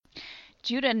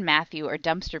Judah and Matthew are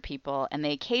dumpster people, and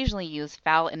they occasionally use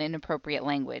foul and inappropriate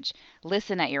language.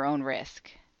 Listen at your own risk.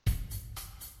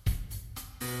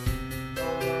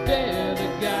 They're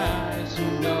the guys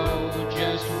who know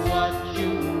just what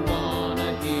you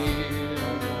wanna hear.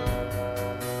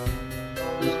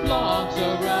 Those blogs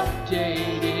are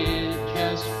updated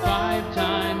just 5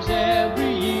 times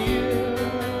every year.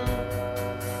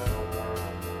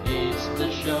 It's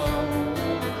the show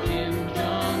of Kim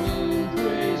Jong-un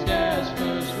praised as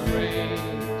first rate.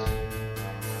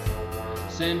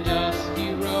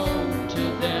 Sandusky wrote to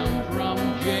them from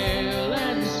jail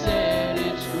and said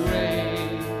it's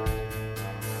great.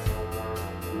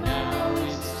 Now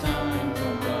it's time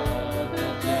for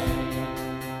Brother Date.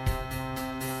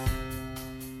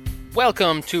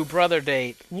 Welcome to Brother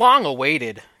Date.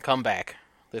 Long-awaited comeback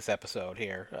this episode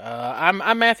here.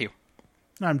 I'm Matthew.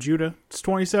 I'm Judah. It's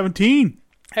 2017.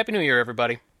 Happy New Year,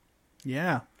 everybody.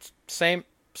 Yeah. Same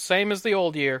as the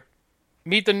old year.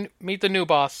 Meet the new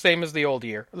boss. Same as the old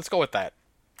year. Let's go with that.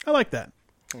 I like that.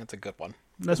 That's a good one.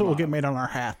 That's what will get made on our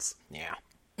hats. Yeah.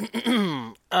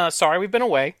 Sorry we've been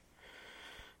away.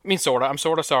 I mean, sorta. I'm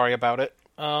sorta sorry about it.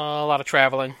 A lot of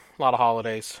traveling, a lot of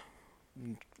holidays.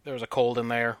 There was a cold in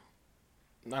there.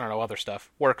 I don't know, other stuff.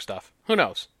 Work stuff. Who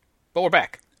knows? But we're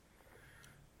back.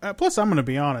 Plus, I'm going to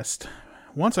be honest.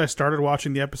 Once I started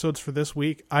watching the episodes for this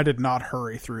week, I did not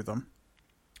hurry through them.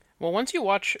 Well, once you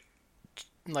watch,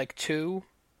 like, 2,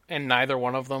 and neither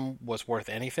one of them was worth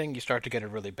anything, you start to get a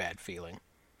really bad feeling.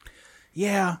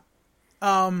 Yeah.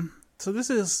 So this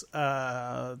is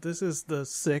the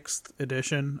 6th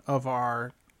edition of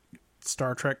our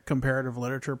Star Trek comparative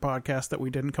literature podcast that we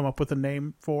didn't come up with a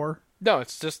name for. No,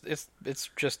 it's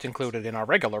just included in our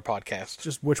regular podcast.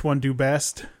 Just which one do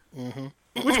best. Mm-hmm.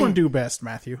 Which one do best,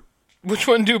 Matthew? Which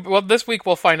one do... Well, this week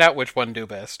we'll find out which one do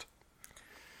best.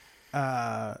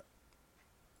 Yeah,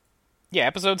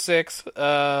 episode 6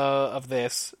 of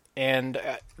this. And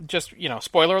just,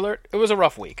 spoiler alert, it was a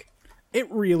rough week.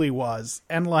 It really was.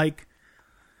 And, like...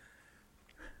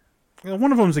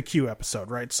 one of them's a Q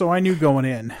episode, right? So I knew going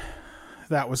in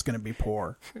that was going to be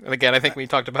poor. And again, I think we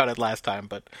talked about it last time,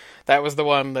 but that was the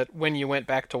one that when you went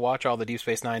back to watch all the Deep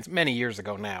Space Nines many years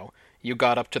ago now, you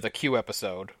got up to the Q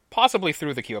episode, possibly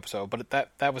through the Q episode, but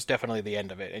that was definitely the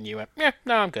end of it, and you went, no,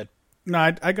 I'm good.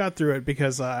 No, I got through it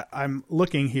because I'm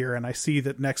looking here and I see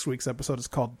that next week's episode is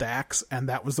called Dax, and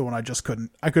that was the one I just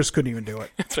couldn't even do it.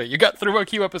 That's right, you got through a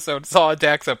Q episode, saw a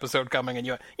Dax episode coming, and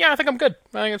you went, yeah, I think I'm good.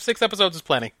 I think 6 episodes is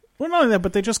plenty. Well, not only that,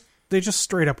 but they just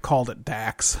straight up called it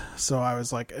Dax, so I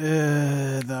was like,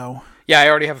 though. Yeah, I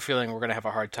already have a feeling we're going to have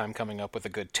a hard time coming up with a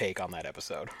good take on that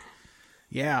episode.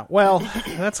 Yeah, well,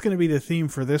 that's going to be the theme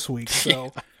for this week,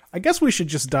 so I guess we should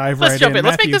just dive Let's right jump in.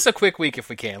 Let's Matthew, make this a quick week if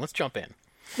we can. Let's jump in.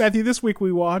 Matthew, this week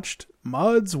we watched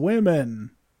Mud's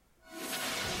Women.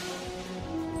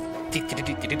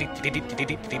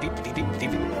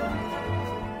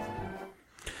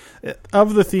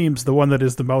 Of the themes, the one that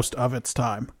is the most of its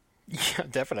time. Yeah,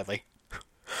 definitely.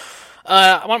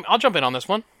 I'll jump in on this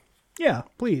one. Yeah,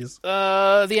 please.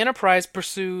 The Enterprise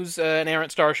pursues an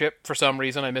errant starship for some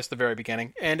reason. I missed the very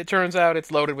beginning. And it turns out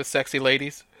it's loaded with sexy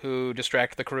ladies who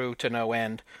distract the crew to no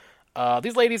end.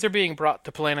 These ladies are being brought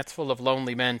to planets full of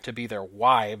lonely men to be their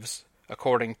wives,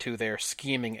 according to their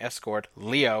scheming escort,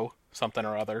 Leo, something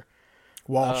or other.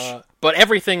 Walsh. But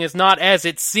everything is not as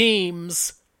it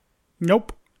seems.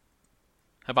 Nope.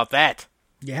 How about that?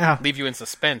 Yeah. Leave you in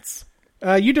suspense.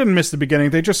 You didn't miss the beginning.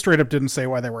 They just straight up didn't say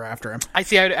why they were after him. I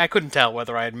see. I couldn't tell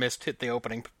whether I had hit the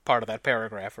opening part of that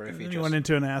paragraph or if he He just went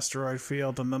into an asteroid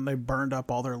field, and then they burned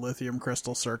up all their lithium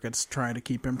crystal circuits trying to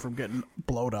keep him from getting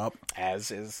blowed up.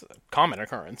 As is a common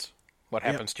occurrence. What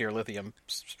happens to your lithium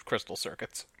crystal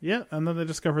circuits? Yeah, and then they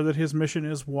discover that his mission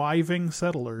is wiving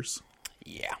settlers.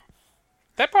 Yeah.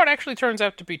 That part actually turns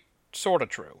out to be sort of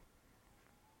true.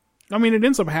 I mean, it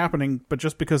ends up happening, but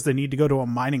just because they need to go to a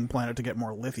mining planet to get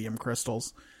more lithium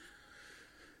crystals.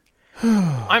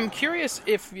 I'm curious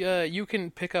if you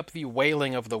can pick up the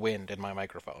wailing of the wind in my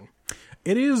microphone.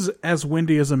 It is as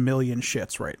windy as a million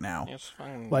shits right now. It's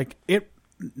fine. Like,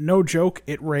 no joke,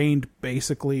 it rained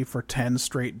basically for 10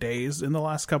 straight days in the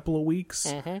last couple of weeks.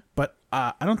 Mm-hmm. But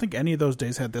I don't think any of those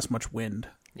days had this much wind.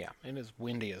 Yeah, it is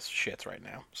windy as shits right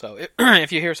now. So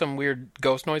if you hear some weird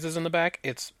ghost noises in the back,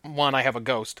 it's, 1, I have a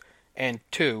ghost, and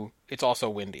 2, it's also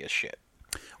windy as shit.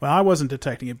 Well, I wasn't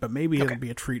detecting it, but maybe Okay. it'll be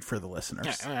a treat for the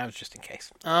listeners. Yeah, that was just in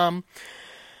case. All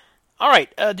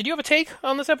right, did you have a take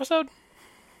on this episode?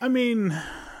 I mean,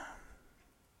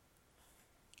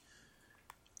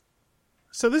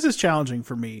 so this is challenging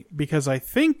for me because I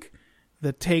think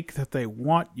the take that they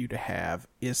want you to have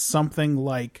is something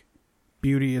like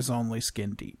beauty is only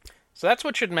skin deep. So that's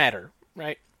what should matter,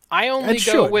 right? I only It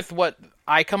go should. with what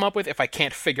I come up with if I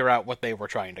can't figure out what they were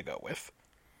trying to go with.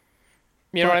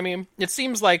 You know what I mean? It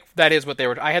seems like that is what they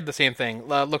were... I had the same thing.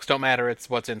 Looks don't matter, it's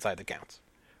what's inside that counts.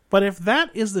 But if that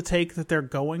is the take that they're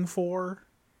going for,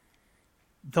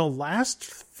 the last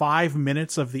 5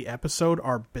 minutes of the episode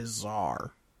are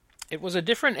bizarre. It was a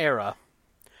different era.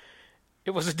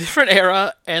 It was a different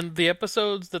era, and the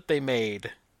episodes that they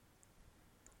made...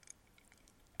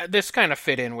 This kind of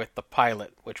fit in with the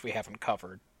pilot, which we haven't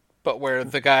covered. But where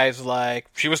the guy's like,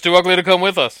 she was too ugly to come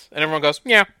with us. And everyone goes,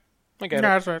 yeah, I get it.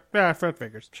 That's right. Yeah, that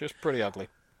figures. She was pretty ugly.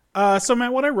 So,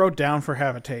 Matt, what I wrote down for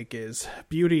Have a Take is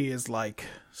beauty is, like,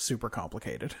 super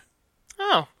complicated.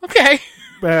 Oh, okay.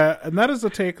 And that is a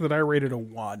take that I rated a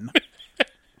 1.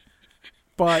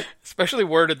 But Especially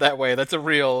worded that way. That's a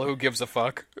real who gives a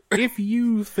fuck. if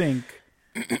you think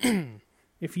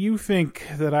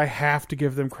that I have to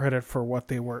give them credit for what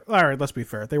they were... All right, let's be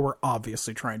fair. They were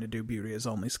obviously trying to do beauty is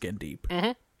only skin deep.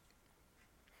 Mm-hmm.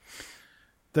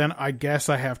 Then I guess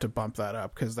I have to bump that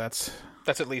up, because that's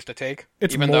That's at least a take.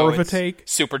 It's even more though of a it's take.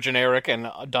 super generic and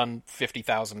done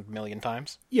 50,000 million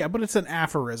times. Yeah, but it's an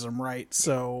aphorism, right?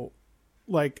 So,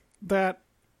 like, that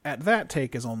at that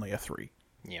take is only a 3.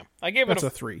 Yeah. I gave it That's a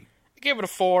a 3. I gave it a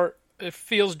 4. It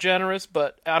feels generous,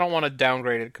 but I don't want to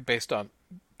downgrade it based on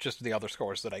just the other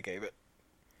scores that I gave it.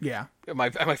 Yeah. I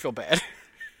might feel bad.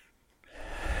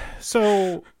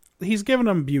 So, he's giving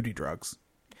them beauty drugs.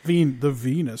 The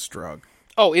Venus drug.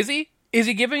 Oh, is he? Is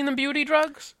he giving them beauty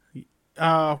drugs?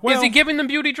 Well, Is he giving them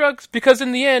beauty drugs? Because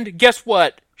in the end, guess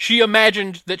what? She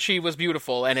imagined that she was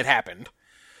beautiful, and it happened.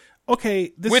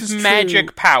 okay, this With is true,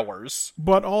 magic powers.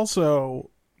 but also,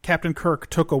 Captain Kirk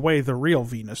took away the real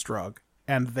Venus drug,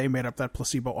 and they made up that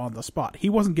placebo on the spot. He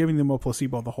wasn't giving them a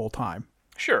placebo the whole time.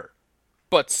 Sure.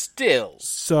 But still,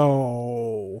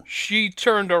 So, she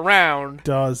turned around,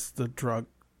 does the drug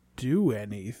do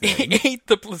anything? ate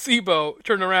the placebo,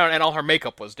 turned around, and all her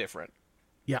makeup was different.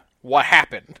 Yeah. What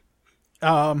happened?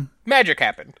 Magic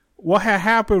happened. What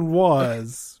happened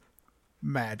was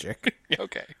magic.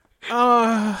 Okay.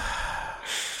 Yeah,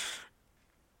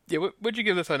 what'd you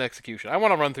give this on execution? I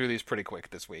want to run through these pretty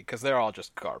quick this week, because they're all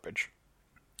just garbage.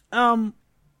 I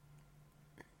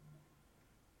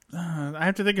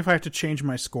have to think if I have to change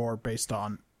my score based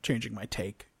on changing my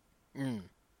take.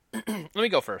 Let me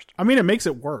go first. I mean, it makes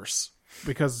it worse,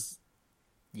 because...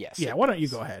 Yes. Yeah, why don't you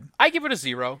go ahead? I give it a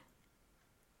 0.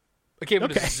 I gave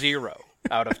it Okay. a 0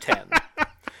 out of 10.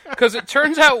 Because it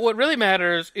turns out what really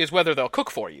matters is whether they'll cook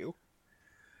for you.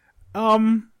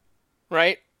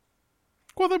 Right?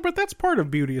 Well, but that's part of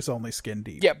beauty is only skin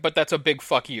deep. Yeah, but that's a big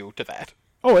fuck you to that.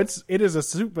 Oh, it's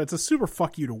a super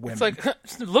fuck you to women. It's like,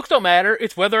 looks don't matter,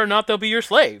 it's whether or not they'll be your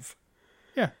slave.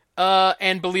 yeah,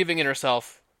 And believing in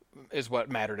herself is what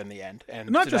mattered in the end. And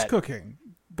not to just that, cooking,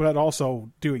 but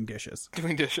also doing dishes.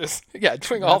 doing dishes. Yeah,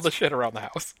 doing all the shit around the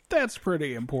house. That's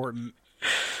pretty important.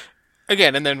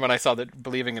 Again, and then when I saw that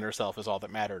believing in herself is all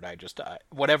that mattered, I just,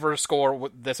 whatever score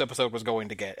this episode was going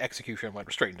to get, execution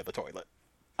went straight into the toilet.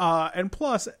 And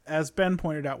plus, as Ben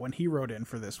pointed out when he wrote in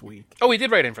for this week, Oh, he did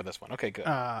write in for this one. Okay, good.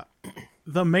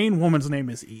 the main woman's name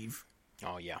is Eve.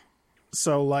 Oh, yeah.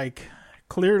 So, like,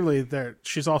 clearly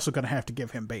she's also going to have to give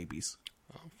him babies.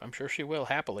 I'm sure she will,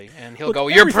 happily. And he'll Look, go,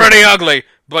 you're everything- pretty ugly,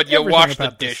 but you everything wash the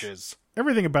about this- dishes.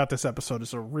 Everything about this episode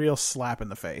is a real slap in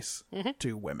the face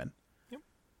to women.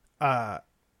 Yep.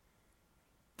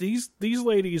 These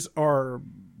ladies are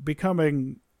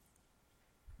becoming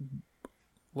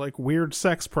like weird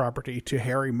sex property to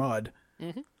Harry Mudd.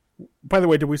 By the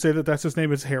way, did we say that that's his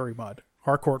name is Harry Mudd?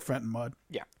 Harcourt Fenton Mudd.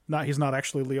 Yeah. He's not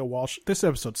actually Leo Walsh. This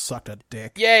episode sucked a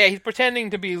dick. Yeah, he's pretending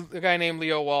to be a guy named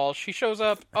Leo Walsh. He shows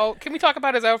up. Oh, can we talk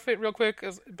about his outfit real quick?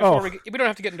 Before we don't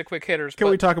have to get into quick hitters. Can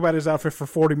but we talk about his outfit for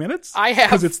 40 minutes? I have.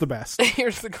 Because it's the best.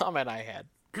 Here's the comment I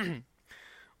had.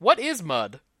 What is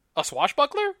Mudd? A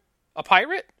swashbuckler? A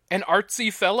pirate? An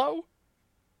artsy fellow?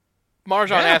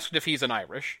 Marjan asked if he's an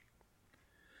Irish.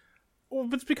 Well,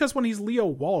 it's because when he's Leo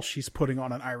Walsh, he's putting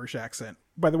on an Irish accent.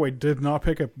 By the way, did not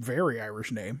pick a very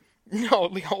Irish name. No,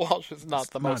 Leo Walsh is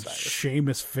not the most Not Irish.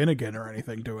 Seamus Finnegan or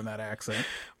anything doing that accent.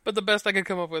 But the best I could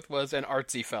come up with was an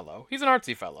artsy fellow. He's an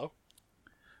artsy fellow.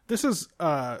 This is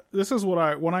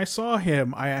what when I saw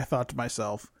him, I thought to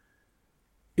myself,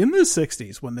 in the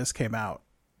 60s when this came out,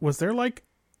 was there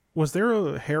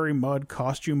a Harry Mudd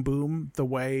costume boom the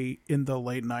way in the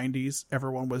late 90s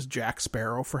everyone was Jack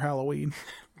Sparrow for Halloween?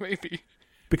 Maybe.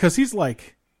 Because he's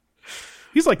like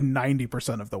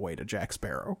 90% of the way to Jack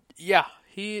Sparrow. Yeah,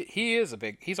 he is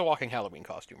he's a walking Halloween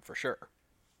costume for sure.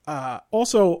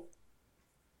 Also,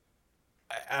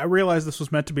 I realized this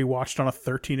was meant to be watched on a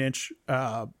 13-inch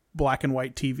black and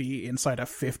white TV inside a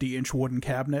 50-inch wooden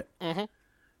cabinet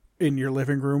in your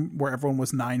living room where everyone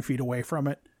was 9 feet away from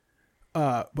it.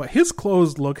 But his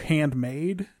clothes look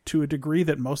handmade to a degree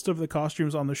that most of the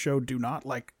costumes on the show do not.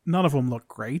 Like, none of them look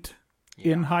great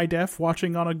in high def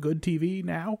watching on a good TV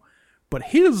now. But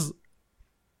his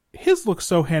looks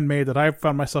so handmade that I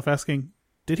found myself asking,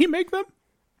 did he make them?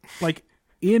 Like,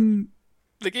 in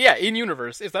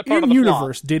universe. Is that part of in the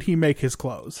universe, did he make his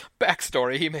clothes?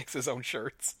 Backstory, he makes his own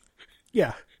shirts.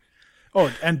 Yeah.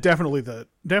 Oh, and definitely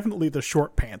the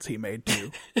short pants he made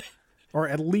too. Or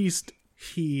at least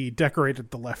he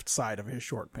decorated the left side of his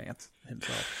short pants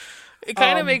himself. It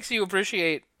kind of makes you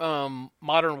appreciate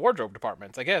modern wardrobe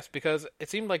departments, I guess, because it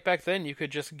seemed like back then you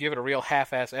could just give it a real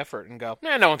half-ass effort and go,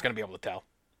 no one's going to be able to tell.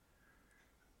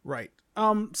 Right.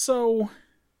 So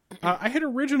I had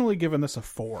originally given this a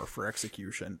 4 for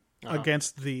execution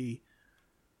against the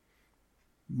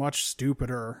much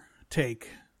stupider take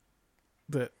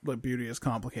that beauty is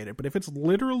complicated. But if it's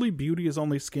literally beauty is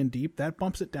only skin deep, that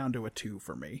bumps it down to a 2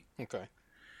 for me. Okay.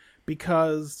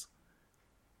 Because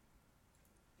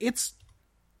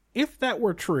if that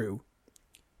were true,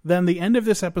 then the end of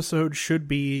this episode should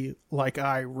be like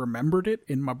I remembered it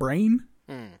in my brain.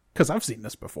 Because I've seen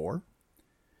this before.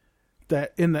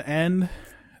 That in the end,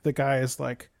 the guy is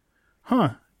like,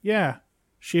 yeah,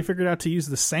 she figured out to use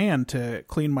the sand to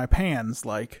clean my pans.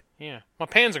 Like, yeah, my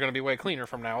pans are going to be way cleaner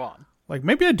from now on. Like,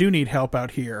 maybe I do need help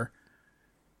out here.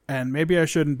 And maybe I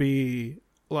shouldn't be,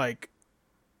 like...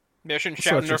 Maybe I shouldn't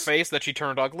shout in her face that she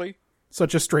turned ugly.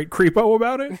 Such a straight creepo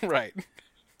about it. Right.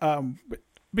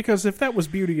 Because if that was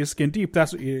beauty is skin deep,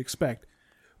 that's what you'd expect.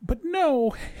 But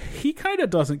no, he kind of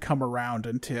doesn't come around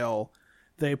until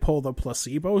they pull the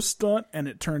placebo stunt, and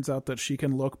it turns out that she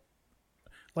can look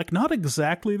like not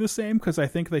exactly the same, because I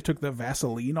think they took the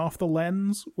Vaseline off the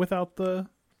lens without the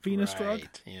Venus drug.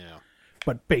 Yeah.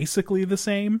 But basically the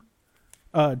same,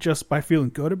 just by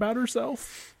feeling good about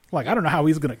herself. Like, I don't know how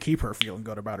he's going to keep her feeling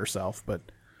good about herself, but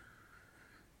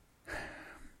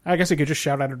I guess he could just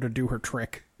shout at her to do her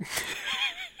trick.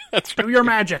 That's right. Do your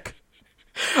magic.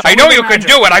 I know you can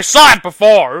do it. I saw it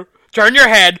before. Turn your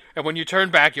head, and when you turn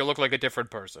back, you look like a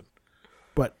different person.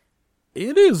 But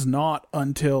it is not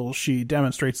until she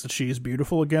demonstrates that she is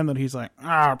beautiful again that he's like,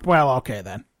 well, okay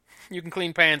then. You can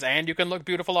clean pans and you can look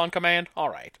beautiful on command? All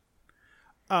right.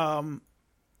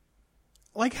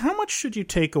 Like, how much should you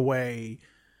take away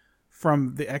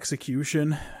from the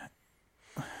execution?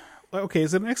 Okay,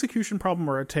 is it an execution problem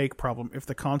or a take problem if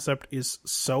the concept is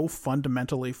so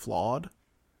fundamentally flawed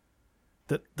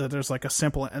that there's like a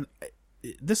simple... And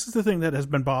this is the thing that has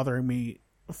been bothering me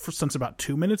since about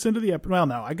 2 minutes into the episode. Well,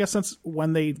 no, I guess since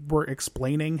when they were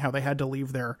explaining how they had to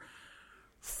leave their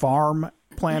farm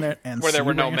planet and where there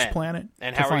were no ranch men. planet.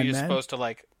 And how are you supposed to,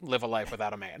 like, live a life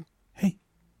without a man? Hey,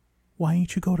 why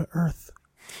don't you go to Earth?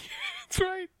 That's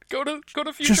right. Go to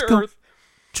future Earth.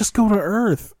 Just go to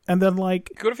Earth, and then,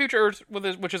 like... Go to future Earth,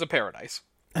 which is a paradise.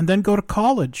 And then go to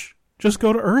college. Just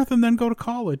go to Earth and then go to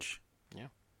college. Yeah.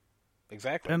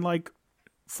 Exactly. And, like,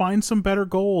 find some better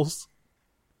goals.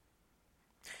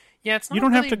 Yeah, it's not You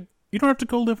don't have to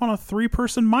go live on a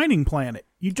 3-person mining planet.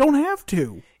 You don't have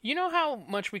to. You know how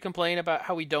much we complain about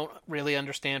how we don't really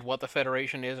understand what the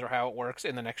Federation is or how it works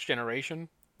in the next generation?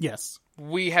 Yes.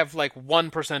 We have, like,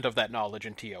 1% of that knowledge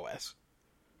in TOS.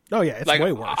 Oh, yeah, it's like,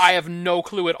 way worse. I have no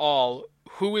clue at all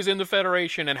who is in the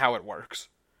Federation and how it works.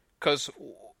 Because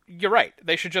you're right.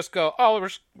 They should just go,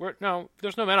 no,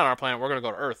 there's no men on our planet. We're going to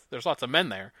go to Earth. There's lots of men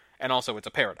there. And also, it's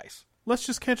a paradise. Let's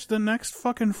just catch the next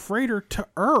fucking freighter to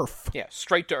Earth. Yeah,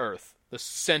 straight to Earth. The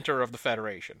center of the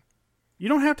Federation. You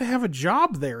don't have to have a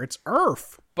job there. It's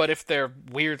Earth. But if they're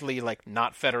weirdly, like,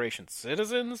 not Federation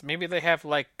citizens, maybe they have,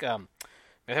 like, an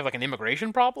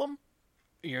immigration problem?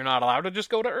 You're not allowed to just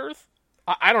go to Earth?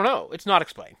 I don't know. It's not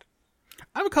explained.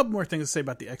 I have a couple more things to say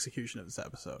about the execution of this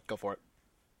episode. Go for it.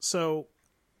 So,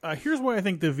 here's why I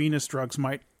think the Venus drugs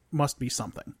must be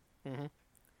something. Mm-hmm.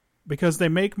 Because they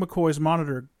make McCoy's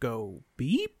monitor go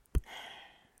beep.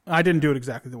 I didn't do it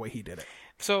exactly the way he did it.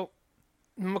 So,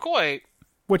 McCoy...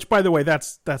 Which, by the way,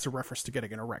 that's a reference to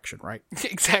getting an erection, right?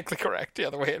 Exactly correct. Yeah,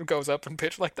 the way it goes up and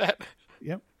pitch like that.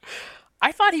 Yep.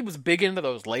 I thought he was big into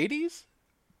those ladies,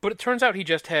 but it turns out he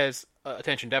just has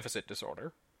attention deficit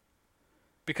disorder.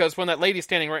 Because when that lady's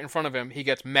standing right in front of him, he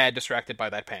gets mad distracted by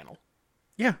that panel.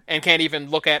 Yeah. And can't even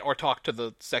look at or talk to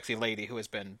the sexy lady who has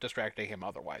been distracting him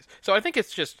otherwise. So I think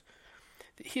it's just...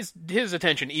 His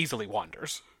attention easily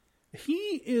wanders.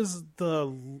 He is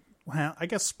well, I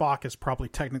guess Spock is probably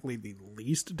technically the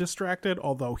least distracted,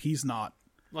 although he's not.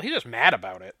 Well, he's just mad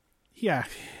about it. Yeah,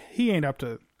 he ain't up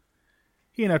to...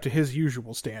 up to his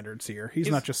usual standards here. He's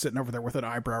not just sitting over there with an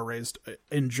eyebrow raised,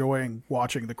 enjoying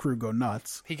watching the crew go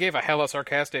nuts. He gave a hella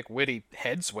sarcastic, witty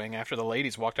head swing after the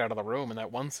ladies walked out of the room in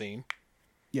that one scene.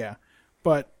 Yeah,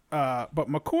 but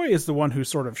McCoy is the one who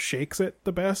sort of shakes it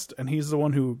the best, and he's the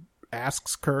one who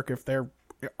asks Kirk if are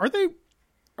they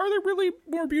really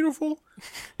more beautiful,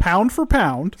 pound for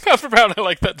pound, I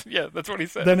like that. Yeah, that's what he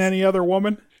said. than any other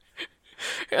woman.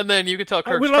 And then you can tell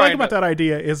Kirk's What I like trying about to... that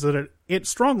idea is that it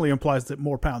strongly implies that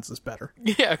more pounds is better.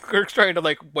 Yeah, Kirk's trying to,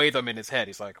 like, weigh them in his head.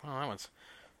 He's like, well, that one's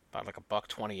about like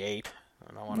 $128.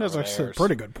 And that one That's over actually a there's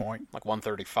pretty good point. like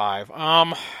 135.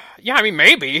 Yeah, I mean,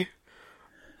 maybe.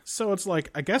 So it's like,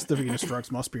 I guess the Venus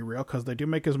drugs must be real, because they do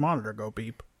make his monitor go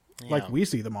beep. Like we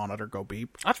see the monitor go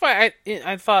beep. That's why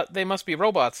I thought they must be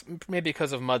robots. Maybe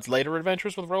because of Mudd's later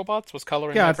adventures with robots was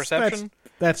coloring my perception.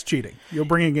 That's cheating. You're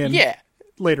bringing in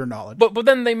later knowledge. But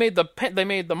then they made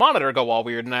the monitor go all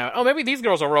weird. And I went, oh, maybe these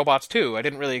girls are robots too. I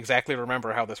didn't really exactly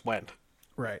remember how this went.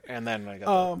 Right. And then I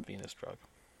got the Venus drug.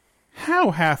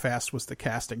 How half-assed was the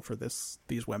casting for these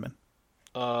women?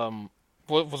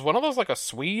 Was one of those like a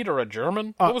Swede or a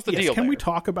German? What was the deal? Can we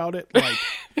talk about it? Like,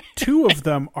 two of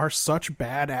them are such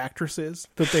bad actresses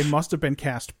that they must have been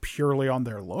cast purely on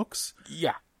their looks.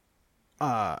 Yeah.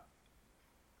 But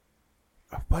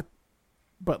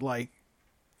like,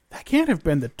 that can't have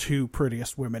been the two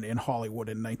prettiest women in Hollywood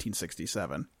in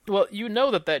 1967. Well, you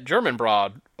know that German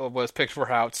broad was picked for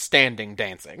her outstanding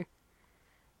dancing.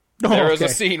 Oh, There is a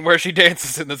scene where she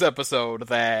dances in this episode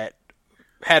that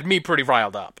had me pretty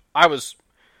riled up. I'm just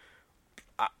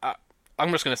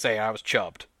going to say I was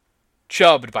chubbed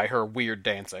by her weird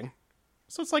dancing.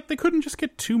 So it's like they couldn't just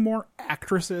get two more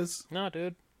actresses No,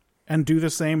 dude. and do the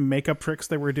same makeup tricks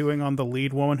they were doing on the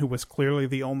lead woman, who was clearly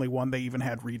the only one they even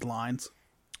had read lines.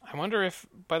 I wonder if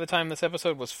by the time this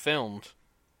episode was filmed,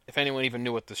 if anyone even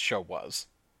knew what this show was.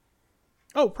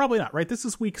 Oh, probably not, right? This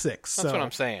is week 6. That's what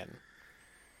I'm saying.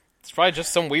 It's probably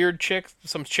just some weird chicks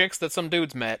that some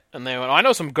dudes met, and they went, oh, I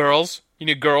know some girls. You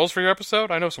need girls for your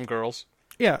episode? I know some girls.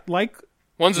 Yeah,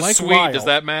 One's a Swede, Lyle. does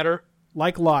that matter?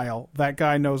 Like Lyle, that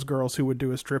guy knows girls who would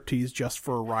do a striptease just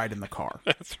for a ride in the car.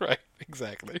 That's right,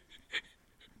 exactly.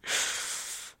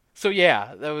 So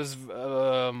yeah, that was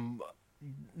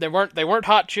they weren't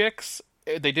hot chicks.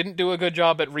 They didn't do a good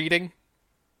job at reading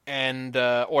and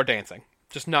or dancing.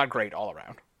 Just not great all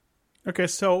around. Okay,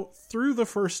 so through the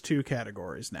first two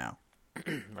categories now,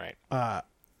 Right.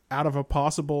 out of a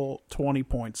possible 20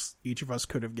 points each of us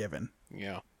could have given,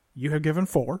 Yeah. you have given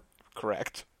 4,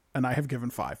 Correct. and I have given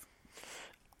 5.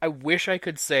 I wish I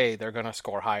could say they're gonna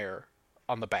score higher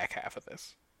on the back half of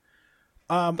this.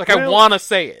 I well, want to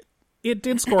say it. It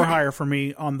did score higher for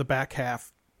me on the back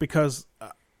half because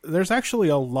there's actually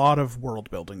a lot of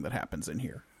world building that happens in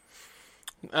here.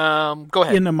 Go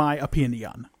ahead. In my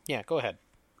opinion. Yeah, go ahead.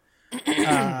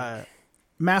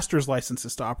 Master's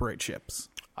licenses to operate ships.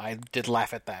 I did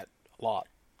laugh at that a lot.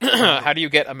 How do you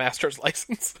get a master's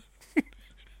license?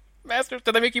 Master's?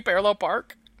 Did they make you parallel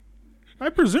park? I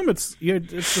presume it's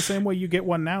the same way you get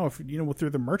one now if through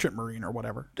the Merchant Marine or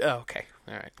whatever. Oh, okay.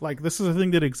 All right. Like, this is a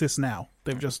thing that exists now.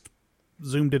 They've just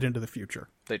zoomed it into the future.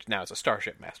 Now it's a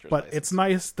Starship master's But license. it's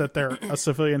nice that a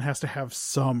civilian has to have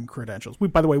some credentials.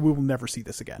 By the way, we will never see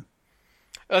this again.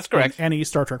 That's correct. On any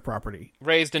Star Trek property.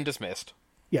 Raised and dismissed.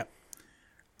 Yeah.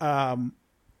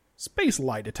 Space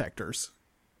lie detectors.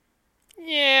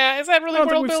 Yeah, is that really I don't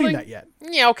think world we've building? seen that yet.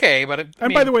 Yeah, okay, but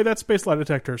By the way, that space lie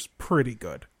detector's pretty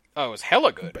good. oh, it was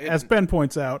hella good. As Ben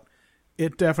points out,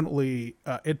 it definitely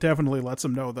lets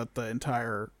them know that the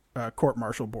entire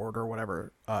court-martial board or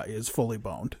whatever is fully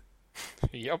boned.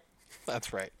 Yep,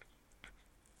 that's right.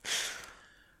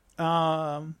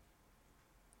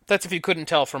 That's if you couldn't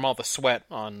tell from all the sweat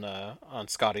on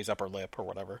Scotty's upper lip or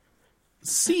whatever.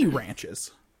 Sea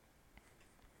ranches.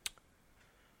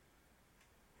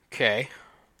 Okay.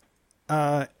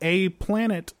 A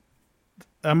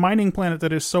mining planet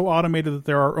that is so automated that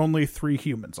there are only 3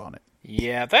 humans on it.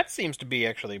 Yeah, that seems to be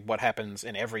actually what happens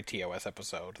in every TOS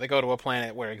episode. They go to a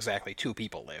planet where exactly 2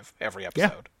 people live every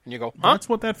episode. And you go, huh? That's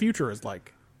what that future is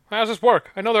like. How does this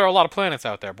work? I know there are a lot of planets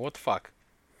out there, but what the fuck?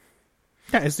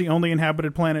 Yeah, is the only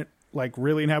inhabited planet, like,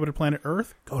 really inhabited planet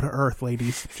Earth? Go to Earth,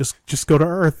 ladies. Just go to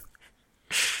Earth.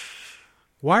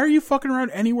 Why are you fucking around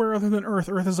anywhere other than Earth?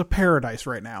 Earth is a paradise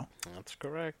right now. That's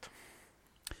correct.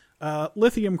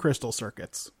 Lithium crystal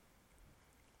circuits.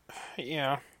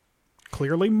 Yeah.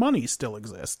 Clearly money still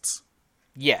exists.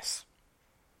 Yes.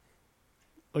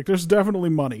 Like, there's definitely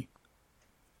money.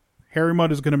 Harry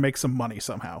Mudd is going to make some money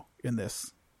somehow in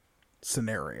this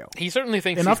scenario. He certainly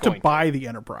thinks Enough he's to going buy the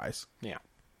Enterprise. Yeah.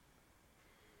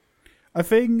 A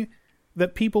thing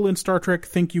that people in Star Trek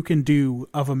think you can do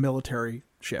of a military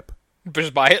ship.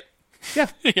 Just buy it. Yeah.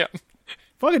 Yeah.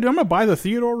 Fuck it, dude, I'm going to buy the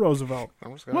Theodore Roosevelt.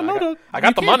 I'm just gonna, I got you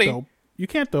the can't, money. Though. You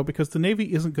can't, though, because the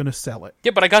Navy isn't going to sell it.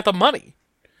 Yeah, but I got the money.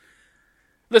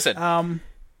 Listen,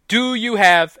 do you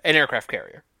have an aircraft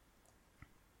carrier?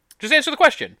 Just answer the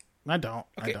question. I don't.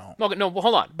 Okay. I don't. Okay, no, well,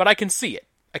 hold on. But I can see it.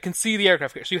 I can see the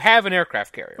aircraft carrier. So you have an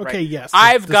aircraft carrier, right? Okay, yes.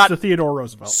 I've got the Theodore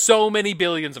Roosevelt. so many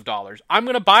billions of dollars. I'm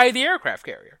going to buy the aircraft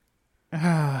carrier.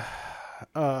 Like,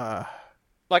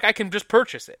 I can just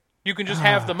purchase it. You can just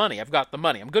have the money. I've got the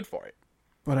money. I'm good for it.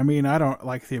 But I mean, I don't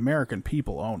like the American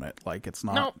people own it. Like it's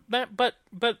not. No, but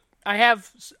I have.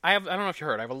 I don't know if you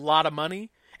heard. I have a lot of money,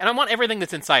 and I want everything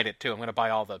that's inside it too. I'm going to buy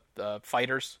all the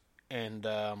fighters and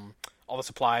all the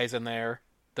supplies in there.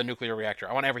 The nuclear reactor.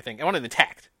 I want everything. I want it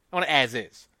intact. I want it as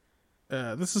is.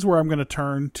 This is where I'm going to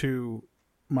turn to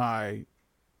my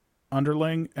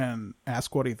underling and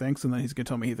ask what he thinks, and then he's going to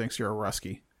tell me he thinks you're a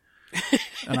Rusky.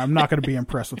 And I'm not going to be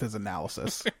impressed with his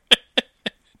analysis.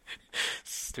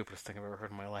 Stupidest thing I've ever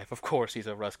heard in my life. Of course he's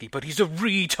a Rusky, but he's a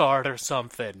retard or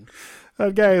something.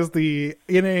 That guy is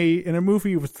in a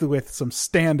movie with some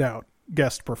standout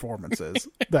guest performances.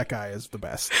 That guy is the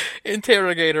best.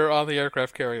 Interrogator on the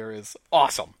aircraft carrier is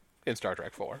awesome in Star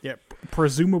Trek 4. Yeah,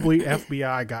 presumably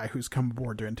FBI guy who's come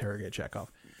aboard to interrogate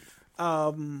Chekhov.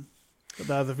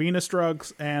 The Venus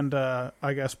drugs and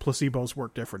I guess placebos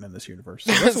work different in this universe.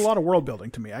 So that's a lot of world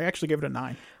building to me. I actually gave it a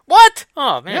 9. What?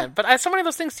 Oh man! Yeah. But so many of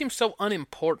those things seem so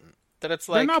unimportant that it's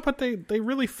like They're not, but they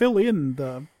really fill in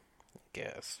the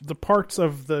parts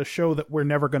of the show that we're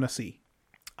never going to see.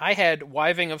 I had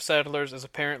wiving of settlers is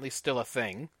apparently still a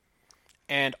thing,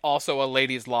 and also a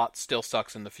ladies' lot still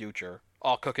sucks in the future.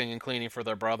 All cooking and cleaning for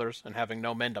their brothers and having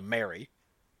no men to marry.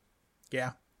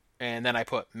 Yeah. And then I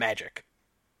put magic.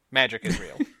 Magic is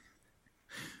real.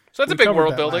 So that's We a big covered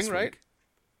world that building, last right? week.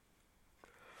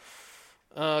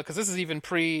 Because this is even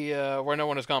pre where no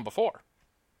one has gone before.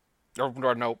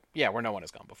 Or no, yeah, where no one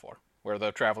has gone before. Where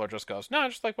the traveler just goes, no,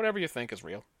 just like whatever you think is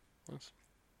real.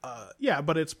 Yeah,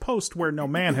 but it's post where no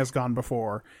man has gone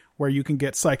before, where you can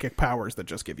get psychic powers that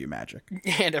just give you magic.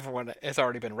 And everyone has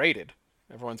already been rated.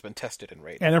 Everyone's been tested and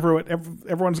rated. And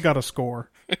everyone's got a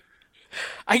score.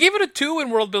 I gave it a 2 in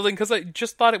world building because I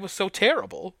just thought it was so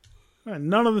terrible.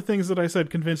 None of the things that I said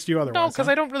convinced you otherwise. No, because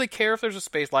huh? I don't really care if there's a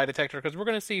space lie detector, because we're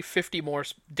going to see 50 more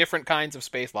different kinds of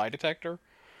space lie detector.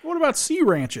 What about sea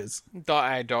ranches?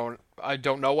 I don't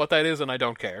know what that is, and I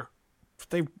don't care.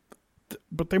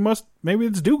 But they must. Maybe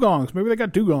it's dugongs. Maybe they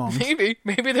got dugongs.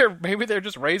 Maybe they're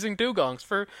just raising dugongs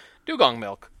for dugong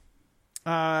milk.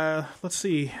 Let's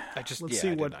see. I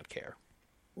did not care.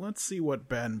 Let's see what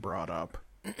Ben brought up.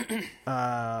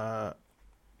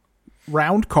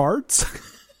 Round cards.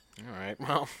 All right,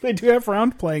 well, They do have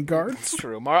round playing cards. it's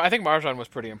true. I think Marjan was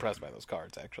pretty impressed by those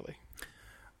cards, actually.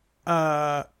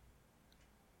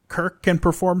 Kirk can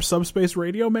perform subspace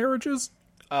radio marriages.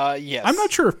 Yes. I'm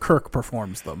not sure if Kirk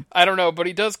performs them. I don't know, but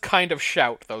he does kind of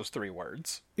shout those 3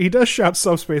 words. He does shout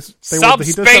subspace.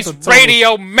 Subspace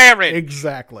radio marriage!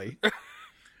 Exactly.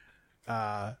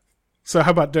 So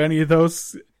how about, do any of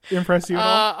those impress you at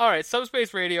all? Alright,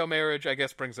 subspace radio marriage, I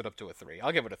guess, brings it up to a 3.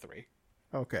 I'll give it a 3.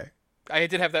 Okay. I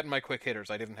did have that in my quick hitters.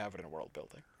 I didn't have it in world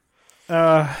building.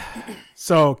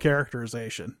 So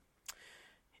characterization.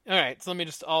 Alright, so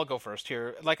I'll go first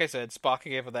here. Like I said, Spock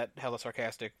gave it that hella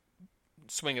sarcastic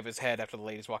swing of his head after the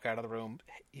ladies walk out of the room.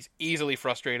 He's easily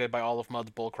frustrated by all of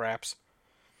Mudd's bullcraps.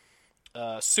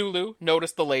 Sulu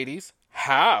noticed the ladies.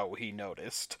 How he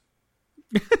noticed.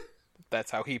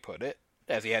 That's how he put it,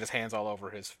 as he had his hands all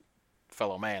over his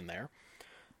fellow man there.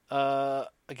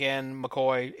 Again,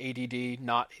 McCoy, ADD,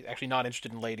 not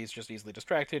interested in ladies, just easily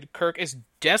distracted. Kirk is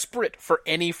desperate for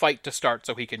any fight to start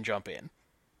so he can jump in.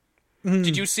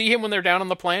 Did you see him when they're down on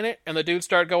the planet and the dudes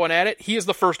start going at it? He is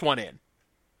the first one in.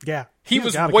 Yeah. He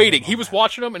was waiting. He was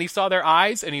watching them, and he saw their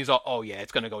eyes, and he's all, oh yeah,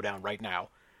 it's going to go down right now.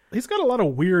 He's got a lot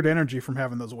of weird energy from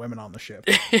having those women on the ship.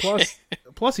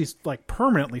 Plus he's like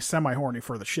permanently semi-horny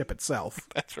for the ship itself.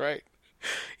 That's right.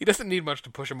 He doesn't need much to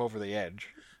push him over the edge.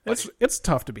 It's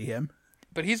tough to be him.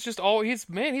 But he's just always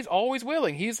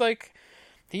willing. He's like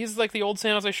the old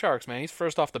San Jose Sharks, man. He's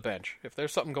first off the bench. If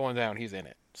there's something going down, he's in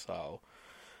it. So,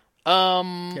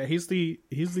 yeah, he's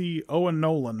the Owen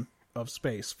Nolan of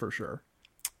space for sure.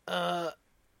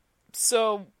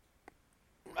 So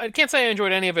I can't say I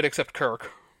enjoyed any of it except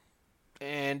Kirk.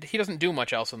 And he doesn't do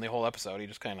much else in the whole episode. He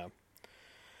just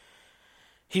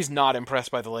he's not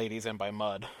impressed by the ladies and by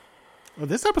Mudd. Well,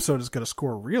 this episode is going to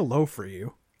score real low for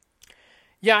you.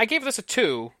 Yeah, I gave this a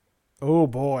 2. Oh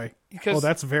boy. Because,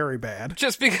 that's very bad.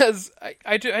 Just because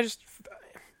I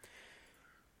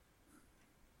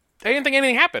I didn't think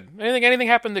anything happened. I didn't think anything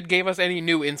happened that gave us any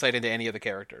new insight into any of the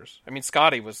characters. I mean,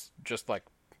 Scotty was just, like,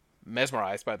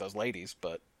 mesmerized by those ladies,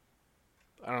 but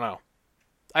I don't know.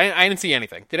 I didn't see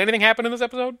anything. Did anything happen in this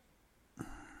episode?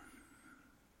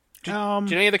 Did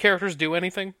any of the characters do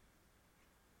anything?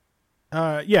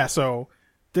 Yeah, so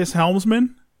this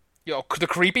helmsman, Yo, the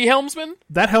creepy helmsman?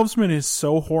 that helmsman is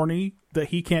so horny that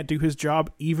he can't do his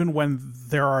job even when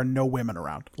there are no women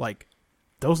around. Like,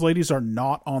 those ladies are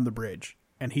not on the bridge,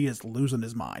 and he is losing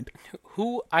his mind.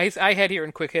 Who, I had here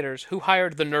in Quick Hitters, who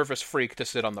hired the nervous freak to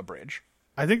sit on the bridge?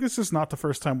 I think this is not the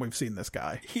first time we've seen this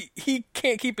guy. He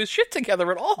can't keep his shit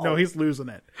together at all. No, he's losing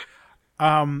it.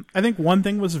 I think one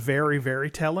thing was very,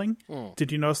 very telling.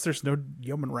 Did you notice there's no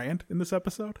Yeoman Rand in this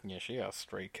episode? Yeah, she got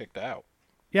straight kicked out.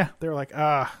 Yeah, they're like,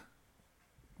 well,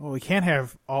 we can't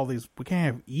have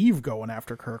Eve going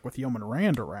after Kirk with Yeoman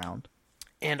Rand around.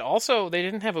 And also, they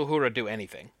didn't have Uhura do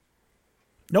anything.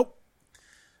 Nope.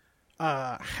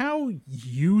 How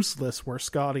useless were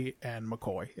Scotty and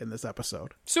McCoy in this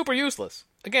episode? Super useless.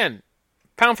 Again,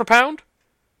 pound for pound,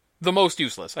 the most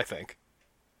useless, I think.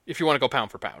 If you want to go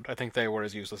pound for pound, I think they were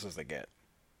as useless as they get.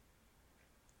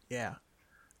 Yeah.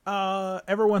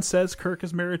 Everyone says Kirk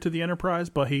is married to the Enterprise,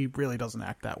 but he really doesn't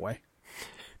act that way.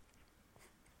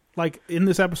 Like, in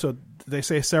this episode, they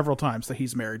say several times that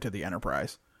he's married to the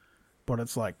Enterprise. But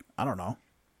it's like, I don't know.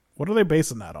 What are they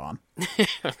basing that on?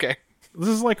 Okay. This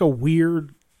is like a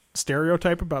weird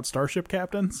stereotype about starship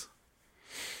captains.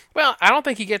 Well, I don't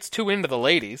think he gets too into the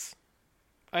ladies.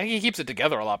 I think he keeps it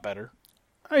together a lot better.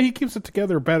 He keeps it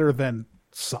together better than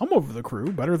some of the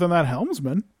crew, better than that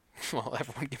helmsman. Well,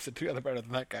 everyone keeps it together better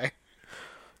than that guy.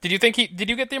 Did you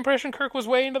get the impression Kirk was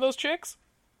way into those chicks?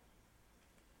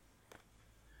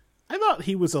 I thought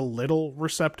he was a little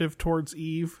receptive towards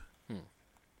Eve.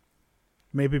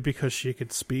 Maybe because she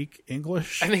could speak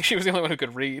English. I think she was the only one who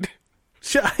could read.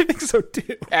 I think so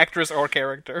too. Actress or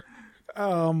character.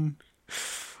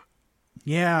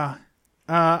 Yeah.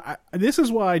 This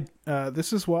is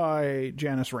why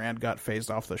Janice Rand got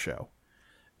phased off the show.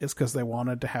 It's because they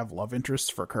wanted to have love interests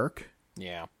for Kirk.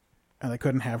 Yeah. And they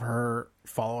couldn't have her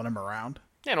following him around.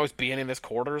 Yeah, and always being in his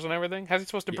quarters and everything. How's he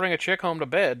supposed to bring a chick home to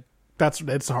bed?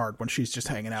 It's hard when she's just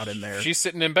hanging out in there. She's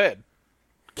sitting in bed.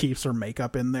 Keeps her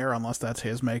makeup in there unless that's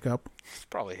his makeup. It's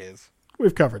probably his.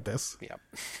 We've covered this. Yeah.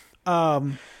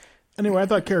 Anyway, I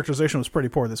thought characterization was pretty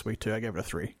poor this week too. I gave it a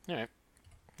 3. All right.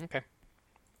 Okay.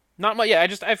 Not much. Yeah,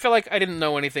 I feel like I didn't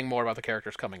know anything more about the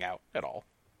characters coming out at all.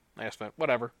 I just went,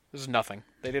 whatever. This is nothing.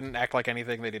 They didn't act like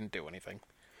anything. They didn't do anything.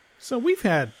 So we've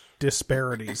had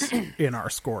disparities in our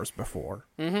scores before.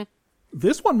 Mm-hmm.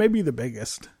 This one may be the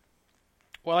biggest.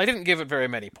 Well, I didn't give it very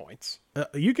many points.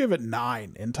 You give it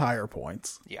 9 entire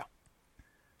points. Yeah.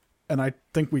 And I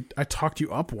think I talked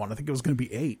you up one. I think it was going to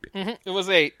be 8. Mm-hmm. It was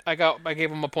 8. I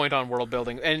gave him a point on world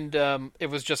building, and it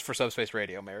was just for Subspace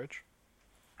Radio Marriage.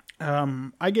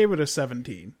 I gave it a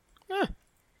 17.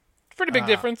 Pretty big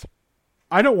difference.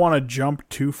 I don't want to jump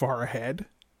too far ahead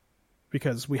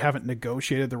because we haven't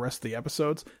negotiated the rest of the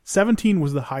episodes. 17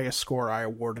 was the highest score I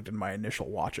awarded in my initial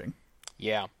watching.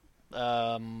 Yeah.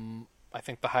 I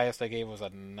think the highest I gave was a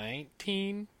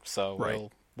 19. So right.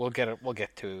 we'll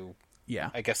get to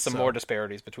I guess some more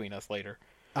disparities between us later.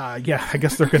 Yeah, I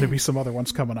guess there are going to be some other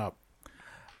ones coming up.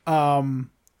 Some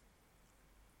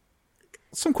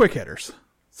quick hitters.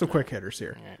 Some quick hitters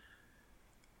here. Right.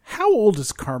 How old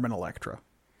is Carmen Electra?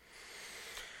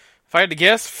 If I had to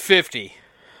guess, 50.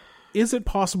 Is it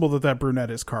possible that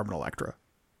brunette is Carmen Electra?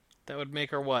 That would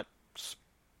make her what?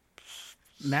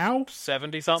 Now?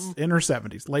 70-something? In her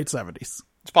 70s. Late 70s.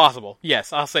 It's possible.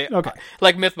 Yes, I'll say... Okay.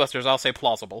 Like Mythbusters, I'll say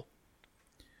plausible.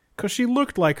 Because she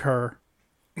looked like her,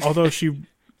 although she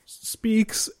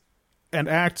speaks and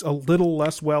acts a little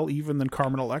less well even than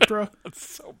Carmen Electra.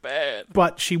 That's so bad.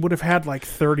 But she would have had like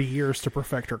 30 years to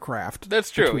perfect her craft.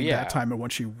 That's true, between yeah. that time and when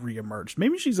she reemerged.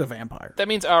 Maybe she's a vampire. That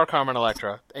means our Carmen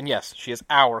Electra, and yes, she is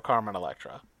our Carmen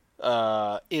Electra,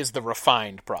 is the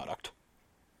refined product.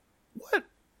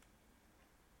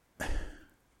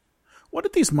 What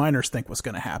did these miners think was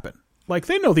going to happen? Like,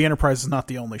 they know the Enterprise is not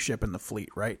the only ship in the fleet,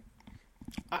 right?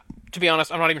 To be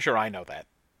honest, I'm not even sure I know that.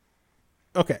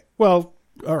 Okay, well,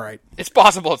 all right. It's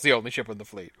possible it's the only ship in the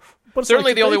fleet. But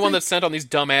certainly the only one that's sent on these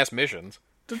dumbass missions.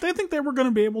 Did they think they were going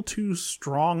to be able to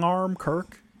strong-arm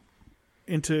Kirk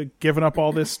into giving up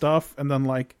all this stuff, and then,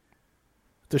 like,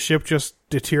 the ship just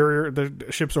the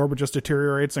ship's orbit just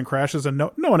deteriorates and crashes, and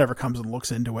no one ever comes and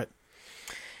looks into it?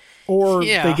 Or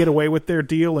they get away with their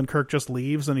deal and Kirk just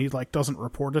leaves and he like doesn't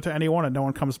report it to anyone and no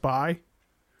one comes by.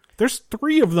 There's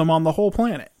 3 of them on the whole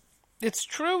planet. It's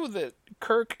true that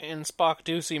Kirk and Spock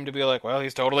do seem to be like, well,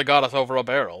 he's totally got us over a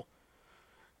barrel.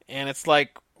 And it's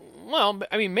like, well,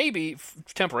 I mean, maybe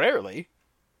temporarily,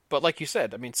 but like you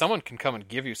said, I mean, someone can come and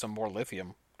give you some more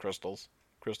lithium crystal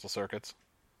circuits.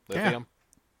 Lithium.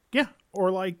 Yeah, or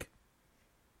like...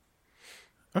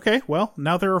 Okay, well,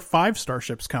 now there are 5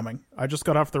 starships coming. I just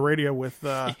got off the radio with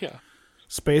Yeah.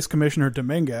 Space Commissioner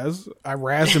Dominguez. I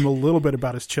razzed him a little bit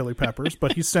about his chili peppers,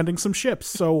 but he's sending some ships.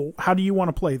 So how do you want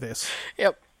to play this?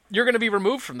 Yep. You're going to be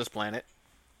removed from this planet.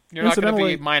 You're not going to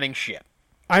be mining shit.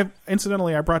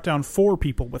 Incidentally, I brought down 4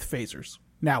 people with phasers.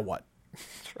 Now what?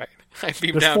 That's right. I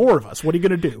beamed There's down. 4 of us. What are you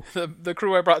going to do? The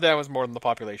crew I brought down was more than the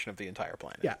population of the entire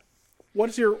planet. Yeah.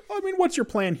 What's your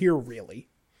plan here, really?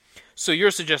 So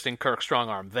you're suggesting Kirk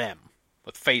strong-arm them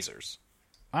with phasers.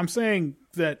 I'm saying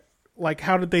that, like,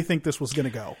 how did they think this was going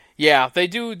to go? Yeah, they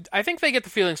do. I think they get the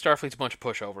feeling Starfleet's a bunch of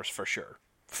pushovers for sure.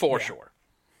 For sure.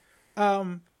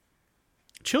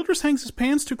 Childress hangs his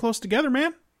pans too close together,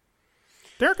 man.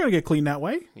 They're going to get cleaned that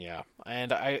way. Yeah,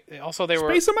 and they were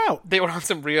Space them out. They were on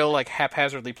some real like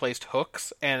haphazardly placed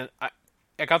hooks, and I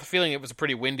got the feeling it was a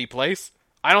pretty windy place.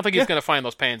 I don't think he's going to find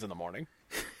those pans in the morning.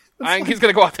 I think he's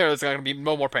going to go out there. There's going to be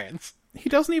no more pans. They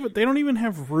don't even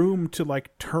have room to,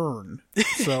 like, turn.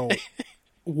 So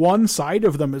one side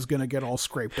of them is going to get all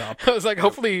scraped up. I was like,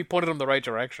 hopefully he pointed them the right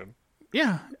direction.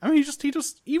 Yeah. I mean, he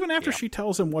just, even after she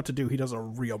tells him what to do, he does a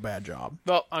real bad job.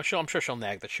 Well, I'm sure she'll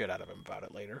nag the shit out of him about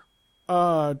it later.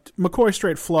 McCoy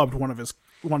straight flubbed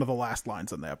one of the last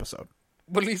lines in the episode.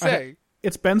 What did he say?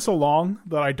 It's been so long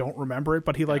that I don't remember it,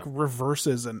 but he, like,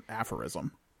 reverses an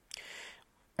aphorism.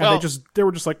 And they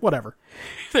were just like, whatever.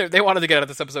 They wanted to get out of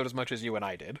this episode as much as you and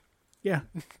I did. Yeah.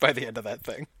 By the end of that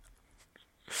thing.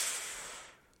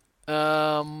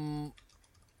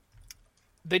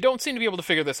 They don't seem to be able to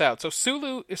figure this out. So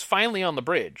Sulu is finally on the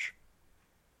bridge,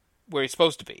 where he's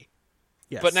supposed to be.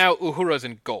 Yes. But now Uhura's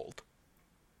in gold.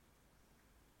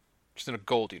 She's in a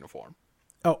gold uniform.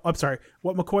 Oh, I'm sorry.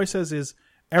 What McCoy says is,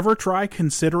 ever try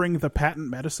considering the patent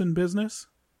medicine business?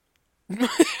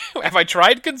 Have I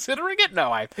tried considering it?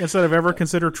 No, Instead of ever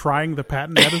consider trying the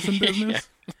patent medicine business?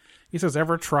 Yeah. He says,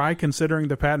 ever try considering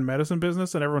the patent medicine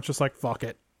business? And everyone's just like, fuck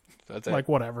it. That's it. Like,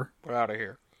 whatever. We're out of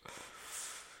here.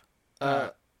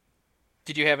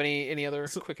 Did you have any other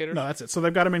quick hitters? No, that's it. So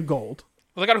they've got him in gold.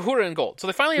 Well, they got Uhura in gold. So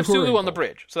they finally have Uhura Sulu in on the gold.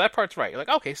 bridge. So that part's right. You're like,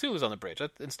 okay, Sulu's on the bridge.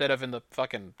 Instead of in the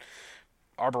fucking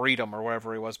Arboretum or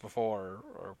wherever he was before.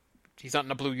 Or he's not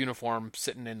in a blue uniform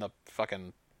sitting in the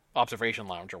fucking observation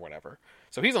lounge or whatever.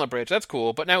 So he's on the bridge. That's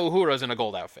cool. But now Uhura's in a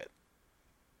gold outfit.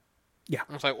 Yeah.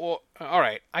 I was like, well, all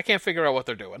right. I can't figure out what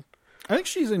they're doing. I think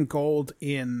she's in gold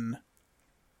in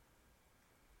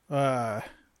the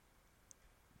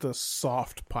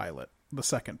soft pilot. The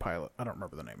second pilot. I don't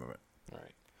remember the name of it. All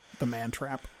right. The Man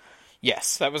Trap.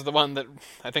 Yes, that was the one that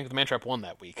I think the Man Trap won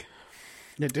that week.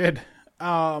 It did.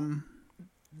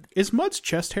 Is Mudd's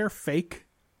chest hair fake?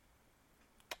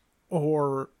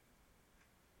 Or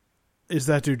is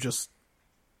that dude just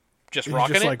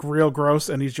rocking it? like real gross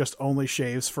and he's just only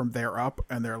shaves from there up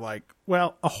and they're like,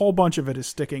 well, a whole bunch of it is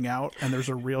sticking out and there's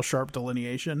a real sharp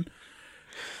delineation.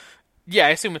 Yeah, I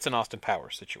assume it's an Austin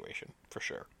Powers situation, for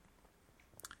sure.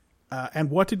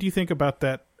 And what did you think about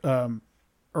that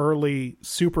early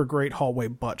super great hallway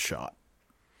butt shot?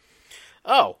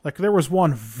 Oh. Like, there was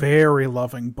one very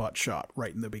loving butt shot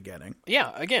right in the beginning.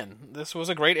 Yeah, again, this was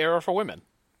a great era for women.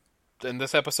 And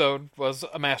this episode was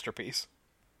a masterpiece.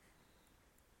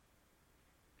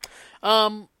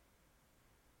 So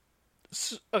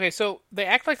they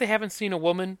act like they haven't seen a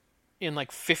woman in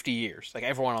like 50 years. Like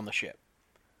everyone on the ship.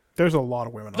 There's a lot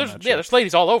of women on that ship. Yeah, there's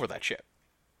ladies all over that ship.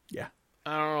 Yeah.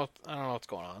 I don't know what's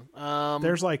going on.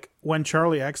 There's like, when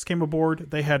Charlie X came aboard,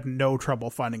 they had no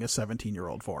trouble finding a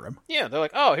 17-year-old for him. Yeah, they're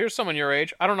like, oh, here's someone your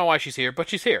age. I don't know why she's here, but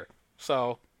she's here.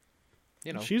 So,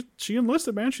 you know. She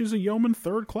enlisted, man. She's a yeoman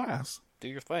 3rd class. Do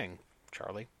your thing,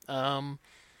 Charlie.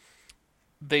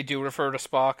 They do refer to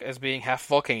Spock as being half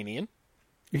Vulcanian.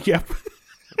 Yep.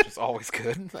 Which is always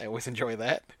good. I always enjoy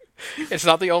that. It's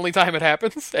not the only time it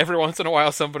happens. Every once in a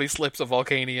while somebody slips a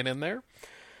Vulcanian in there.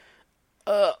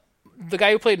 The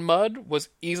guy who played Mudd was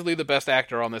easily the best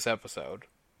actor on this episode.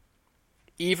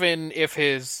 Even if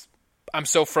his I'm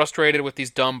so frustrated with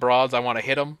these dumb broads, I want to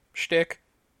hit them shtick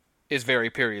is very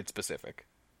period specific.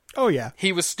 Oh, yeah.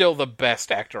 He was still the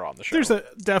best actor on the show. There's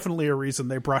definitely a reason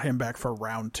they brought him back for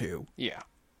round 2. Yeah.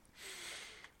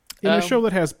 In a show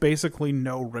that has basically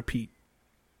no repeat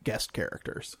guest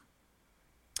characters.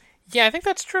 Yeah, I think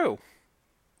that's true.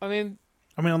 I mean,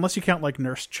 unless you count like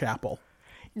Nurse Chapel.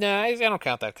 Nah, I don't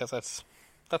count that because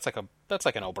that's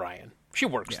like an O'Brien. She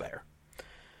works there.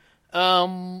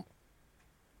 Dude,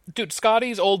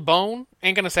 Scotty's old bone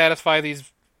ain't gonna satisfy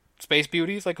these space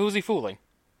beauties. Like, who's he fooling?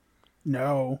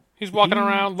 No. He's walking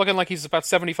around looking like he's about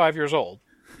 75 years old.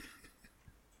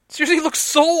 Seriously, he looks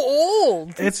so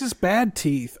old. It's his bad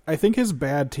teeth. I think his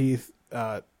bad teeth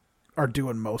are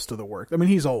doing most of the work. I mean,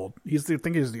 he's old. I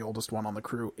think he's the oldest one on the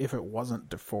crew, if it wasn't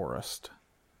DeForest.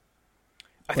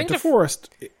 I think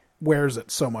DeForest wears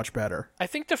it so much better. I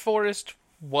think DeForest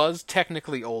was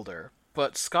technically older,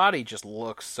 but Scotty just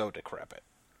looks so decrepit.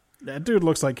 That dude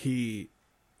looks like he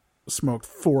smoked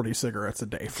 40 cigarettes a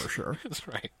day for sure. That's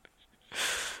right.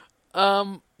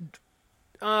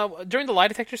 During the lie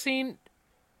detector scene,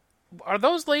 are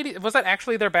those ladies? Was that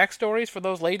actually their backstories for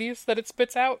those ladies that it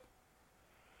spits out?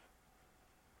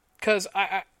 Because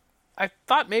I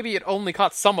thought maybe it only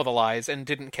caught some of the lies and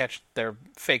didn't catch their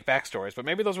fake backstories, but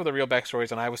maybe those were the real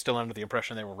backstories, and I was still under the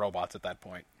impression they were robots at that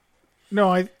point.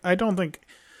 No, I don't think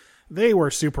they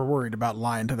were super worried about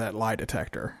lying to that lie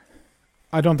detector.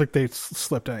 I don't think they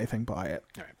slipped anything by it,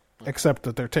 All right. except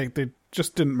that they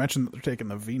just didn't mention that they're taking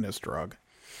the Venus drug.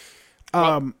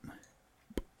 Well,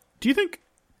 Do you think,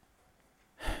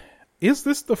 is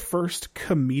this the first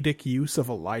comedic use of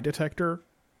a lie detector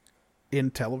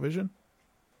in television?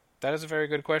 that is a very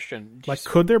good question. Like,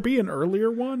 could there be an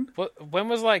earlier one? When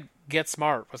was, like, Get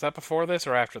Smart? Was that before this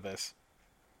or after this?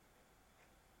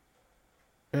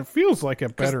 It feels like a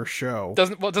better show.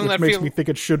 Doesn't which that makes feel... me think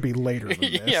it should be later than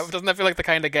this. Yeah, doesn't that feel like the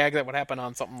kind of gag that would happen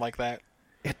on something like that?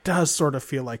 It does sort of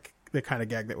feel like the kind of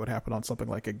gag that would happen on something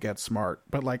like a Get Smart.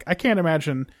 But, like, I can't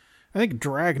imagine... I think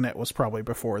Dragnet was probably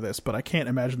before this, but I can't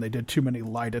imagine they did too many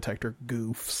lie detector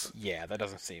goofs. Yeah, that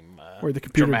doesn't seem Where the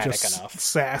computer dramatic just enough.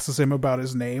 sasses him about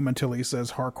his name until he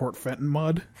says Harcourt Fenton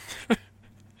Mud.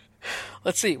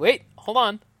 Let's see. Wait, hold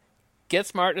on. Get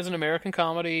Smart is an American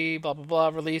comedy, blah, blah, blah,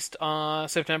 released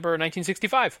September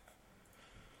 1965.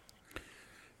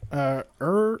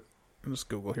 Let's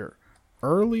Google here.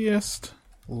 Earliest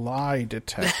lie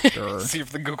detector. See if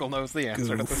the Google knows the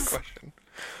answer to this Goof. question.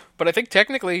 But I think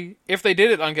technically, if they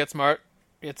did it on Get Smart,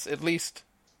 it's at least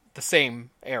the same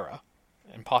era,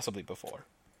 and possibly before.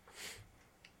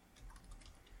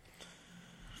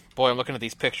 Boy, I'm looking at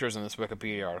these pictures in this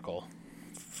Wikipedia article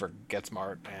for Get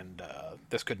Smart, and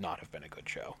this could not have been a good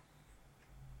show.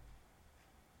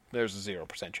 There's a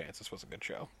 0% chance this was a good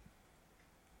show.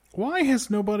 Why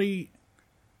has nobody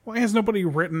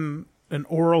written an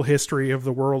oral history of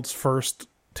the world's first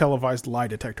televised lie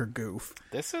detector goof?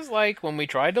 This is like when we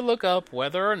tried to look up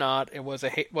whether or not it was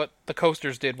what the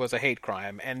Coasters did was a hate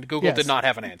crime, and Google Yes. did not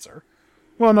have an answer.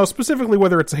 Well, no, specifically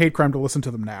whether it's a hate crime to listen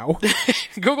to them now.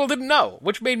 Google didn't know,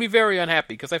 which made me very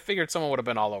unhappy because I figured someone would have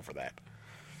been all over that.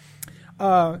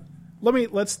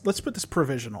 Let's put this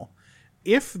provisional.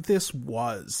 If this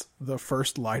was the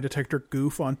first lie detector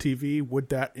goof on TV, would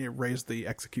that raise the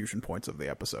execution points of the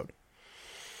episode?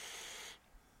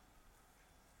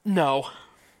 No.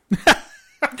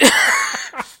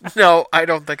 No, I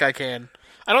don't think I can.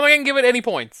 I don't think I can give it any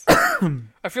points.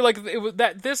 I feel like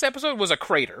this episode was a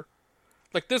crater.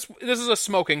 Like this is a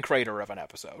smoking crater of an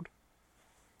episode.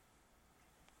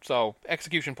 So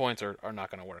execution points are not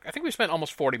going to work. I think we spent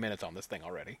almost 40 minutes on this thing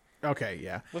already. Okay,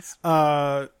 yeah. Let's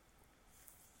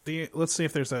Let's see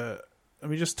if there's a.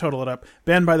 Let me just total it up.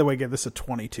 Ben, by the way, gave this a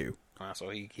 22. so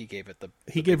he gave it the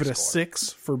He gave big it a score.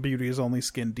 6 for Beauty is Only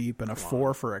Skin Deep and a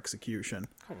 4 for Execution.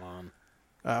 Come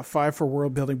on. 5 for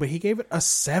World Building, but he gave it a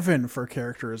 7 for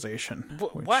Characterization.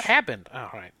 What happened? All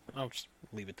right. I'll just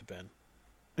leave it to Ben.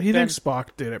 He Ben- thinks Spock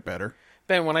did it better.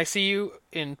 Ben, when I see you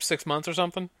in 6 months or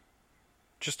something,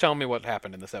 just tell me what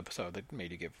happened in this episode that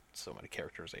made you give so many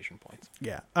characterization points.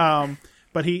 Yeah.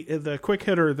 But the quick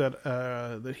hitter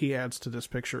that he adds to this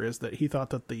picture is that he thought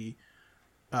that the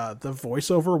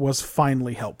voiceover was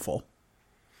finally helpful.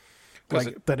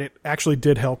 That it actually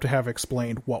did help to have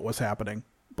explained what was happening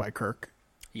by Kirk.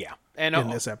 Yeah. And in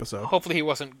this episode. Hopefully he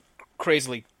wasn't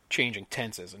crazily changing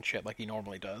tenses and shit like he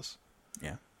normally does.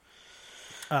 Yeah.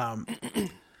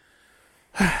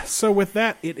 So with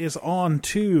that, it is on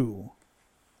to...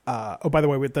 by the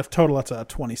way, with the total, that's a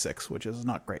 26, which is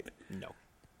not great. No.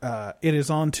 It is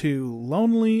on to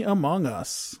Lonely Among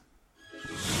Us.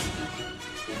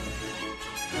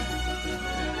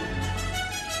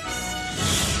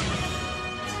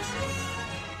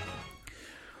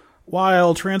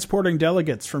 While transporting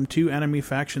delegates from 2 enemy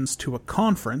factions to a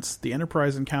conference, the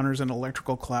Enterprise encounters an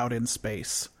electrical cloud in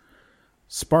space.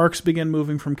 Sparks begin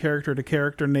moving from character to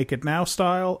character Naked Now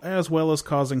style, as well as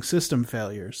causing system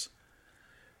failures.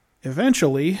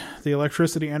 Eventually, the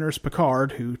electricity enters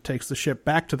Picard, who takes the ship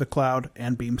back to the cloud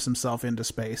and beams himself into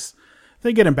space.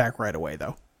 They get him back right away,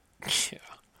 though.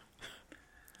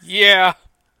 Yeah.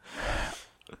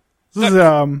 This is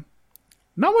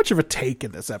not much of a take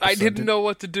in this episode. I didn't know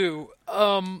what to do.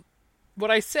 What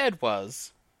I said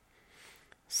was,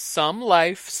 some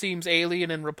life seems alien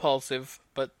and repulsive,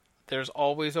 but there's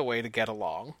always a way to get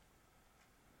along.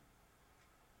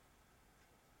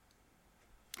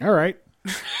 All right.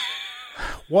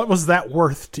 What was that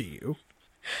worth to you?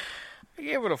 I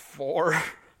gave it a 4. Okay.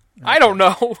 I don't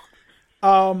know.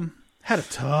 Had a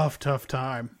tough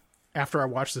time. After I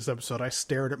watched this episode, I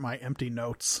stared at my empty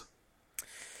notes.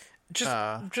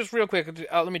 Just real quick,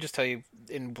 let me just tell you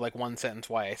in like one sentence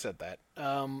why I said that.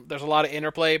 There's a lot of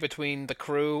interplay between the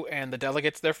crew and the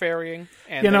delegates they're ferrying.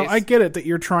 And I get it that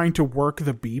you're trying to work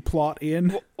the B plot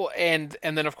in. And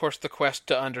then, of course, the quest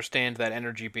to understand that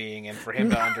energy being and for him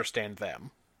to understand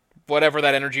them. Whatever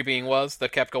that energy being was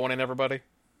that kept going in everybody.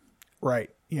 Right,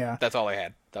 yeah. That's all I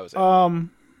had. That was it.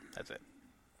 That's it.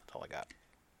 That's all I got.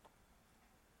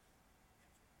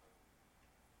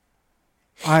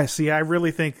 I see. I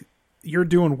really think you're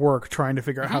doing work trying to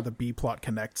figure out how the B plot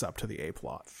connects up to the A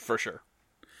plot. For sure.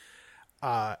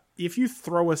 If you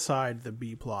throw aside the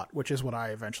B plot, which is what I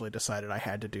eventually decided I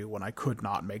had to do when I could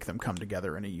not make them come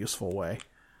together in a useful way,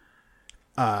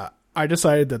 I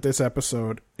decided that this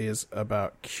episode is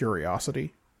about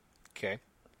curiosity. Okay.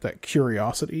 That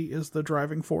curiosity is the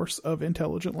driving force of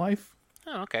intelligent life.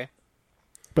 Oh, okay.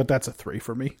 But that's a 3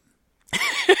 for me.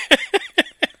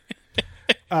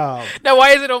 Now,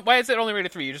 why is it only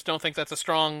rated 3? You just don't think that's a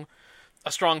strong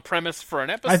premise for an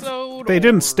episode? They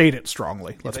didn't state it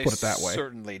strongly. Let's put it that way. They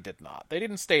certainly did not. They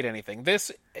didn't state anything. This,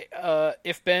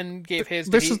 if Ben gave his,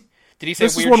 did he say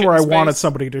this weird is one shit where in I wanted space?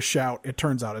 somebody to shout. It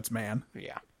turns out it's man.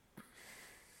 Yeah.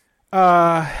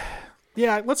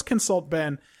 Yeah. Let's consult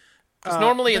Ben. Because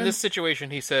normally in this situation,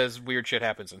 he says weird shit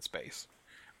happens in space.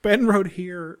 Ben wrote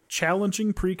here,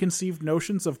 challenging preconceived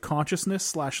notions of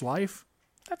consciousness/life.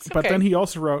 That's okay. But then he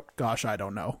also wrote, gosh, I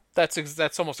don't know.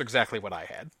 That's almost exactly what I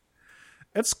had.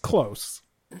 It's close.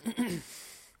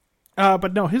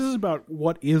 But no, his is about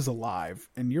what is alive,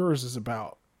 and yours is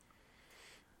about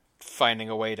Finding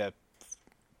a way to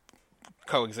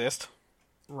coexist.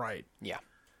 right. Yeah.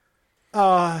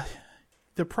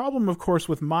 The problem, of course,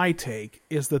 with my take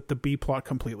is that the B plot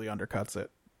completely undercuts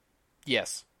it.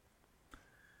 Yes.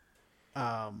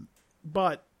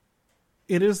 But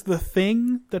it is the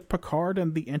thing that Picard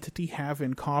and the Entity have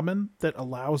in common that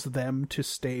allows them to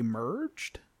stay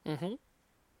merged. Mm-hmm.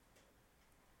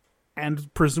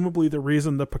 And presumably the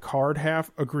reason the Picard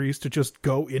half agrees to just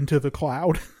go into the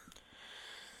cloud.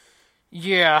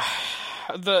 Yeah.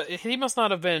 He must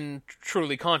not have been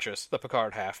truly conscious, the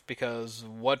Picard half, because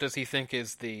what does he think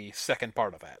is the second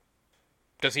part of that?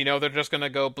 Does he know they're just going to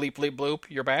go bleep, bleep, bloop,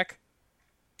 you're back?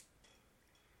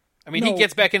 I mean, No. he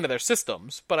gets back into their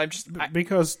systems, but I'm just...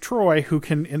 Because Troy, who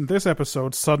can, in this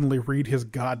episode, suddenly read his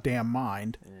goddamn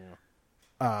mind,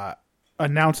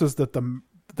 announces that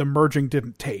the merging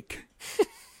didn't take.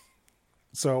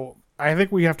 So, I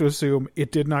think we have to assume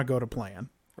it did not go to plan.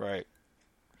 Right.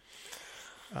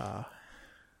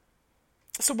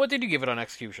 So what did you give it on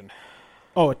execution?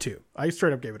 Oh, a 2. I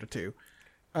straight up gave it a 2.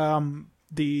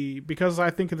 Because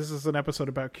I think this is an episode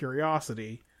about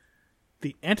curiosity,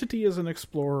 the Entity is an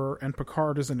explorer and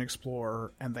Picard is an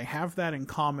explorer, and they have that in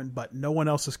common, but no one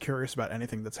else is curious about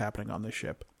anything that's happening on this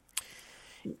ship.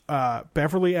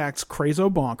 Beverly acts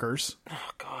crazo bonkers.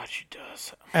 Oh, God, she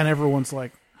does. And everyone's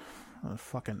like, oh,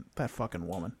 that fucking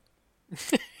woman.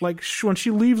 Like, when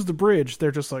she leaves the bridge, they're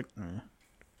just like,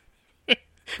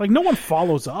 Like, no one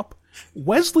follows up.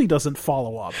 Wesley doesn't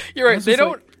follow up. You're right. Wesley's They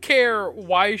don't care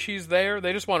why she's there.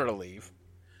 They just want her to leave.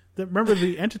 Remember,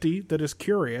 the Entity that is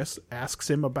curious asks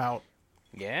him about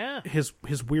Yeah. his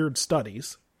weird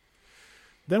studies.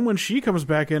 Then when she comes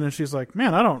back in and she's like,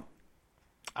 man, I don't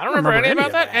remember anything any about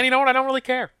of that. that. And you know what? I don't really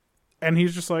care. And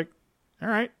he's just like, all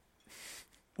right.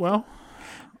 Well,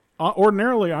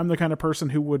 ordinarily, I'm the kind of person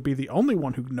who would be the only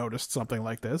one who noticed something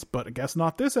like this, but I guess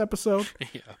not this episode.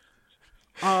 Yeah.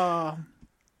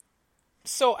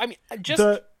 So, I mean, just...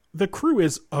 The crew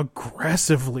is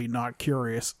aggressively not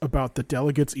curious about the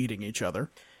delegates eating each other.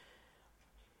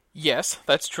 Yes,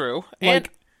 that's true.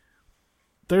 Like,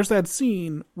 there's that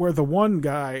scene where the one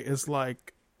guy is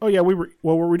like, oh yeah, what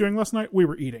were we doing last night? We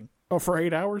were eating. Oh, for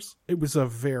 8 hours? It was a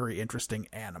very interesting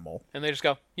animal. And they just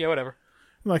go, yeah, whatever.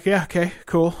 I'm like, yeah, okay,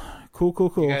 cool. You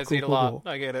guys cool, eat a cool, lot. cool.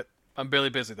 I get it. I'm really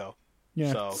busy, though.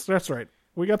 Yeah, So, that's right.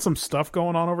 We got some stuff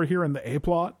going on over here in the A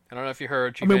plot. I don't know if you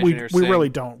heard Chief I mean, Engineer we sing. really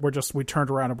don't. We turned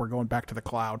around and we're going back to the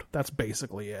cloud. That's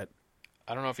basically it.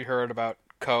 I don't know if you heard about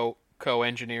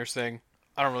co-engineer sing.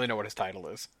 I don't really know what his title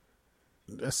is.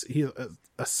 He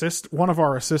one of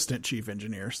our assistant chief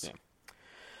engineers.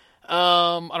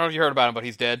 I don't know if you heard about him, but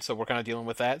he's dead, so we're kind of dealing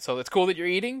with that. So it's cool that you're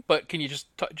eating, but can you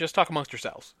just talk amongst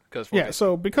yourselves? Yeah,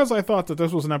 so because I thought that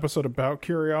this was an episode about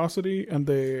curiosity, and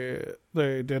they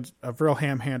did a real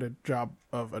ham-handed job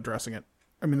of addressing it.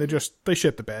 I mean, they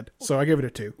shit the bed, so I give it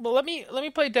a 2. Well, let me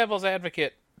play devil's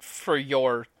advocate for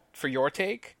your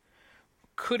take.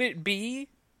 Could it be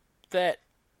that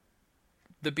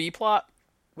the B plot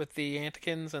with the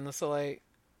Antikins and the Soleil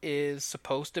is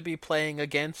supposed to be playing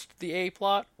against the A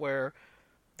plot, where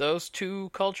those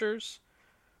two cultures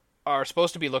are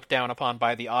supposed to be looked down upon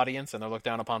by the audience and they're looked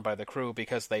down upon by the crew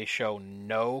because they show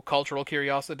no cultural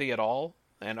curiosity at all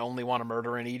and only want to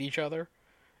murder and eat each other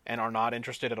and are not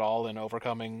interested at all in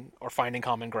overcoming or finding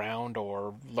common ground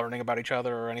or learning about each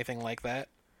other or anything like that?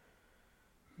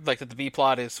 Like that the B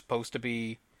plot is supposed to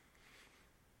be,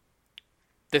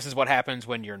 this is what happens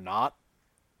when you're not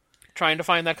trying to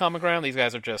find that common ground. These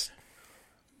guys are just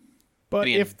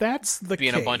if that's the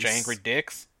being case, a bunch of angry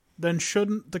dicks, then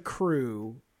shouldn't the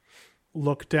crew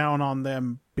look down on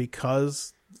them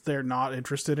because they're not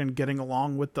interested in getting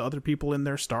along with the other people in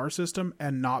their star system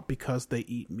and not because they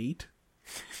eat meat?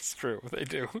 It's true, they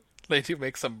do. They do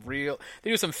make they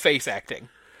do some face acting.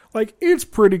 Like, it's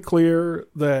pretty clear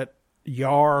that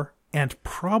Yar and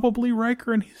probably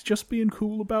Riker, and he's just being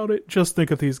cool about it, just think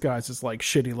of these guys as like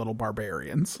shitty little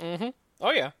barbarians. Mm-hmm.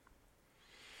 Oh yeah,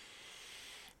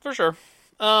 for sure.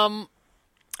 I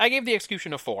gave the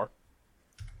execution a 4.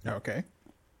 Okay.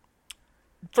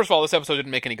 First of all, this episode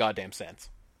didn't make any goddamn sense.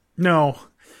 No,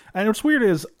 and what's weird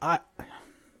is I've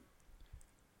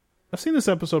seen this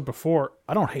episode before.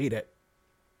 I don't hate it.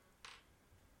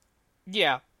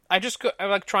 Yeah, I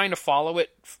like trying to follow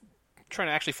it. Trying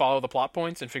to actually follow the plot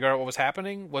points and figure out what was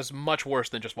happening was much worse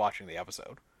than just watching the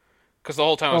episode. Because the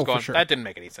whole time I was going, sure. That didn't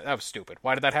make any sense. That was stupid.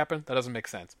 Why did that happen? That doesn't make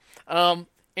sense. And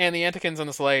the Antikins and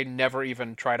the Soleil never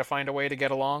even try to find a way to get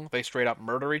along. They straight up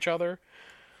murder each other.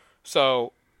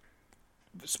 So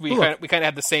we kind of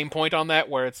had the same point on that,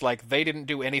 where it's like they didn't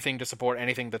do anything to support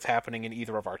anything that's happening in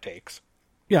either of our takes.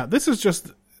 Yeah, this is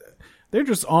just, they're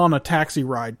just on a taxi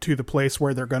ride to the place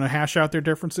where they're going to hash out their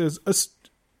differences.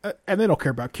 And they don't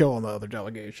care about killing the other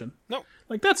delegation. No.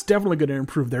 Like, that's definitely going to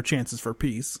improve their chances for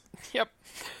peace. Yep.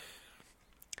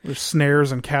 There's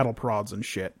snares and cattle prods and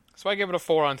shit. So I give it a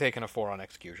 4 on take and a 4 on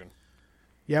execution.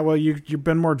 Yeah, well, you've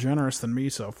been more generous than me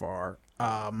so far.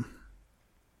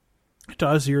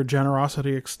 Does your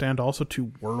generosity extend also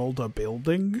to world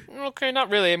building? Okay,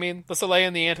 not really. I mean, the Soleil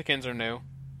and the Antikins are new.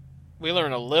 We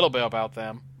learn a little bit about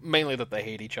them. Mainly that they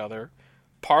hate each other.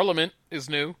 Parliament is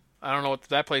new. I don't know what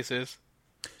that place is.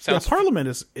 Sounds Parliament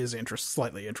is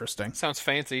slightly interesting. Sounds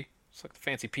fancy. It's like the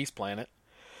fancy peace planet.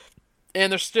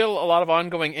 And there's still a lot of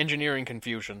ongoing engineering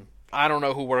confusion. I don't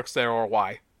know who works there or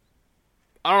why.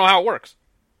 I don't know how it works.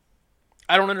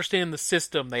 I don't understand the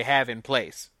system they have in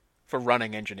place for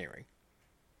running engineering.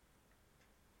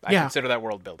 I consider that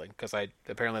world building, because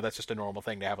apparently that's just a normal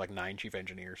thing to have like 9 chief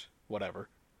engineers. Whatever.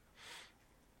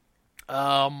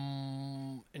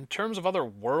 In terms of other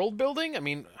world building, I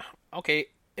mean, okay,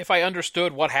 if I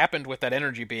understood what happened with that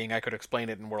energy being, I could explain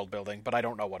it in world building, but I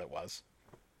don't know what it was.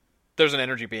 There's an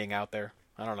energy being out there.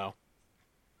 I don't know.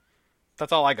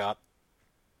 That's all I got.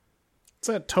 It's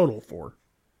a total 4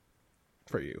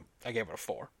 for you. I gave it a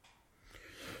 4.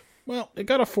 Well, it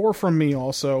got a 4 from me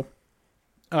also.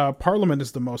 Parliament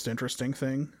is the most interesting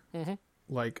thing. Mm-hmm.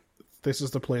 Like, this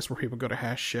is the place where people go to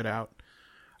hash shit out.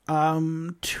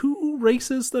 2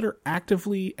 races that are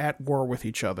actively at war with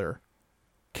each other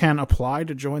can apply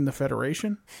to join the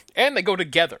Federation. And they go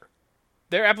together.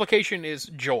 Their application is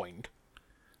joined.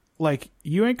 Like,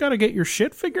 you ain't gotta get your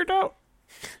shit figured out?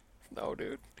 No,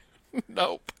 dude.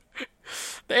 Nope.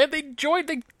 They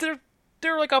joined.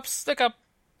 They're like a.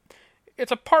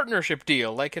 It's a partnership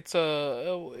deal. Like it's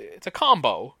a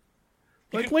combo.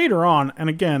 Like later on, and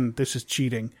again, this is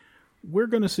cheating. We're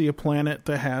gonna see a planet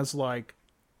that has like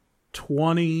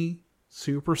 20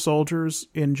 super soldiers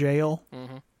in jail.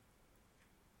 Mm-hmm.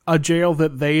 A jail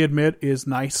that they admit is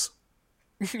nice.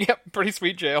 Yep, pretty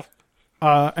sweet jail.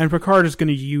 And Picard is going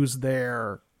to use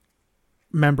their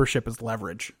membership as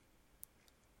leverage.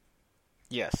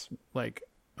 Yes. Like,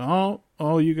 oh,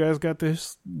 you guys got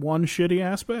this one shitty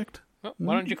aspect? Well,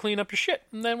 why don't you clean up your shit,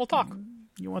 and then we'll talk.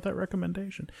 You want that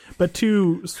recommendation. But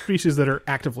 2 species that are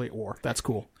actively at war. That's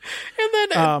cool.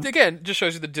 And then, again, just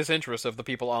shows you the disinterest of the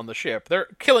people on the ship. They're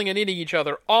killing and eating each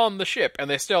other on the ship, and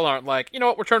they still aren't like, you know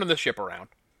what, we're turning this ship around.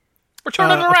 We're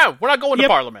turning it around. We're not going to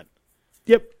Parliament.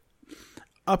 Yep.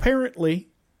 Apparently,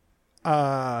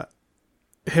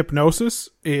 hypnosis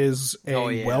is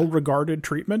a well-regarded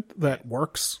treatment that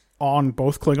works on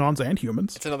both Klingons and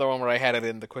humans. It's another one where I had it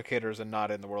in the quick hitters and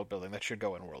not in the world building. That should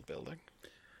go in world building.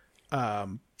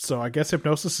 So I guess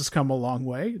hypnosis has come a long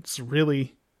way. It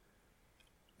really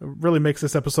makes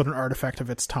this episode an artifact of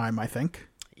its time, I think.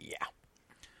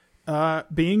 Yeah.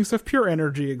 Beings of pure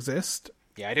energy exist.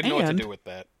 Yeah, I didn't know what to do with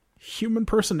that. Human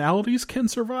personalities can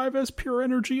survive as pure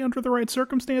energy under the right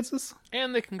circumstances.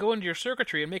 And they can go into your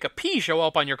circuitry and make a P show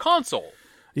up on your console.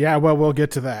 Yeah, well, we'll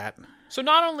get to that. So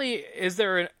not only is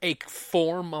there a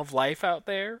form of life out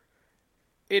there,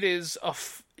 it is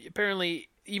apparently,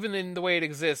 even in the way it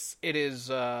exists, it is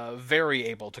very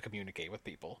able to communicate with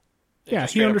people. Yeah,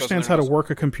 he understands how to work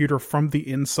a computer from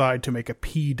the inside to make a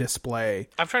P display.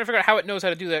 I'm trying to figure out how it knows how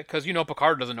to do that, because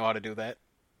Picard doesn't know how to do that.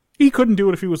 He couldn't do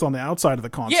it if he was on the outside of the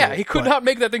console. Yeah, he could not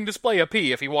make that thing display a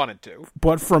P if he wanted to.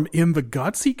 But from in the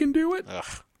guts, he can do it? Ugh.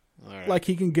 All right. Like,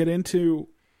 he can get into...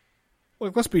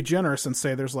 Like, let's be generous and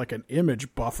say there's like an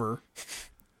image buffer.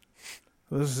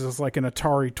 This is like an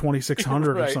Atari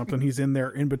 2600 right. or something. He's in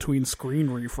there in between screen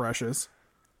refreshes.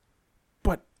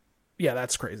 But, yeah,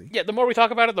 that's crazy. Yeah, the more we talk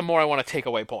about it, the more I want to take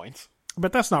away points.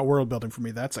 But that's not world building for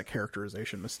me. That's a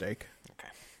characterization mistake. Okay.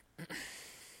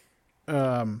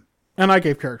 And I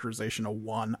gave characterization a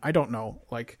 1. I don't know,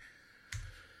 like,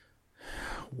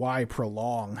 why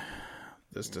prolong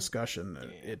this discussion?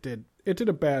 It did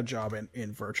a bad job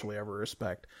in virtually every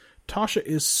respect. Tasha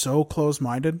is so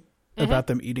close-minded about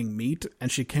them eating meat,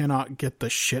 and she cannot get the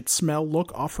shit smell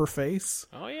look off her face.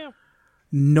 Oh, yeah.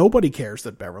 Nobody cares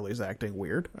that Beverly's acting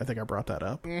weird. I think I brought that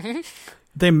up.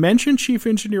 They mention Chief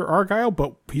Engineer Argyle,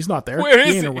 but he's not there. Where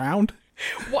he is ain't he? around.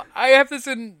 Well, I have this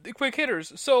in the quick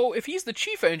hitters. So if he's the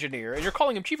chief engineer, and you're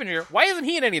calling him chief engineer, why isn't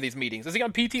he in any of these meetings? Is he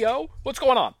on PTO? What's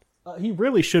going on? He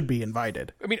really should be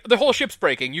invited. I mean, the whole ship's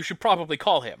breaking. You should probably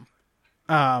call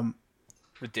him.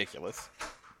 Ridiculous.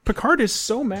 Picard is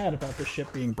so mad about the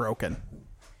ship being broken.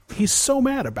 He's so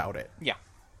mad about it. Yeah.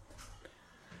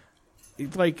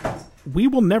 Like, we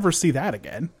will never see that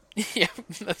again. Yeah,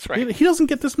 that's right. He doesn't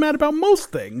get this mad about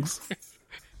most things.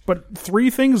 But 3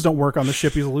 things don't work on the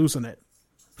ship, he's losing it.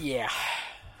 Yeah.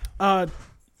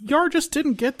 Yar just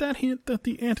didn't get that hint that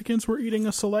the Antikins were eating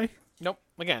a Soleil. Nope.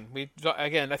 Again,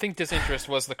 I think disinterest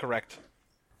was the correct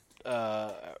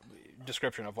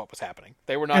description of what was happening.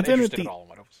 They were not interested at all in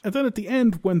what it was. And then at the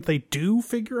end, when they do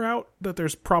figure out that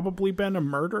there's probably been a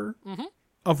murder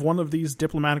of one of these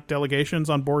diplomatic delegations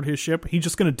on board his ship, he's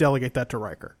just going to delegate that to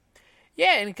Riker.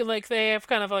 Yeah, and like they have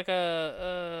kind of like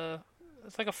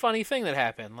it's like a funny thing that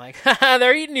happened. Like, haha,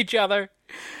 they're eating each other.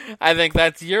 I think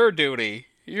that's your duty.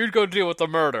 You'd go deal with the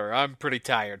murder. I'm pretty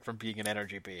tired from being an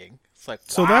energy being. It's like,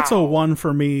 So wow. that's a 1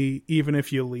 for me, even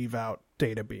if you leave out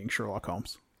Data being Sherlock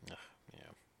Holmes. Yeah,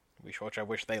 which I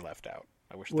wish they left out.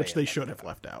 Which they should have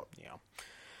left out. Yeah,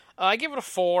 I give it a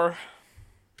 4.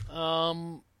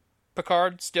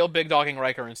 Picard still big dogging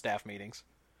Riker in staff meetings.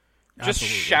 Just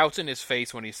Absolutely. shouts in his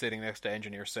face when he's sitting next to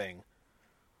Engineer Singh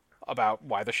about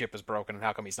why the ship is broken and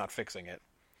how come he's not fixing it.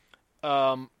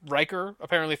 Riker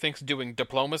apparently thinks doing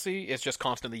diplomacy is just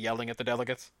constantly yelling at the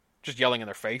delegates. Just yelling in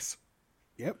their face.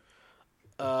 Yep.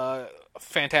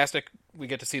 Fantastic. We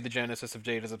get to see the genesis of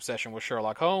Jada's obsession with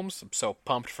Sherlock Holmes. I'm so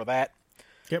pumped for that.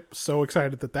 Yep, so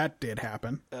excited that did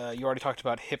happen. You already talked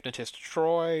about Hypnotist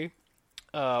Troy.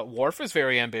 Worf is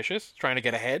very ambitious, trying to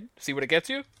get ahead. See what it gets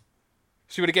you?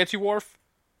 See what it gets you, Worf?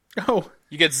 Oh,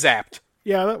 You get zapped.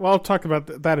 yeah, well, I'll talk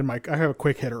about that in my... I have a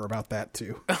quick hitter about that,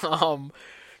 too.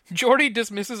 Geordi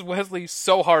dismisses Wesley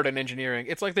so hard in engineering.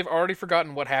 It's like they've already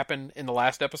forgotten what happened in the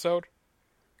last episode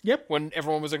Yep. when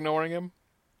everyone was ignoring him.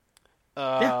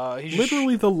 Yeah, He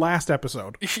literally the last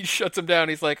episode. he shuts him down.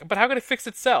 He's like, but how could it fix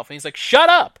itself? And he's like, shut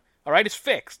up! All right, it's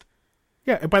fixed.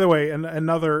 Yeah, and by the way,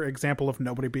 another example of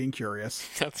nobody being curious.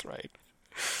 That's right.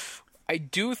 I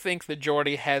do think that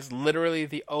Geordi has literally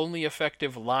the only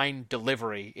effective line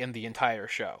delivery in the entire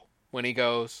show. When he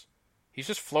goes, he's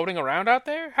just floating around out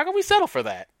there? How can we settle for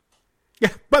that?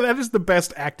 Yeah, but that is the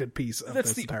best acted piece of That's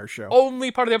this the entire show.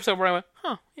 only part of the episode where I went,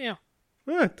 huh, yeah.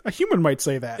 A human might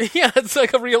say that. Yeah, it's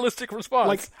like a realistic response.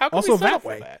 Like, how can also we settle that for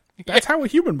way. that? That's how a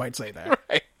human might say that.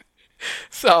 Right.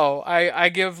 So I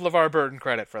give LeVar Burton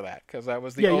credit for that because that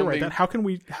was the Yeah, only. you're right. That how can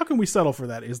we settle for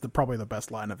that is probably the best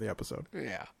line of the episode.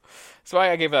 Yeah. So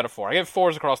I gave that a 4. I gave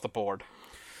 4s across the board.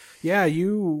 Yeah,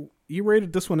 you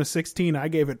rated this one a 16. I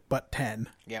gave it but 10.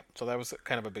 Yep. So that was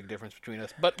kind of a big difference between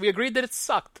us, but we agreed that it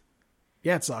sucked.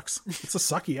 Yeah, it sucks. It's a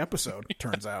sucky episode. It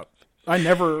turns out. I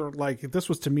never this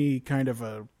was to me kind of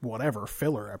a whatever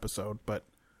filler episode, but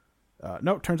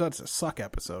no, it turns out it's a suck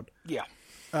episode. Yeah.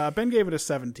 Ben gave it a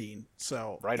 17,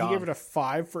 so Right he on. gave it a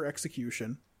 5 for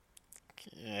execution,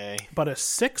 Okay. but a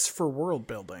 6 for world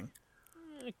building.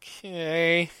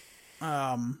 Okay.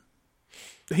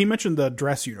 He mentioned the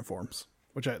dress uniforms,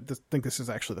 which I think this is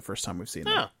actually the first time we've seen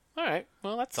them. Oh, all right.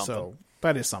 Well, that's something. So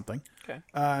that is something. Okay.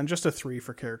 And just a 3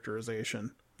 for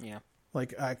characterization. Yeah.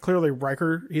 Like, clearly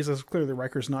Riker, he says clearly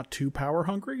Riker's not too power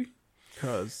hungry,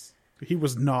 because he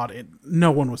was not,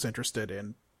 no one was interested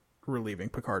in relieving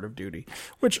Picard of duty.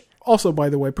 Which, also, by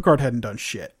the way, Picard hadn't done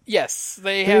shit. Yes,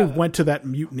 They have. went to that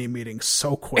mutiny meeting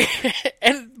so quick.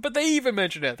 But they even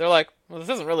mentioned it. They're like, well, this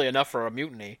isn't really enough for a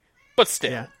mutiny. But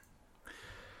still. Yeah.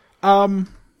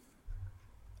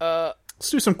 Let's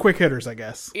do some quick hitters, I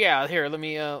guess. Yeah, here, let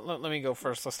me go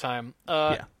first this time.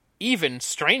 Yeah. Even,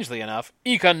 strangely enough,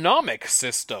 economic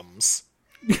systems.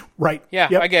 Right. Yeah,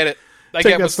 Yep. I get it. I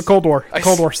Take get that's what's- the Cold War. The I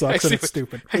Cold see- War I sucks see and it's what-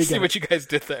 stupid. I We see get what it. you guys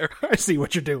did there. I see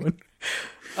what you're doing.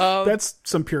 That's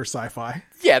some pure sci-fi.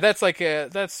 Yeah, that's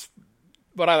that's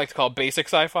what I like to call basic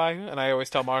sci-fi, and I always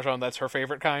tell Marjan that's her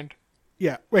favorite kind.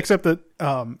 Yeah, except that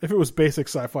if it was basic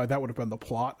sci-fi, that would have been the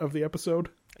plot of the episode.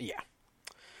 Yeah.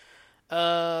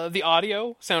 The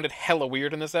audio sounded hella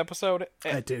weird in this episode.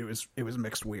 It did. It was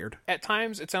mixed weird. At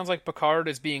times, it sounds like Picard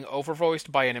is being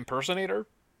overvoiced by an impersonator.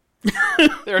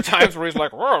 There are times where he's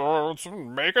like, well, let's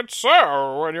make it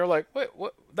so, and you're like, wait,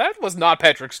 what? That was not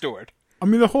Patrick Stewart. I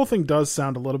mean, the whole thing does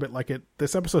sound a little bit like it.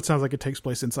 This episode sounds like it takes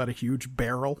place inside a huge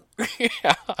barrel.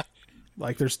 Yeah.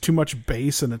 Like there's too much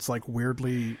bass and it's like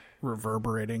weirdly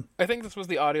reverberating. I think this was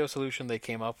the audio solution they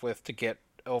came up with to get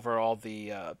over all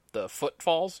the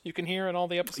footfalls you can hear in all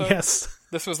the episodes. Yes.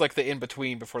 This was like the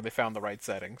in-between before they found the right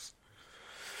settings.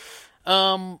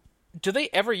 Do they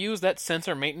ever use that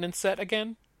sensor maintenance set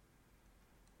again?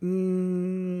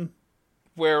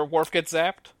 Where Worf gets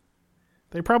zapped?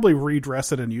 They probably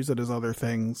redress it and use it as other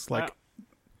things. Like,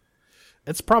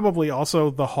 it's probably also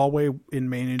the hallway in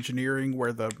main engineering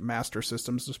where the master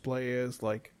systems display is.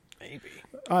 Like, Maybe.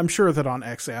 I'm sure that on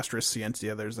X Asterisk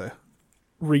Scientia there's a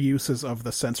reuses of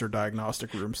the sensor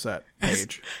diagnostic room set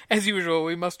page. As usual,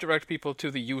 we must direct people to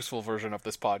the useful version of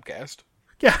this podcast,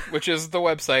 Yeah, which is the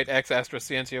website X Astra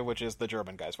Scientia, which is the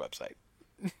German guy's website.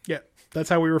 yeah, that's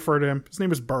how we refer to him. His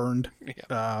name is Burned.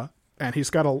 And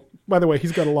he's got by the way,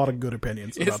 he's got a lot of good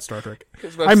opinions about Star Trek.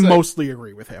 I mostly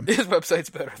agree with him. His website's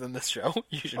better than this show.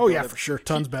 You should Oh go yeah, to- for sure.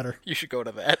 Tons better. You should go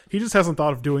to that. He just hasn't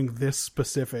thought of doing this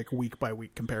specific week by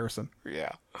week comparison.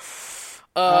 Yeah.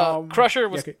 Crusher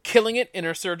was okay. killing it in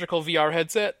her surgical VR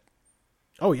headset.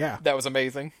 Oh yeah, That was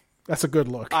amazing. that's a good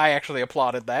look. I actually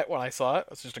applauded that when I saw it.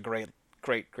 It's just a great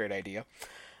idea.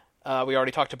 We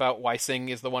already talked about why Singh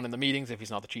is the one in the meetings if he's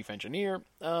not the chief engineer.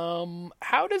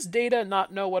 How does Data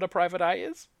not know what a private eye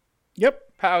is? Yep.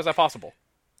 How is that possible?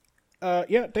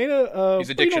 Yeah, Data. He's a you know what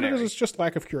it dictionary. is? It's just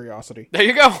lack of curiosity. There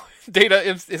you go. Data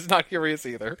is not curious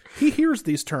either. He hears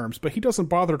these terms, but he doesn't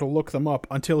bother to look them up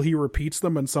until he repeats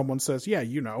them and someone says, "Yeah,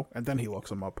 you know," and then he looks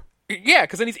them up Yeah,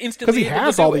 because then he's instantly because he able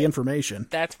has to do all it. the information.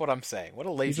 That's what I'm saying. What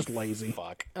a lazy He's just lazy.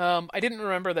 fuck. I didn't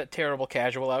remember that terrible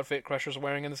casual outfit Crusher's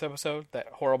wearing in this episode. That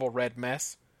horrible red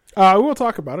mess. We'll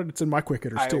talk about it. It's in my quick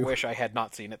hitters I too. wish I had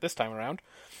not seen it this time around.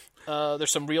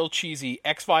 There's some real cheesy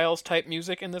X-Files type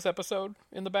music in this episode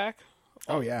in the back.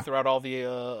 Oh yeah, Throughout all the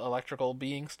electrical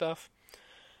being stuff.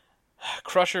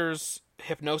 Crusher's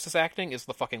hypnosis acting is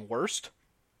the fucking worst.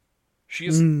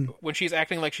 When she's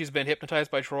acting like she's been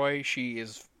hypnotized by Troy, she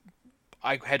is...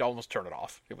 I had to almost turn it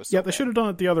off. It was so yeah. They bad. should have done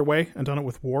it the other way and done it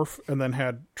with Worf, and then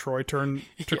had Troy turn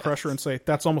to Crusher and say,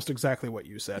 "That's almost exactly what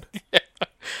you said."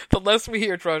 The less we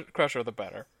hear Crusher, the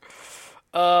better.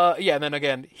 Yeah, and then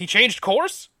again, he changed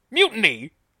course? Mutiny!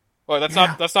 Well, that's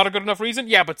not a good enough reason?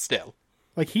 Yeah, but still.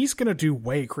 Like, he's gonna do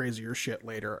way crazier shit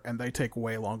later, and they take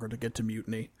way longer to get to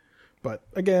mutiny. But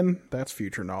again, that's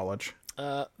future knowledge.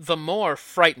 The more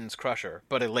frightens Crusher,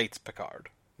 but elates Picard,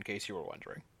 in case you were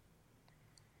wondering.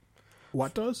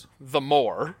 What does? The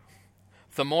more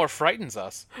frightens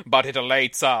us, but it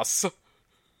elates us.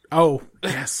 Oh,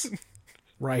 yes.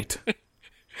 Right.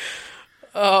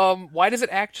 Why does it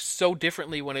act so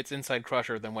differently when it's inside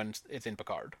Crusher than when it's in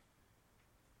Picard?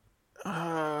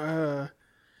 I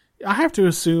have to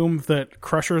assume that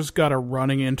Crusher's got a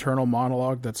running internal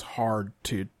monologue that's hard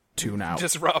to tune out.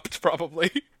 Disrupt,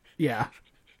 probably. Yeah.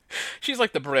 She's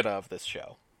like the Britta of this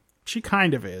show. She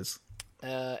kind of is.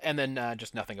 And then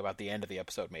just nothing about the end of the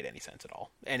episode made any sense at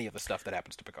all. Any of the stuff that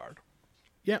happens to Picard.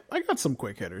 Yeah, I got some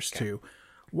quick hitters, too.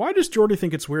 Why does Geordi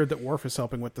think it's weird that Worf is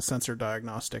helping with the sensor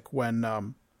diagnostic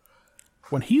when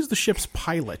he's the ship's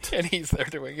pilot? And he's there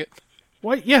doing it.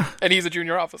 What? Yeah. And he's a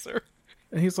junior officer.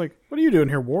 And he's like, "What are you doing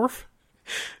here, Worf?"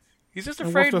 He's just And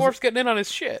afraid Worf doesn't- Worf's getting in on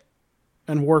his shit.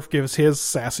 And Worf gives his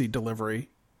sassy delivery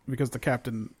because the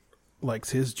captain likes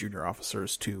his junior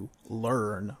officers to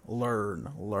learn.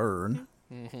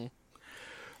 Mm-hmm.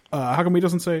 How come he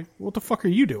doesn't say, "What the fuck are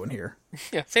you doing here"?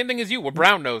 Yeah, same thing as you. We're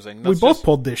brown nosing. We both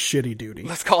pulled this shitty duty.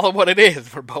 Let's call it what it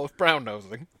is. We're both brown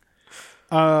nosing.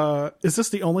 Is this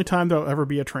the only time there'll ever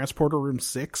be a transporter room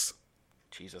 6?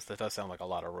 Jesus, that does sound like a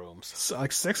lot of rooms. So,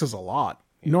 like 6 is a lot.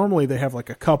 Normally they have like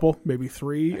a couple, maybe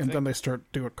 3, and then they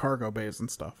start doing cargo bays and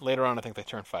stuff. Later on, I think they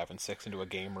turn 5 and 6 into a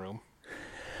game room.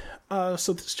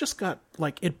 So this just got,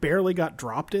 like, it barely got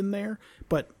dropped in there,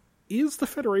 but is the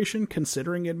Federation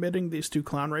considering admitting these 2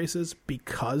 clown races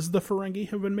because the Ferengi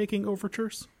have been making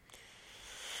overtures?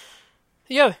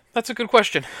 Yeah, that's a good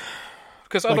question.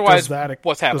 Because Like, otherwise, Does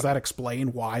what's happening? that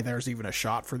explain why there's even a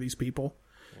shot for these people?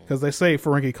 Because they say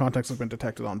Ferengi contacts have been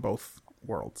detected on both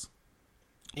worlds.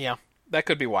 Yeah, that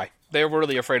could be why. They were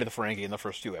really afraid of the Ferengi in the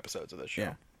first 2 episodes of this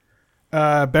show.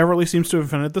 Yeah. Beverly seems to have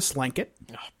invented the Slanket.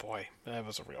 Oh, boy. That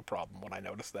was a real problem when I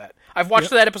noticed that. I've watched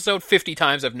that episode 50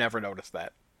 times. I've never noticed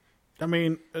that. I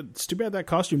mean, it's too bad that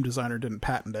costume designer didn't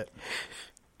patent it.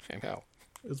 I know.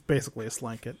 It's basically a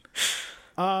Slanket.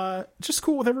 Just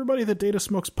cool with everybody that Data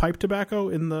smokes pipe tobacco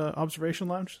in the observation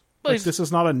lounge. Well, Like, this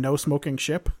is not a no-smoking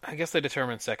ship. I guess they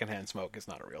determined secondhand smoke is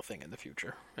not a real thing in the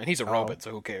future. And he's a robot,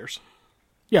 so who cares?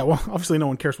 Yeah, well, obviously no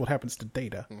one cares what happens to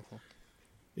Data.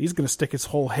 He's going to stick his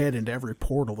whole head into every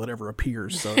portal that ever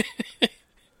appears, so...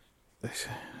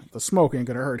 the smoke ain't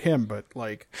going to hurt him, but,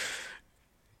 like...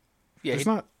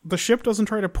 Yeah, the ship doesn't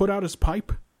try to put out his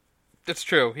pipe. it's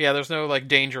true. Yeah, there's no, like,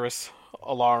 dangerous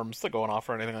alarms that going off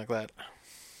or anything like that.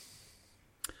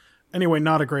 Anyway,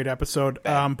 not a great episode,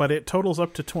 but it totals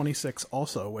up to 26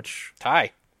 also, which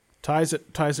Ty. ties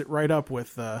it right up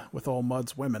with all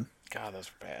Mud's women. God, those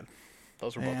were bad.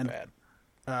 Those were both And-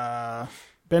 bad.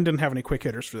 Ben didn't have any quick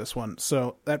hitters for this one,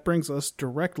 so that brings us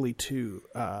directly to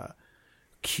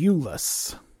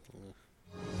Culus.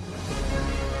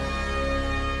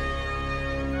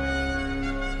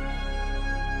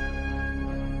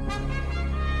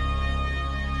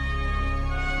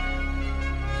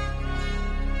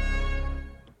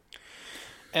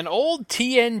 An old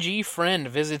TNG friend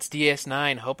visits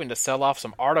DS9 hoping to sell off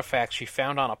some artifacts she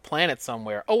found on a planet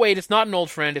somewhere. Oh wait, it's not an old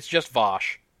friend, it's just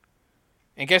Vosh.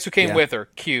 And guess who came Yeah. with her?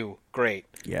 Q. Great.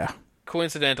 Yeah.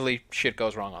 Coincidentally, shit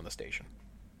goes wrong on the station.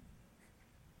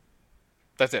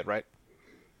 That's it, right?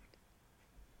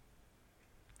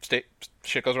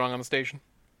 Shit goes wrong on the station?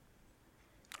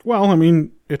 Well, I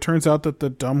mean, it turns out that the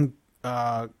dumb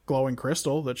glowing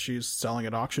crystal that she's selling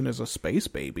at auction is a space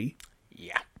baby.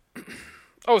 Yeah.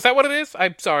 Oh, is that what it is?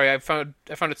 I'm sorry, I found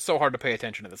it so hard to pay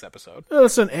attention to this episode.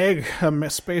 It's an egg, a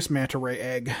space manta ray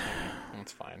egg.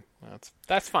 That's fine.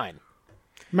 That's fine.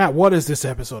 Matt, what is this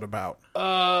episode about?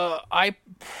 I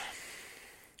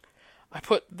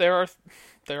put there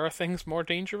are things more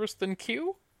dangerous than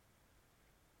Q.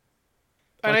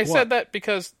 And Like I what? said that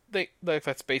because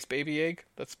that space baby egg,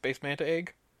 that space manta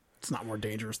egg, It's not more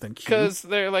dangerous than Q. because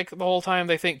they're like the whole time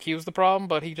they think Q's the problem,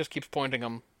 but he just keeps pointing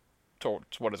them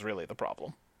towards what is really the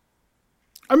problem.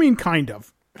 I mean, kind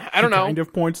of. I don't know. Kind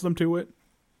of points them to it.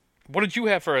 What did you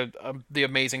have for the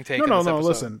amazing take? No, in this episode?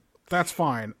 listen. That's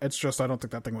fine. It's just I don't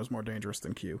think that thing was more dangerous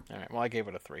than Q. All right. Well, I gave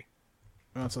it a 3.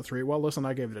 That's a 3. Well, listen,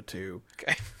 I gave it a 2.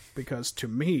 Okay. Because to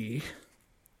me,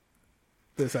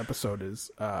 this episode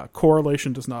is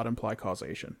correlation does not imply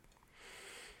causation.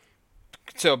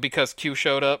 So because Q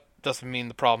showed up doesn't mean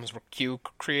the problems were Q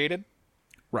created.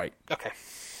 Right. Okay.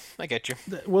 I get you.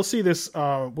 We'll see this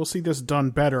done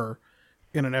better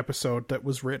in an episode that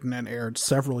was written and aired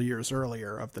several years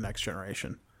earlier of The Next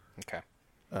Generation, Okay.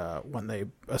 when they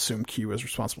assume Q is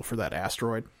responsible for that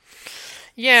asteroid.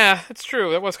 Yeah, it's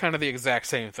true. That was kind of the exact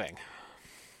same thing.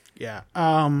 Yeah.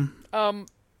 No,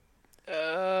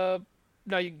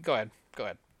 you go ahead. Go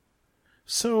ahead.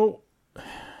 So,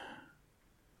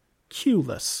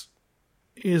 Q-less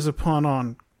is a pun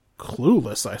on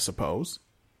clueless, I suppose.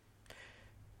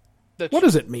 What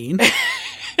does it mean?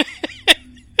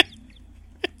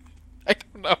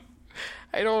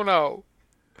 I don't know.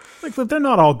 Like, they're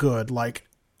not all good. Like,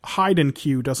 Hyde and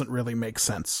Q doesn't really make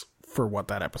sense for what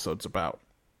that episode's about.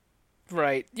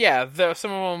 Right. Yeah,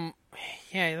 some of them...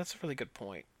 Yeah, that's a really good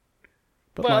point.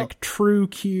 But, Well- like, true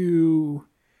Q...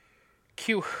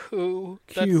 Q who?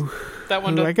 Q... That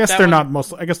one. I guess that they're one- not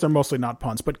mostly... I guess they're mostly not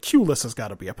puns, but Q-less has got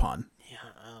to be a pun. Yeah,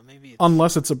 maybe it's...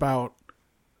 Unless it's about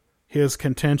his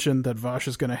contention that Vosh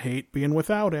is going to hate being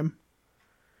without him.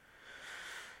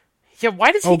 Yeah,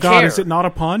 why does he Oh, God, care? is it not a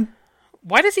pun?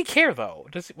 Why does he care, though?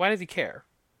 Why does he care?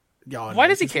 God, Why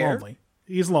does he he's care? Lonely.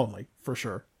 He's lonely, for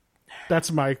sure.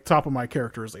 That's my top of my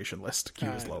characterization list. Q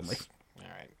is lonely. All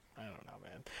right. I don't know,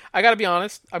 man. I gotta be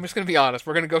honest. I'm just gonna be honest.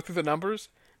 We're gonna go through the numbers.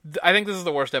 I think this is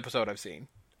the worst episode I've seen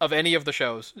of any of the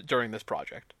shows during this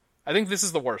project. I think this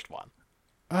is the worst one.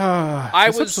 I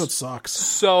This was episode sucks.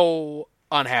 so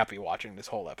unhappy watching this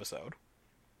whole episode.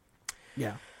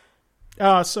 Yeah.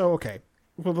 So okay.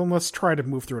 Well, then let's try to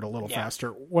move through it a little Yeah. faster.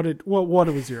 What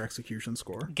was your execution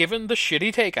score? Given the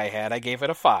shitty take I had, I gave it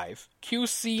a 5. Q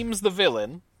seems the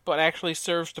villain, but actually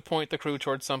serves to point the crew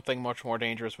towards something much more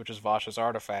dangerous, which is Vosh's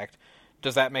artifact.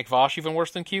 Does that make Vosh even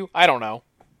worse than Q? I don't know.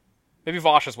 Maybe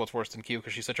Vosh is what's worse than Q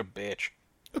because she's such a bitch.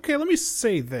 Okay, let me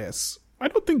say this. I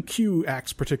don't think Q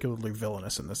acts particularly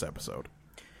villainous in this episode.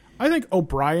 I think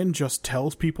O'Brien just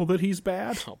tells people that he's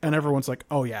bad, and everyone's like,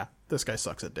 oh yeah, this guy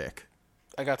sucks at dick.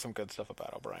 I got some good stuff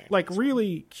about O'Brien. Like,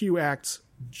 really, Q acts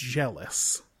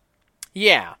jealous.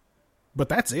 Yeah. But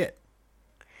that's it.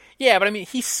 Yeah, but I mean,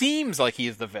 he seems like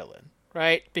he's the villain,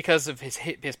 right? Because of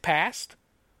his past.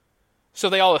 So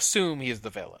they all assume he's the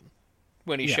villain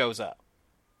when he shows up.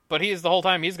 But the whole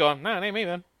time he's going, nah, it ain't me,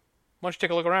 man. Why don't you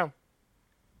take a look around?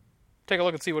 Take a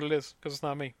look and see what it is, because it's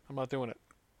not me. I'm not doing it.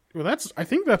 Well, I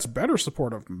think that's better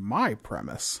support of my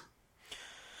premise.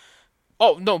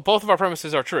 Oh, no, both of our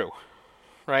premises are true,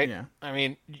 right? Yeah. I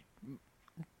mean,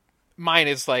 mine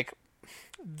is like,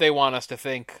 they want us to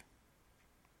think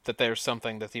that there's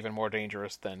something that's even more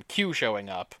dangerous than Q showing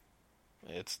up.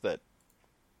 It's that,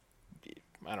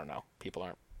 I don't know, people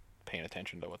aren't paying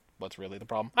attention to what's really the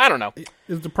problem. I don't know.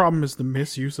 The problem is the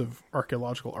misuse of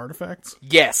archaeological artifacts.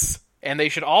 Yes, and they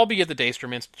should all be at the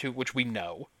Daystrom Institute, which we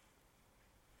know.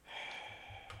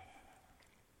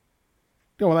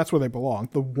 Yeah, well, that's where they belong.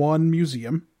 The one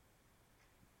museum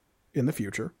in the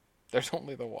future. There's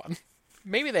only the one.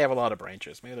 Maybe they have a lot of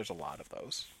branches. Maybe there's a lot of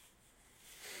those.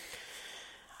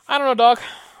 I don't know, dog.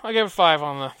 I gave it 5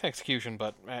 on the execution,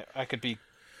 but I could be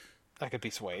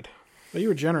swayed. Well, you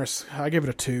were generous. I gave it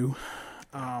a 2.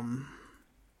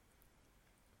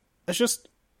 It's just,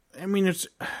 I mean,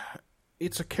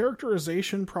 it's a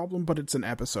characterization problem, but it's an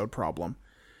episode problem.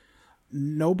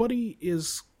 Nobody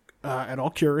is at all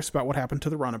curious about what happened to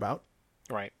the runabout.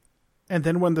 Right. And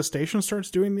then when the station starts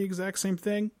doing the exact same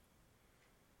thing,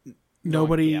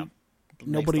 nobody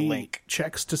link.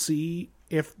 checks to see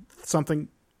if something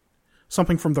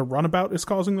from the runabout is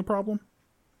causing the problem.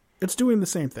 It's doing the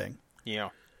same thing. Yeah.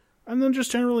 And then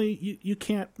just generally, you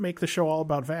can't make the show all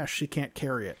about Vash. She can't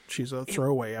carry it. She's a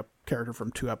throwaway character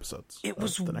from 2 episodes. It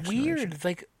was The Next weird. Generation.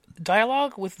 Like,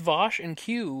 dialogue with Vosh and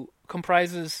Q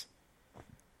comprises...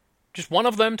 Just one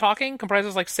of them talking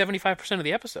comprises like 75% of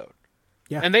the episode.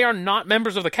 Yeah. And they are not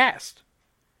members of the cast.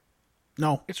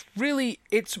 No. It's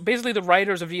basically the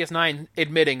writers of DS9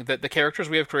 admitting that the characters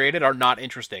we have created are not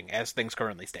interesting as things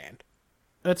currently stand.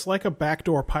 It's like a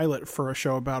backdoor pilot for a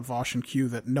show about Vosh and Q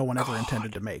that no one ever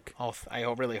intended to make. I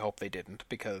really hope they didn't,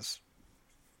 because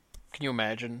can you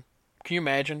imagine? Can you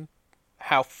imagine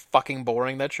how fucking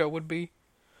boring that show would be?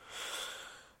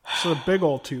 So a big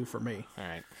old 2 for me. All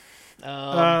right.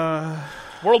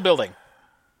 World building.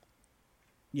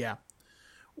 Yeah.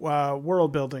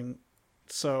 World building.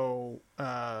 So,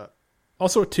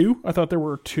 also a 2. I thought there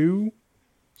were 2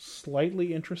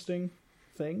 slightly interesting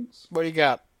things. What do you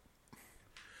got?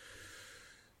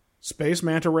 Space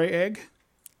manta ray egg.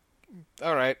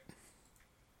 All right.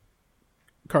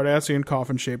 Cardassian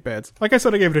coffin-shaped beds. Like I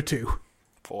said, I gave it a 2.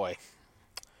 Boy.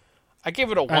 I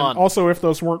give it a 1. And also, if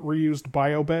those weren't reused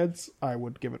bio beds, I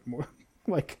would give it more.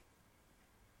 Like,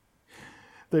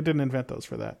 they didn't invent those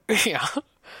for that. Yeah.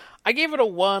 I gave it a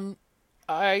 1.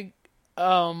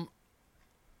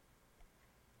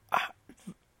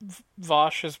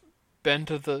 Vosh has been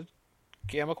to the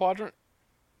Gamma Quadrant.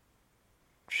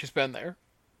 She's been there.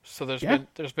 So there's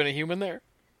been a human there.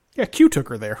 Yeah, Q took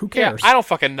her there. Who cares? Yeah, I don't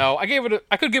fucking know. I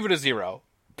could give it a 0.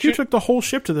 Q took the whole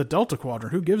ship to the Delta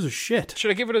Quadrant. Who gives a shit?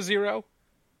 Should I give it a 0?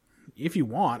 If you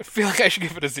want. I feel like I should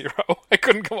give it a 0. I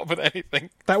couldn't come up with anything.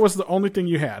 That was the only thing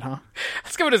you had, huh?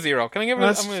 Let's give it a 0. Can I give it?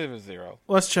 I'm gonna give it a 0.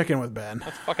 Let's check in with Ben.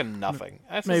 That's fucking nothing.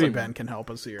 Maybe Ben can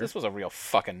help us here. This was a real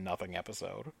fucking nothing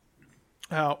episode.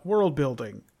 World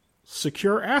building.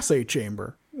 Secure assay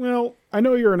chamber. Well, I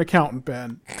know you're an accountant,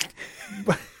 Ben.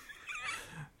 But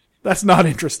that's not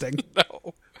interesting.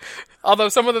 No. Although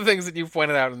some of the things that you've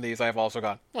pointed out in these, I've also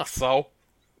gone, well, so?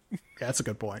 Yeah, that's a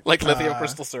good point. Like lithium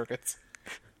crystal circuits.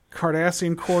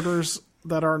 Cardassian quarters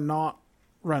that are not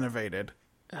renovated.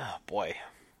 Oh, boy.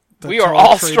 The We are tall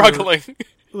all trader- struggling.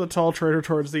 The tall trader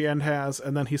towards the end has,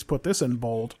 and then he's put this in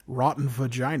bold, rotten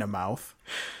vagina mouth.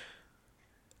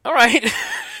 All right.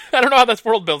 I don't know how that's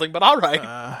world building, but all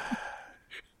right.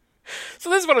 So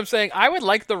this is what I'm saying. I would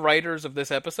like the writers of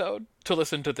this episode to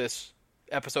listen to this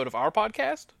episode of our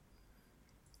podcast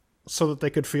So that they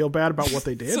could feel bad about what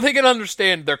they did? so they can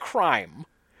understand their crime.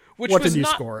 Which What was did you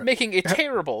not score it? making a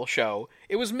terrible show.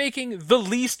 It was making the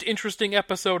least interesting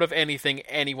episode of anything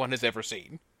anyone has ever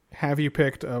seen. have you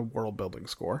picked a world building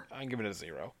score? I'm giving it a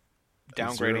 0.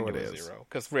 Downgrading It to a is. 0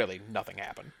 because really nothing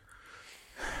happened.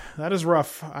 That is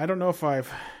rough. I don't know if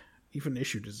I've even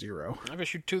issued a 0. I've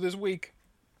issued 2 this week.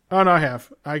 Oh, no, I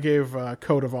have. I gave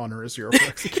Code of Honor a 0 for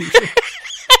execution.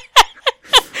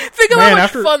 Think of Man, how much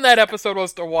after- fun that episode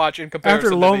was to watch in comparison After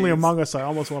to Lonely these. Among Us, I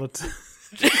almost wanted to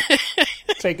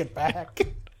take it back.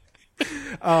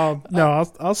 No,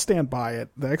 I'll stand by it.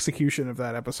 The execution of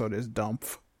that episode is dump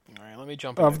All right, let me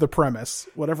jump of into the premise.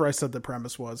 Whatever I said the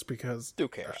premise was, because Who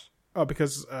cares?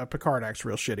 because Picard acts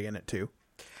real shitty in it too.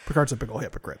 Picard's a big ol'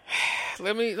 hypocrite.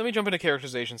 Let me jump into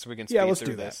characterization so we can speed Yeah, let's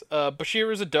through do that. this.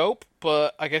 Bashir is a dope,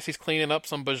 but I guess he's cleaning up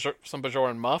some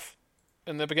Bajoran muff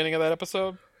in the beginning of that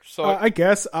episode. So I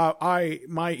guess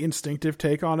my instinctive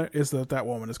take on it is that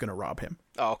woman is going to rob him.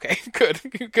 oh, okay,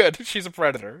 good. She's a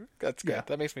predator. That's good. Yeah.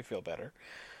 That makes me feel better.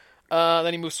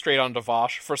 Then he moves straight on to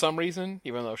Vosh for some reason,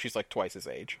 even though she's like twice his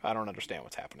age. I don't understand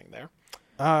what's happening there.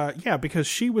 Yeah, because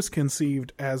she was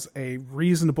conceived as a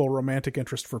reasonable romantic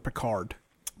interest for Picard.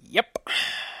 Yep.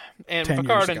 And 10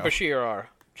 Picard years and ago. Bashir are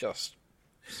just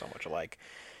so much alike.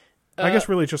 I guess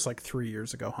really just like 3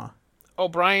 years ago, huh?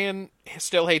 O'Brien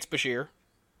still hates Bashir.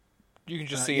 You can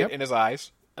just see yep. it in his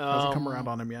eyes. Hasn't come around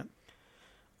on him yet.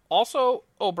 Also,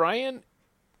 O'Brien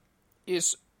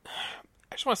is...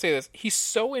 I just want to say this. He's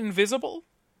so invisible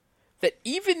that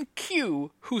even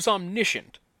Q, who's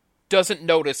omniscient, doesn't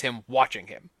notice him watching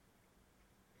him.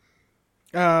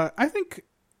 I think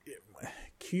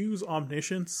Q's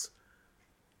omniscience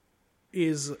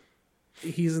is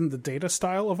he's in the Data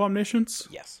style of omniscience,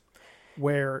 Yes.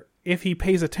 where if he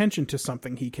pays attention to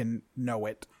something, he can know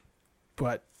it,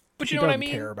 but But he you know what I doesn't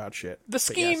mean? care about shit. The But yes.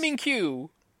 scheming Q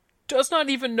does not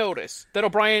even notice that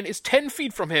O'Brien is 10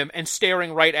 feet from him and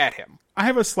staring right at him. I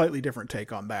have a slightly different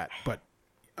take on that, but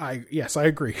I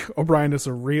agree. O'Brien is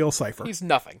a real cipher. He's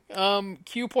nothing.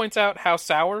 Q points out how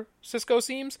sour Cisco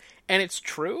seems, and it's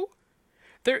true.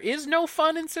 There is no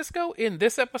fun in Cisco in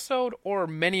this episode or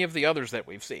many of the others that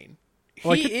we've seen.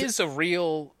 Well, I He get is a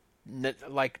real,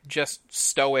 just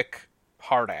stoic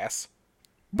hard ass.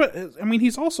 But I mean,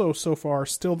 he's also so far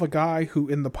still the guy who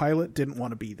in the pilot didn't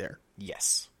want to be there.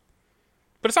 Yes.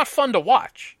 But it's not fun to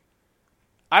watch.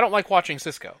 I don't like watching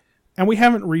Cisco. And we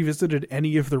haven't revisited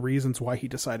any of the reasons why he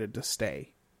decided to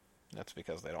stay. That's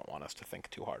because they don't want us to think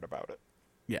too hard about it.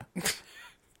 Yeah.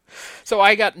 So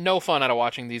I got no fun out of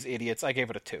watching these idiots. I gave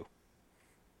it a 2.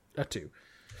 A 2.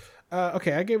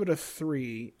 Okay, I gave it a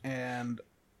 3, and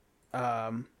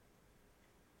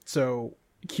so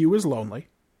Q is lonely,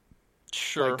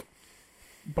 Sure.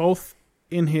 both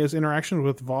in his interaction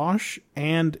with Vosh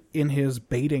and in his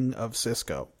baiting of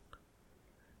Cisco.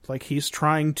 Like, he's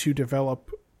trying to develop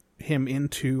him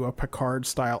into a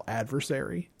Picard-style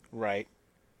adversary Right.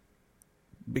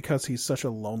 because he's such a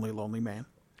lonely, lonely man.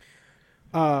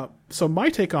 So my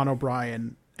take on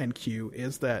O'Brien and Q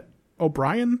is that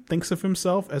O'Brien thinks of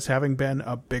himself as having been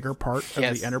a bigger part of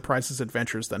Yes. the Enterprise's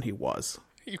adventures than he was.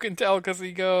 You can tell because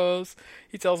he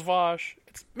tells Vosh,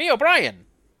 "It's me, O'Brien,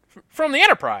 from the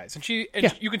Enterprise," and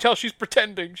Yeah. you can tell she's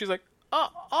pretending. She's like,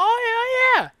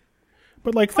 "Oh yeah,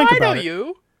 But, like, think I know about it.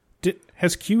 you."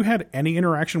 Has Q had any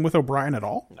interaction with O'Brien at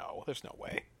all? No, there's no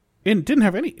way. And didn't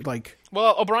have any, like,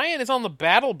 Well, O'Brien is on the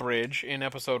battle bridge in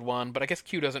episode 1, but I guess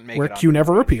Q doesn't make where it. on Q the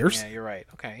never bridge. appears. Yeah, you're right.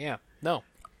 Okay, yeah, no.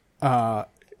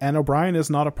 And O'Brien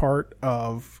is not a part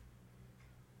of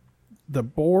the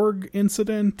Borg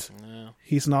incident. No.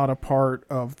 He's not a part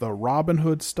of the Robin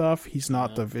Hood stuff. He's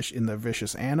not in the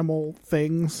Vicious Animal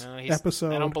Things No,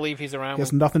 episode. I don't believe he's around. He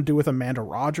has nothing to do with Amanda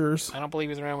Rogers. I don't believe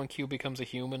he's around when Q becomes a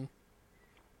human.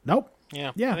 Nope.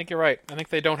 Yeah, Yeah. I think you're right. I think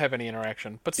they don't have any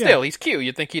interaction. But Yeah. still, he's Q.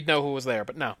 You'd think he'd know who was there,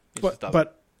 but no. He just doesn't.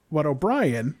 But what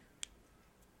O'Brien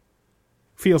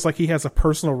feels like he has a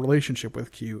personal relationship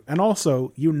with Q. And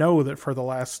also, you know that for the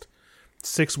last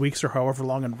 6 weeks or however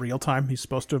long in real time he's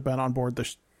supposed to have been on board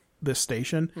this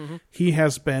station, he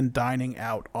has been dining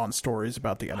out on stories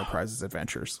about the Enterprise's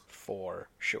adventures. For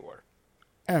sure.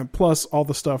 And plus all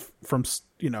the stuff from,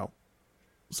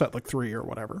 Setlick 3 or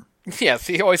whatever. Yes,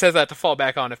 he always has that to fall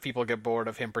back on if people get bored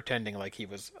of him pretending like he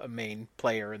was a main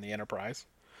player in the Enterprise.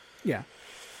 Yeah.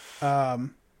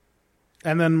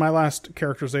 And then my last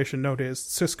characterization note is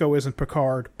Cisco isn't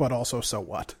Picard, but also so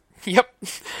what? Yep.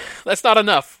 That's not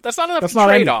enough. That's not enough That's to not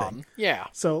trade anything. on. Yeah.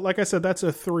 So, like I said, that's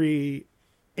a 3.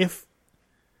 If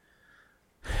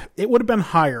it would have been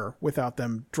higher without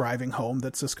them driving home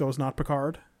that Cisco's not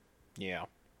Picard. Yeah.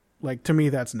 Like, to me,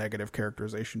 that's negative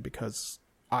characterization because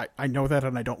I know that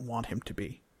and I don't want him to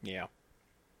be. Yeah.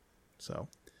 So,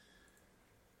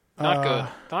 Not good.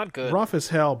 Not good. Rough as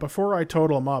hell. Before I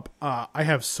total them up, I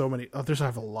have so many. I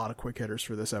have a lot of quick hitters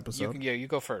for this episode. You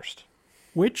go first.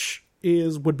 Which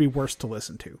would be worse to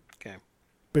listen to? Okay.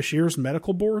 Bashir's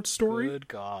medical board story, Good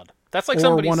God. That's like or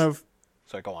somebody's... one of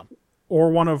Sorry, go on.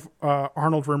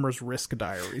 Arnold Rimmer's Risk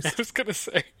Diaries. I was gonna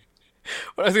say.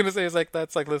 What I was gonna say is like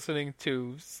that's like listening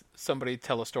to somebody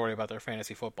tell a story about their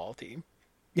fantasy football team.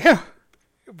 Yeah,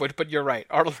 But you're right.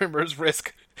 Arnold Rimmer's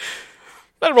Risk.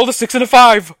 I rolled a 6 and a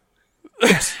 5.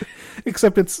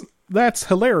 except that's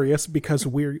hilarious because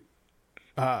we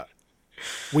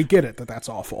get it that's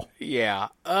awful. Yeah.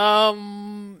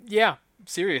 Yeah.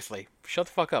 Seriously, shut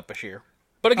the fuck up, Bashir.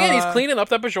 But again, he's cleaning up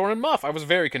that Bajoran muff. I was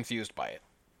very confused by it.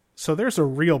 So there's a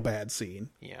real bad scene.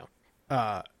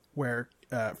 Yeah. Where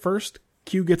first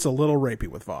Q gets a little rapey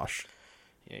with Vosh.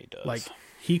 Yeah, he does. Like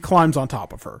he climbs on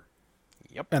top of her.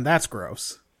 Yep. And that's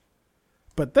gross.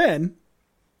 But then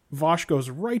Vosh goes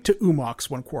right to Umox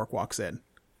when Quark walks in.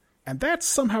 And that's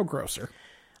somehow grosser.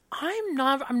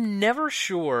 I'm never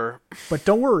sure. But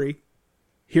don't worry.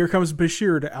 Here comes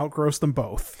Bashir to outgross them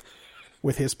both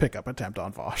with his pickup attempt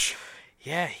on Vosh.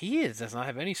 Yeah, he does not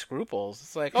have any scruples.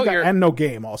 It's like, And no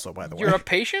game also, by the way. You're a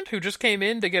patient who just came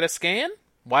in to get a scan?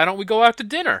 Why don't we go out to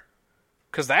dinner?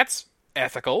 Because that's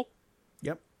ethical.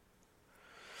 Yep.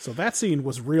 So that scene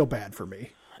was real bad for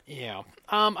me. Yeah.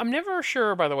 I'm never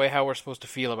sure, by the way, how we're supposed to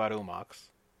feel about Umox.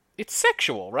 It's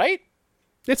sexual, right?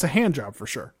 It's a hand job for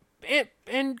sure.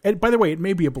 And by the way, it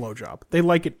may be a blowjob. They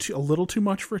like it a little too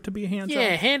much for it to be a hand job.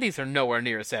 yeah, handies are nowhere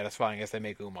near as satisfying as they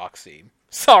make Umox seem.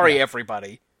 Sorry,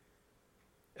 everybody.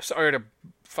 Sorry to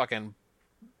fucking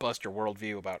bust your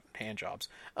worldview about hand jobs.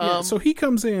 So he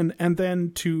comes in, and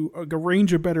then to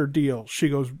arrange a better deal, she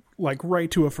goes like right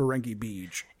to a Ferengi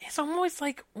beach. It's almost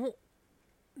like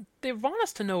they want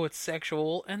us to know it's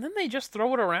sexual, and then they just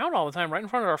throw it around all the time right in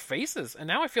front of our faces. And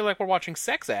now I feel like we're watching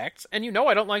sex acts, and you know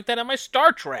I don't like that in my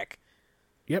Star Trek.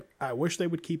 Yep, I wish they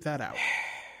would keep that out.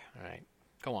 All right,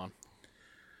 go on.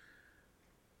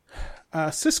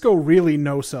 Cisco really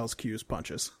no-sells Q's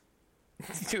punches.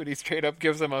 Dude, he straight up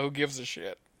gives him a who gives a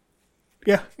shit.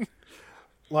 Yeah.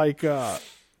 Like,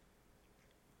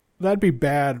 that'd be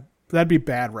bad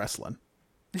wrestling.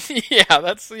 Yeah,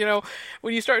 that's,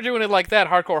 when you start doing it like that,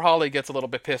 Hardcore Holly gets a little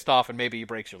bit pissed off and maybe he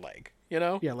breaks your leg,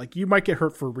 Yeah, like, you might get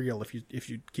hurt for real if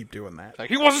you keep doing that. Like,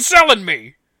 he wasn't selling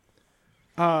me!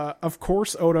 Of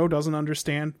course, Odo doesn't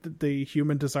understand the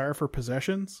human desire for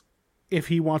possessions. If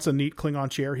he wants a neat Klingon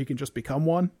chair, he can just become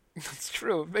one. It's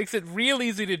true. It makes it real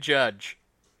easy to judge.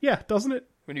 Yeah, doesn't it?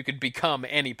 When you can become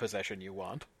any possession you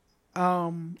want.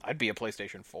 I'd be a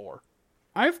PlayStation 4.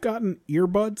 I've gotten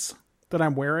earbuds that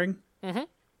I'm wearing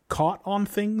caught on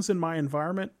things in my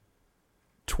environment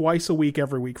twice a week,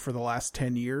 every week for the last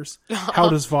 10 years. How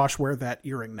does Vosh wear that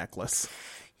earring necklace?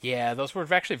 Yeah, those were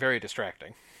actually very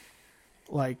distracting.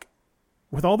 Like,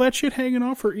 with all that shit hanging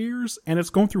off her ears, and it's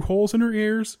going through holes in her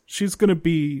ears, she's gonna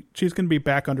be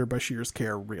back under Bashir's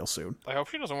care real soon. I hope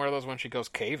she doesn't wear those when she goes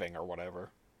caving or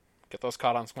whatever. Get those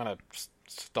caught on some kind of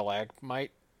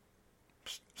stalagmite.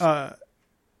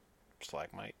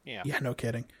 Stalagmite, yeah. Yeah, no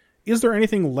kidding. Is there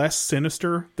anything less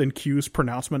sinister than Q's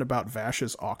pronouncement about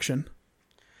Vash's auction?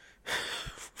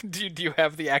 Do you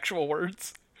have the actual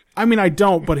words? I mean, I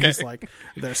don't, but he's like,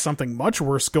 there's something much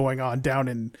worse going on down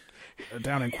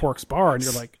in Quark's bar, and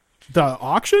you're like, the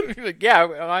auction? Like,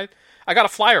 yeah, I got a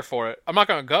flyer for it. I'm not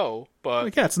going to go, but...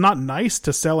 Like, yeah, it's not nice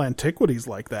to sell antiquities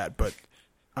like that, but,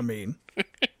 I mean,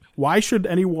 why should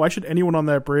anyone on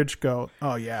that bridge go,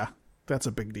 oh yeah, that's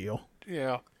a big deal?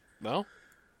 Yeah. No?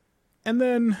 And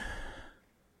then,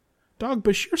 dog,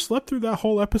 Bashir slept through that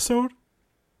whole episode,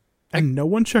 and no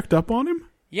one checked up on him?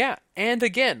 Yeah, and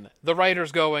again, the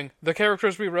writer's going, the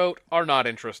characters we wrote are not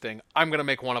interesting. I'm going to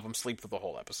make one of them sleep through the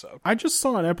whole episode. I just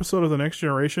saw an episode of The Next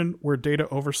Generation where Data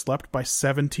overslept by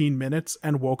 17 minutes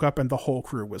and woke up and the whole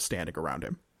crew was standing around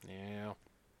him. Yeah.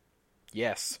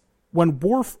 Yes. When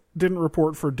Worf didn't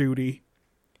report for duty,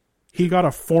 he got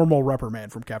a formal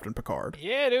reprimand from Captain Picard.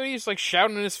 Yeah, dude, he's like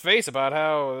shouting in his face about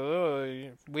how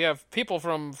we have people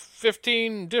from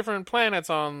 15 different planets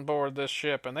on board this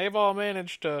ship, and they've all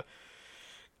managed to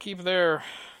keep their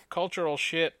cultural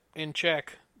shit in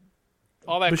check.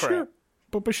 All that crap.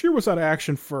 But Bashir was out of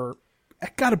action for,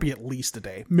 it gotta be at least a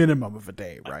day. Minimum of a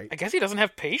day, right? I guess he doesn't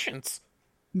have patience.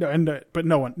 No, but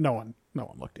no one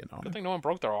looked in on Good him. thing no one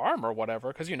broke their arm or whatever,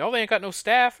 because they ain't got no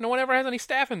staff. No one ever has any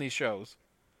staff in these shows.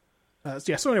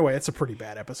 So anyway, it's a pretty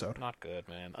bad episode. Not good,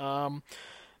 man.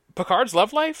 Picard's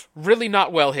love life? Really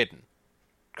not well hidden.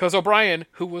 Because O'Brien,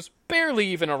 who was barely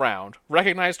even around,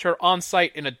 recognized her on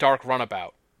sight in a dark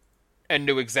runabout. and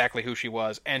knew exactly who she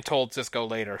was, and told Sisko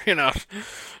later,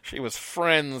 she was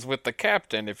friends with the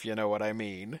captain, if you know what I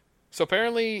mean. So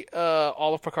apparently,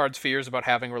 all of Picard's fears about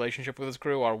having a relationship with his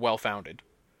crew are well-founded.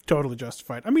 Totally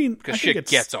justified. I mean, Because shit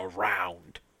gets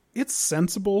around. It's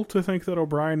sensible to think that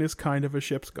O'Brien is kind of a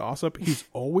ship's gossip. He's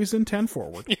always in 10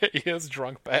 forward. Yeah, he is,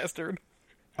 drunk bastard.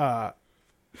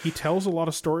 He tells a lot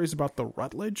of stories about the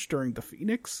Rutledge during the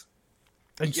Phoenix.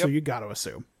 And so you got to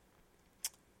assume.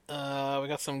 We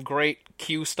got some great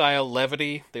Q-style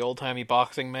levity, the old-timey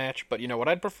boxing match, but you know what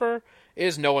I'd prefer?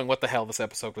 Is knowing what the hell this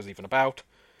episode was even about.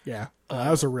 Yeah,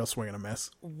 that was a real swing and a miss.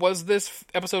 Was this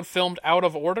episode filmed out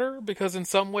of order? Because in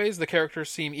some ways, the characters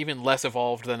seem even less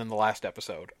evolved than in the last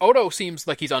episode. Odo seems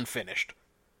like he's unfinished.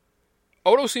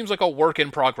 Odo seems like a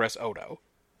work-in-progress Odo.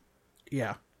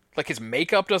 Yeah. Like, his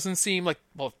makeup doesn't seem like...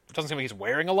 Well, it doesn't seem like he's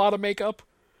wearing a lot of makeup.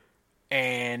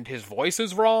 And his voice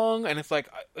is wrong. And it's like,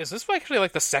 is this actually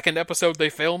like the second episode they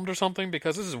filmed or something?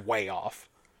 Because this is way off.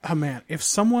 Oh, man. If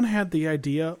someone had the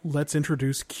idea, let's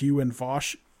introduce Q and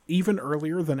Vosh even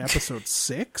earlier than episode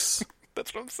 6...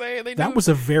 That's what I'm saying. That was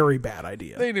a very bad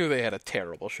idea. They knew they had a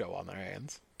terrible show on their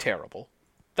hands. Terrible.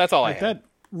 That's all I had. That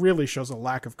really shows a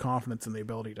lack of confidence in the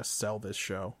ability to sell this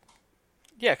show.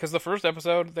 Yeah, because the first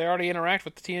episode, they already interact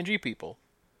with the TNG people.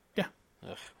 Yeah.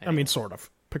 Ugh, I mean, sort of.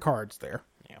 Picard's there.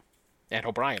 Yeah. And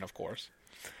O'Brien, of course.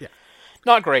 Yeah.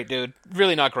 Not great, dude.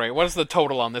 Really not great. What is the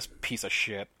total on this piece of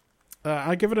shit?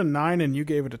 I give it a 9 and you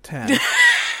gave it a 10.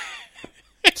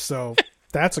 So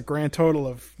that's a grand total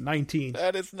of 19.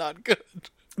 That is not good.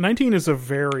 19 is a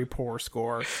very poor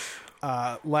score.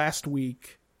 Last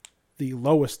week, the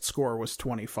lowest score was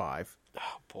 25. Oh,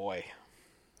 boy.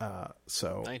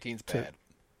 So 19's bad.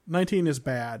 19 is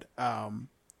bad.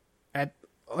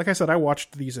 Like I said, I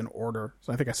watched these in order.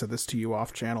 So I think I said this to you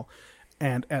off channel.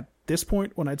 And at this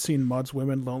point, when I'd seen Mudd's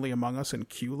Women, Lonely Among Us, and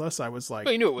Q-less, I was like...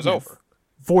 Well, you knew it was over.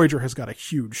 Voyager has got a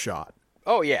huge shot.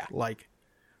 Oh, yeah. Like,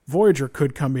 Voyager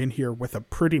could come in here with a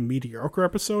pretty mediocre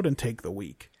episode and take the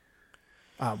week.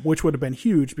 Which would have been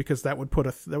huge because that would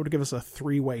give us a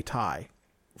 3-way tie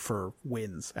for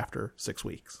wins after 6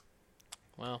 weeks.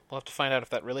 Well, we'll have to find out if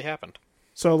that really happened.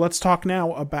 So let's talk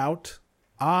now about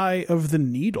Eye of the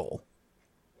Needle.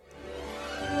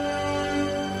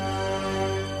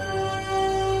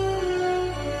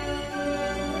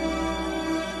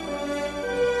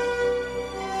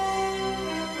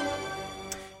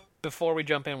 Before we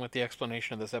jump in with the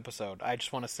explanation of this episode, I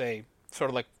just want to say,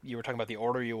 sort of like you were talking about the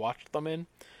order you watched them in,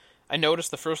 I noticed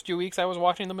the first few weeks I was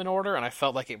watching them in order, and I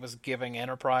felt like it was giving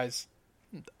Enterprise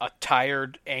a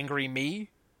tired, angry me,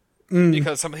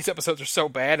 because some of these episodes are so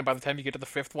bad, and by the time you get to the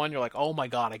 5th one, you're like, oh my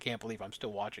god, I can't believe I'm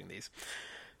still watching these.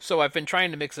 So I've been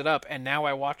trying to mix it up, and now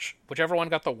I watch, whichever one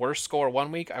got the worst score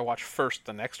one week, I watch first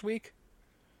the next week,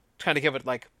 kind of give it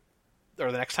like,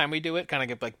 or the next time we do it, kind of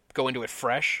get, like, go into it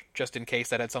fresh, just in case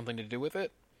that had something to do with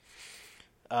it.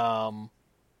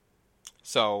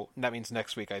 So that means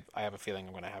next week I have a feeling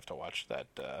I'm going to have to watch that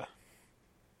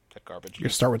garbage. You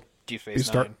start with Deep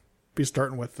Space Nine. Be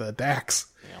starting with Dax.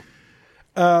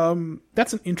 Yeah.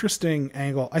 That's an interesting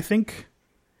angle. I think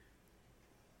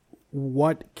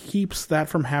what keeps that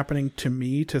from happening to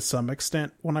me to some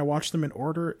extent when I watch them in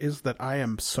order is that I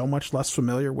am so much less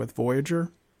familiar with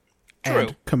Voyager. True.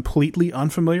 And completely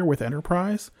unfamiliar with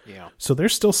Enterprise. Yeah. So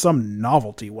there's still some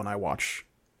novelty when I watch,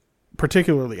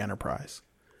 particularly Enterprise.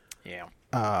 Yeah.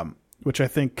 Which I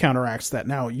think counteracts that.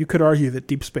 Now, you could argue that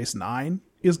Deep Space Nine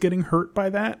is getting hurt by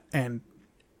that, and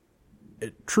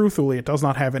truthfully, it does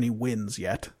not have any wins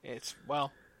yet. It's,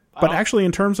 well... But actually,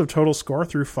 in terms of total score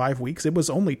through 5 weeks, it was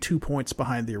only 2 points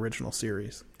behind the original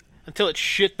series. Until it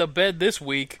shit the bed this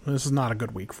week. This is not a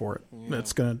good week for it. Yeah.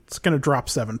 It's gonna drop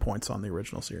 7 points on the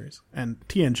original series, and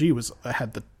TNG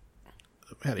had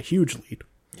a huge lead.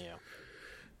 Yeah.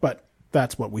 But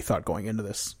that's what we thought going into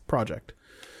this project.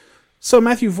 So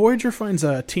Matthew, Voyager finds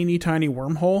a teeny tiny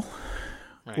wormhole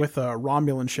with a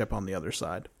Romulan ship on the other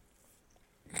side.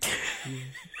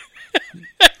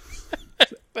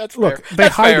 That's Look, fair. they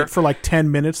That's hide fair. it for like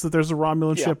 10 minutes that there's a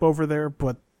Romulan ship over there,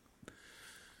 but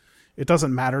it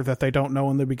doesn't matter that they don't know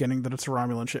in the beginning that it's a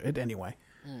Romulan ship. Anyway.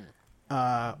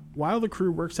 While the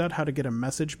crew works out how to get a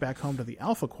message back home to the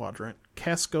Alpha Quadrant,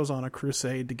 Kes goes on a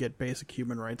crusade to get basic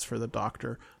human rights for the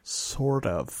Doctor. Sort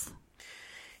of.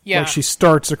 Yeah. Like she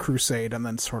starts a crusade and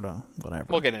then sort of whatever.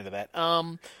 We'll get into that.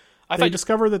 They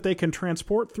discover that they can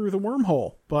transport through the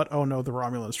wormhole, but oh no, the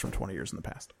Romulans from 20 years in the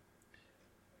past.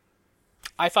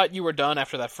 I thought you were done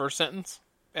after that first sentence,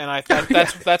 and I thought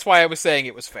that's why I was saying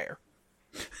it was fair.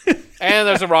 And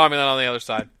there's a Romulan on the other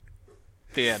side.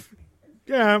 The end.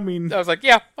 Yeah, I mean... I was like,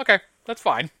 yeah, okay, that's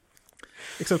fine.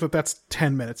 Except that that's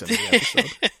 10 minutes into the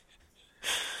episode.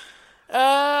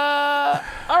 All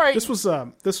right. This was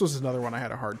another one I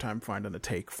had a hard time finding a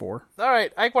take for. All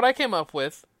right. What I came up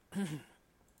with.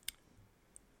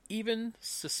 Even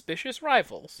suspicious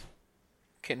rivals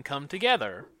can come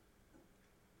together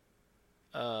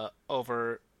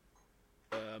over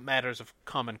matters of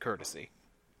common courtesy.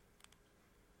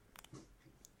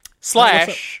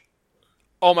 Slash,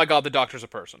 oh my god, the Doctor's a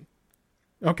person.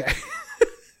 Okay.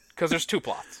 Because there's two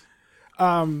plots.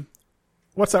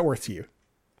 What's that worth to you?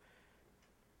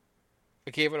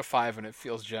 I gave it a 5 and it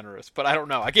feels generous, but I don't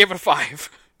know. I gave it a 5.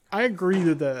 I agree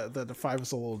that the 5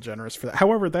 is a little generous for that.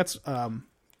 However,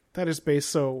 that is based,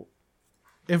 so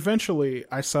eventually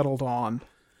I settled on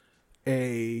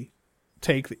a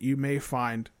take that you may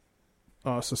find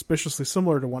suspiciously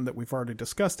similar to one that we've already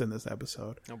discussed in this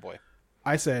episode. Oh boy.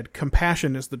 I said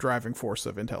compassion is the driving force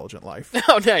of intelligent life.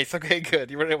 Oh, nice. Okay, good.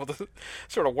 You were able to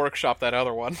sort of workshop that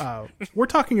other one. We're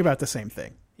talking about the same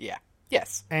thing. Yeah.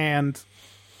 Yes. And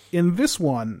in this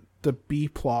one, the B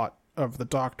plot of the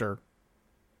Doctor,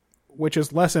 which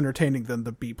is less entertaining than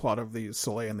the B plot of the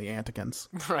Soleil and the Antikins,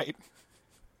 Right.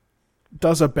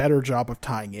 does a better job of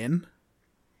tying in.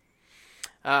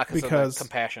 Because of the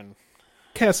compassion.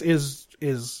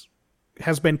 Kes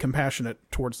has been compassionate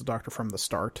towards the Doctor from the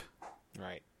start.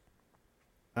 Right.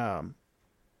 And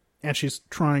she's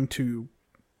trying to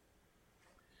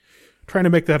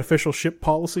make that official ship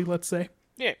policy, let's say.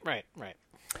 Yeah, right.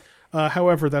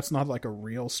 However, that's not like a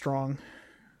real strong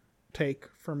take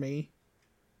for me.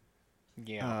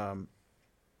 Yeah.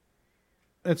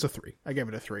 It's a 3. I gave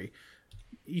it a 3.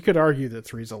 You could argue that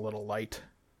 3 is a little light.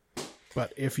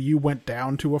 But if you went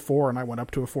down to a 4 and I went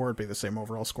up to a 4, it'd be the same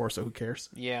overall score, so who cares?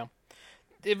 Yeah.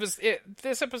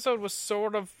 This episode was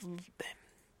sort of...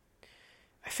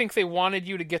 I think they wanted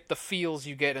you to get the feels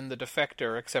you get in The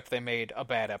Defector, except they made a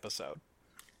bad episode.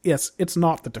 Yes, it's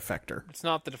not the Defector. It's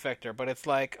not The Defector, but it's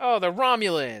like, oh, they're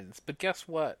Romulans. But guess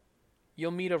what? You'll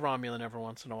meet a Romulan every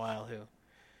once in a while who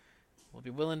will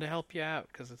be willing to help you out,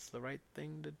 because it's the right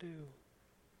thing to do.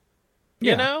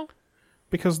 You know?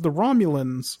 Because the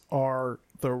Romulans are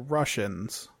the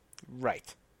Russians.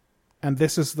 Right. And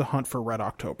this is the hunt for Red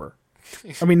October.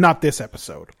 I mean, not this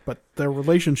episode, but the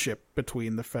relationship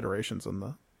between the Federations and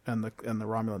the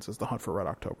Romulans is the hunt for Red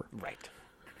October. Right.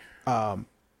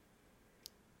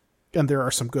 And there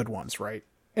are some good ones, right?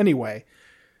 Anyway,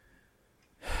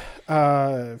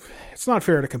 it's not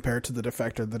fair to compare it to The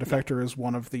Defector. The Defector is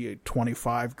one of the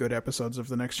 25 good episodes of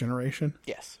The Next Generation.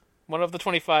 Yes. One of the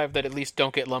 25 that at least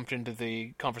don't get lumped into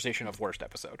the conversation of worst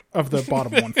episode. Of the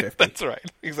bottom 150. That's right.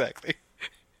 Exactly.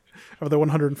 Of the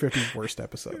 150 worst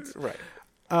episodes. Right.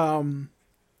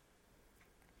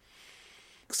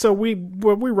 So we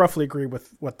roughly agree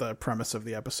with what the premise of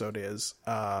the episode is.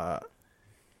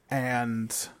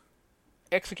 And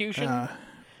execution?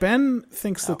 Ben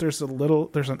thinks that there's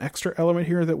an extra element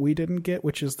here that we didn't get,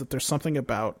 which is that there's something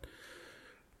about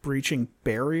breaching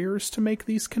barriers to make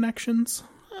these connections.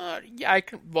 Yeah,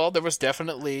 there was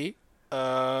definitely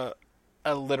a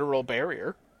literal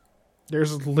barrier.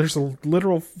 There's a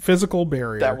literal physical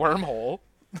barrier. That wormhole.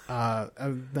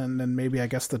 And then maybe I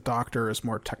guess the Doctor is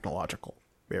more technological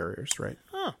barriers, right?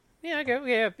 Huh. Yeah, I go.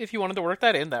 Yeah, if you wanted to work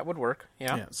that in, that would work.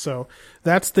 Yeah. So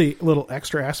that's the little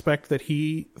extra aspect that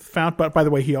he found. But by the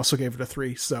way, he also gave it a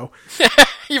 3. So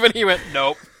even he went,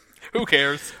 nope. Who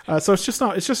cares? So it's just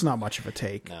not much of a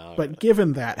take. No, but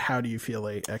given that, how do you feel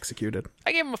they executed?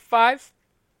 I gave him a 5.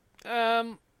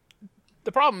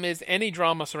 The problem is any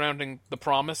drama surrounding the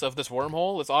promise of this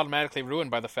wormhole is automatically ruined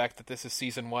by the fact that this is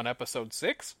season 1, episode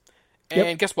 6.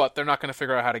 And guess what? They're not going to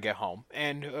figure out how to get home.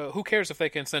 And who cares if they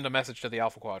can send a message to the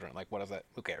Alpha Quadrant? Like, what is that?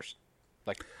 Who cares?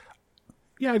 Like,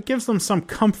 yeah, it gives them some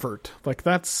comfort. Like,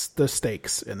 that's the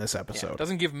stakes in this episode. Yeah, it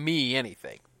doesn't give me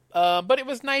anything. But it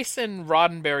was nice and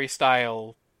Roddenberry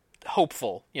style,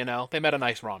 hopeful, you know? They met a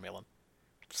nice Romulan.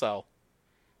 So,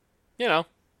 you know,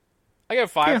 I gave it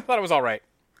 5. Yeah. I thought it was all right.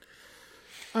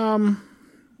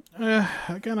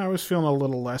 Again, I was feeling a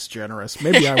little less generous.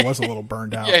 Maybe I was a little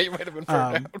burned out. Yeah, you might have been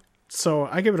burned out. So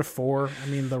I give it a 4. I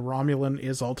mean, the Romulan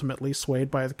is ultimately swayed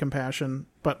by the compassion.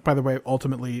 But, by the way,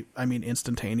 ultimately, I mean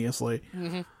instantaneously.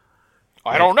 Mm-hmm.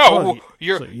 I don't know.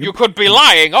 You could be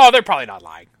lying. Oh, they're probably not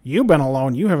lying. You've been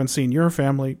alone. You haven't seen your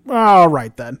family. All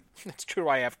right, then. It's true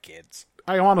I have kids.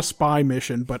 I'm on a spy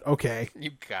mission, but okay.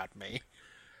 You got me.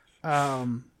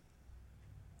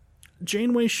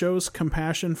 Janeway shows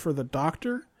compassion for the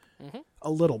Doctor a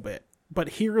little bit. But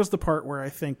here is the part where I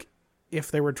think if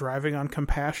they were driving on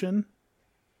compassion,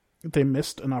 they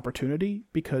missed an opportunity,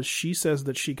 because she says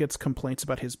that she gets complaints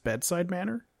about his bedside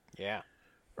manner. Yeah.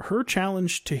 Her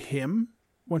challenge to him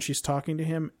when she's talking to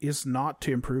him is not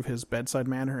to improve his bedside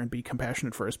manner and be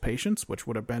compassionate for his patients, which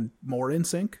would have been more in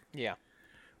sync. Yeah.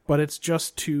 But it's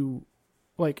just to,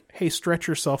 like, hey, stretch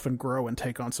yourself and grow and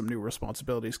take on some new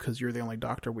responsibilities because you're the only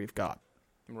doctor we've got.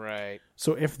 Right.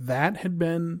 So if that had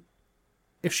been,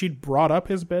 if she'd brought up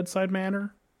his bedside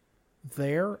manner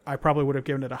there, I probably would have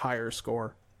given it a higher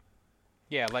score.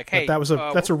 Yeah, like, But hey,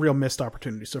 that's a real missed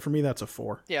opportunity. So for me, that's a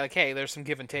 4. yeah, like, hey, there's some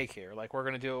give and take here. Like, we're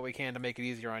gonna do what we can to make it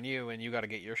easier on you, and you got to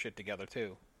get your shit together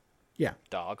too, Yeah.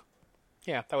 dog.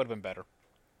 Yeah, that would have been better.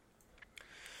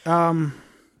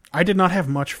 I did not have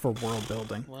much for world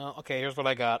building. Well, okay, here's what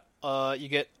I got. You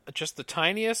get just the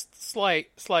tiniest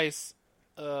slice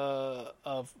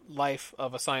of life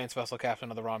of a science vessel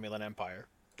captain of the Romulan Empire.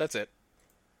 That's it.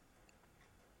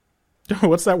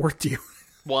 What's that worth to you?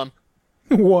 1.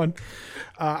 1.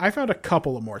 I found a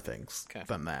couple of more things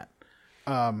than that.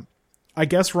 I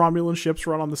guess Romulan ships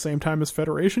run on the same time as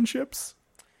Federation ships.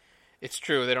 It's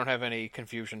true. They don't have any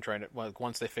confusion trying to. Well,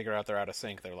 once they figure out they're out of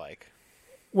sync, they're like,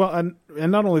 Well, and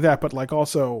not only that, but like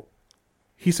also,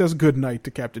 he says good night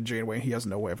to Captain Janeway. He has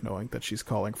no way of knowing that she's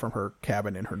calling from her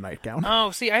cabin in her nightgown.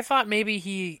 oh, see, I thought maybe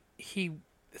he.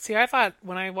 See, I thought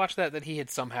when I watched that he had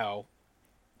somehow,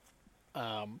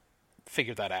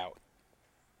 figured that out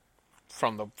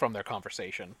from their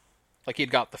conversation. Like he'd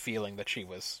got the feeling that she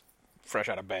was fresh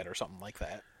out of bed or something like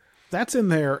that. That's in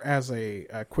there as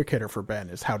a quick hitter for Ben.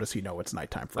 Is how does he know it's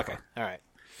nighttime for Okay, her? all right.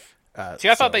 See,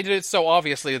 I thought they did it so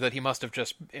obviously that he must have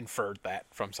just inferred that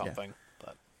from something.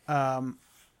 But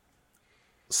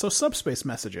So subspace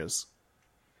messages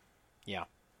yeah,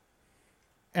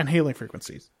 and hailing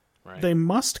frequencies. right. They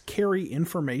must carry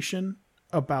information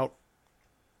about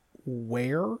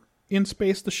where in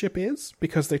space the ship is,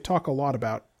 because they talk a lot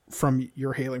about from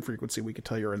your hailing frequency we could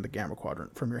tell you're in the gamma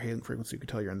quadrant, from your hailing frequency we could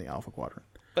tell you're in the alpha quadrant.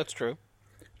 That's true.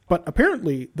 But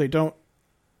apparently they don't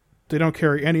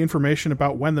carry any information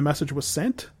about when the message was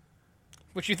sent.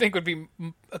 Which you think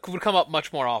would come up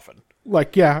much more often.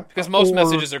 Like, yeah, Because most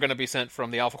messages are going to be sent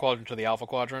from the Alpha Quadrant to the Alpha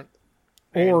Quadrant.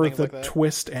 and or things the like that.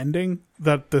 twist ending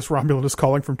that this Romulan is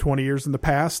calling from 20 years in the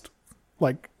past,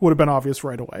 like, would have been obvious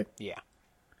right away. Yeah.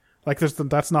 Like,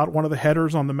 that's not one of the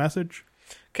headers on the message.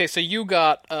 Okay, so you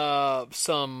got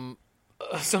some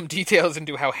details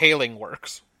into how hailing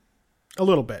works. A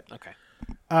little bit. Okay.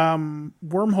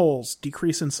 Wormholes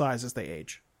decrease in size as they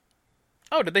age.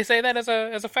 Oh, did they say that as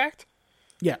a fact?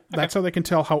 Yeah, that's how they can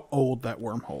tell how old that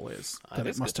wormhole is. That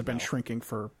is it must good have to been know. shrinking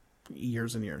for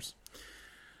years and years.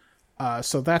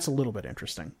 So that's a little bit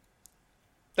interesting.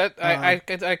 That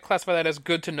I classify that as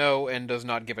good to know and does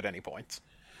not give it any points.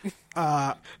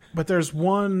 But there's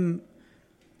one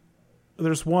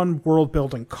world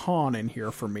building con in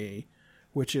here for me,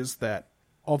 which is that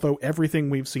although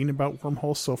everything we've seen about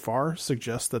wormholes so far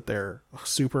suggests that they're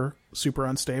super, super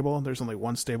unstable, and there's only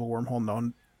one stable wormhole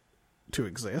known to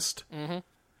exist,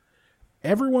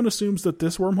 everyone assumes that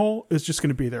this wormhole is just going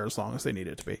to be there as long as they need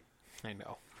it to be. I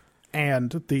know.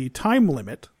 And the time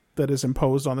limit that is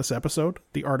imposed on this episode,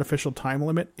 the artificial time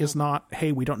limit, is not,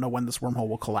 hey, we don't know when this wormhole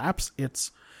will collapse.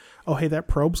 It's, oh, hey, that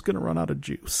probe's going to run out of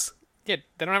juice. Yeah,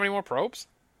 they don't have any more probes?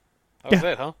 That was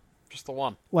Yeah. it, huh? Just the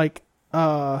one. Like,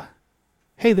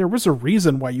 hey, there was a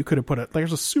reason why you could have put it.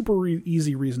 There's a super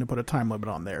easy reason to put a time limit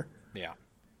on there. Yeah.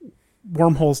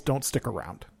 Wormholes don't stick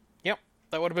around. Yep,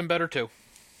 that would have been better too.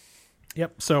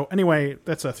 Yep. So anyway,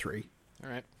 that's a 3. All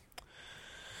right.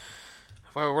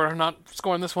 Well, we're not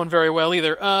scoring this one very well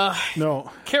either. No.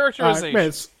 Characterization.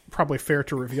 It's probably fair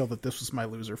to reveal that this was my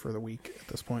loser for the week at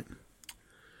this point.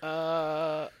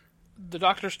 The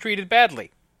doctor's treated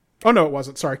badly. Oh, no, it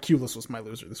wasn't. Sorry, Q-less was my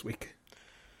loser this week.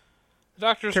 The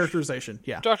doctor's Characterization,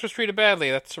 yeah. Doctor's treated badly,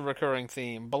 that's a recurring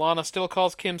theme. B'Elanna still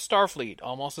calls Kim Starfleet,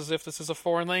 almost as if this is a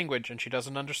foreign language and she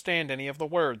doesn't understand any of the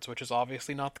words, which is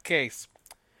obviously not the case.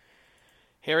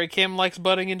 Harry Kim likes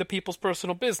butting into people's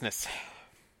personal business.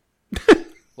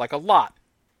 Like a lot.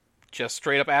 Just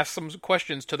straight up ask some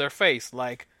questions to their face,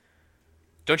 like,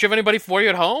 don't you have anybody for you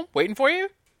at home? Waiting for you?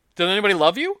 Does anybody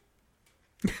love you?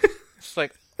 It's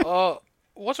like,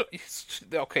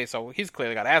 okay, so he's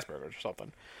clearly got Asperger's or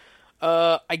something.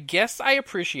 I guess I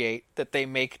appreciate that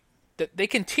they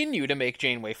continue to make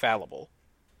Janeway fallible,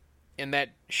 and that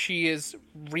she is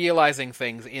realizing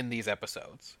things in these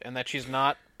episodes, and that she's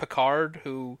not Picard,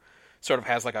 who sort of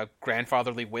has like a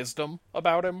grandfatherly wisdom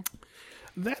about him.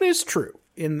 That is true.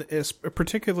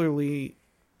 Particularly,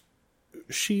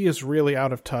 she is really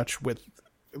out of touch with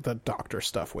the doctor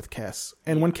stuff with Kes.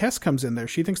 And when Kes comes in there,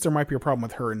 she thinks there might be a problem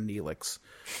with her and Neelix.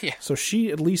 Yeah. So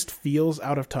she at least feels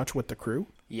out of touch with the crew.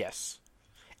 Yes.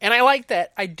 And I like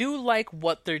that. I do like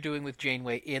what they're doing with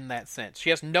Janeway in that sense. She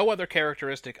has no other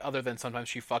characteristic other than sometimes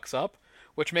she fucks up,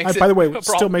 which makes it By the way, a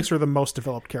problem. still makes her the most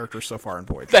developed character so far in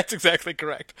Voyager. That's exactly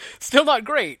correct. Still not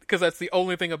great, because that's the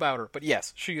only thing about her. But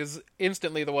yes, she is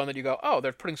instantly the one that you go, oh,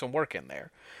 they're putting some work in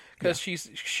there. Because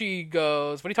she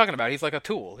goes, what are you talking about? He's like a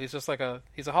tool. He's just like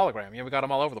he's a hologram. We got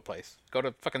him all over the place. Go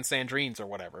to fucking Sandrine's or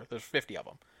whatever. There's 50 of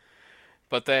them.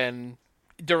 But then,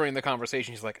 during the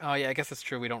conversation, she's like, oh yeah, I guess it's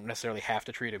true. We don't necessarily have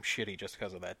to treat him shitty just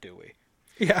because of that, do we?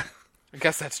 Yeah. I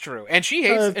guess that's true. And she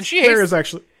hates...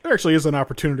 There actually is an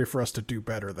opportunity for us to do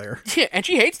better there. Yeah, and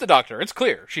she hates the Doctor. It's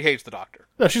clear. She hates the Doctor.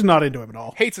 No, she's not into him at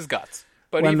all. Hates his guts.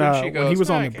 But When, even she goes... when he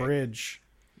was on the okay. bridge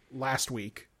last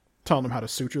week, telling him how to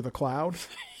suture the cloud,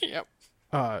 Yep.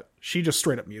 she just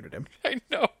straight up muted him. I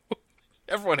know.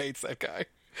 Everyone hates that guy.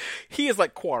 He is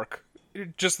like Quark.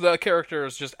 Just the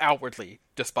characters just outwardly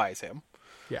despise him.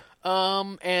 Yeah.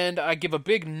 And I give a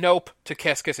big nope to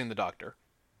Kes kissing the Doctor.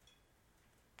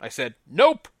 I said,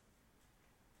 nope!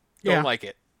 Don't like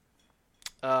it.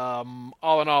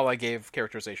 All in all, I gave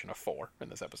characterization a 4 in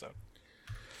this episode.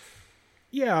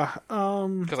 Yeah.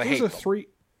 Because I hate a them. 3.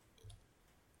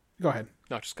 Go ahead.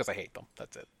 No, just because I hate them.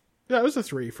 That's it. Yeah, it was a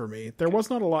 3 for me. There was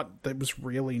not a lot that was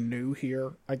really new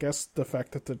here. I guess the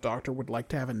fact that the Doctor would like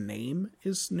to have a name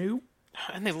is new.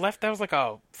 And they left, that was like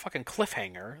a fucking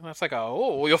cliffhanger. That's like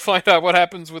you'll find out what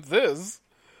happens with this.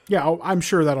 Yeah, I'm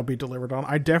sure that'll be delivered on.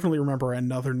 I definitely remember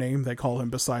another name they call him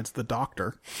besides the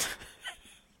Doctor.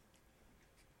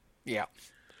 Yeah.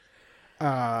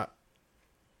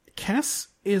 Kes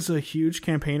is a huge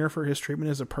campaigner for his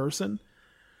treatment as a person,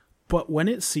 but when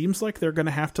it seems like they're going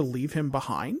to have to leave him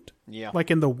behind, Yeah.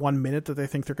 like in the 1 minute that they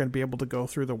think they're going to be able to go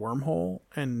through the wormhole,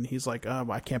 and he's like,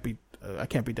 I can't be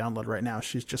downloaded right now.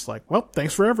 She's just like, well,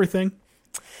 thanks for everything.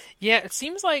 Yeah, it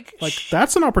seems like...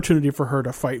 That's an opportunity for her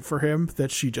to fight for him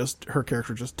that her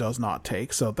character just does not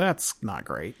take, so that's not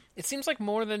great. It seems like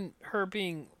more than her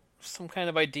being some kind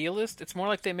of idealist, it's more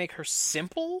like they make her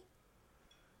simple,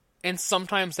 and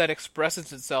sometimes that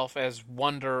expresses itself as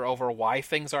wonder over why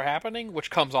things are happening, which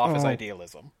comes off as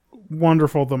idealism.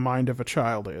 Wonderful the mind of a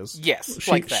child is. Yes,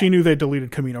 like that. She knew they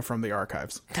deleted Camino from the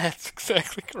archives. That's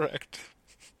exactly correct.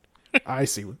 I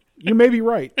see. You may be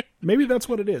right. Maybe that's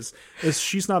what it is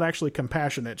she's not actually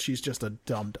compassionate. She's just a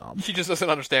dum-dum. She just doesn't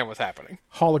understand what's happening.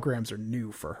 Holograms are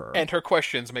new for her. And her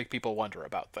questions make people wonder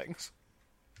about things.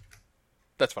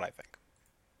 That's what I think.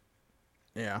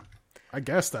 Yeah. I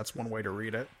guess that's one way to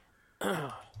read it.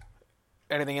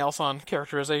 Anything else on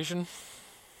characterization?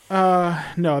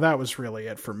 No, that was really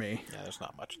it for me. Yeah, there's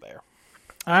not much there.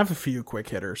 I have a few quick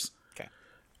hitters. Okay.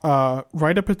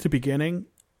 Right up at the beginning,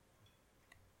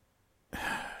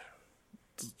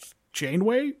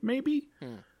 Janeway, maybe?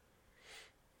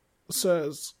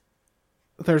 Says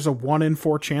there's a 1 in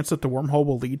 4 chance that the wormhole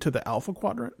will lead to the Alpha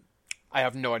Quadrant. I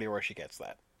have no idea where she gets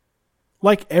that.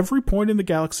 Like, every point in the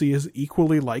galaxy is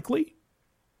equally likely?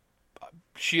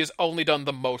 She has only done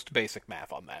the most basic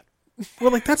math on that.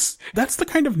 Well, like, that's the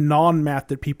kind of non-math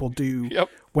that people do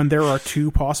when there are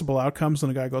 2 possible outcomes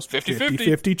and a guy goes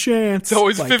 50-50 chance. It's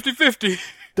always like, 50-50.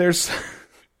 There's...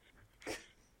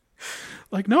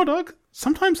 like, no, Doug.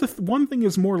 Sometimes one thing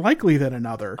is more likely than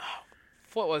another.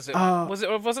 What was it?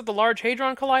 Was it the Large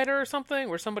Hadron Collider or something?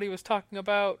 Where somebody was talking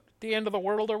about the end of the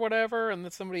world or whatever, and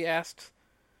then somebody asked...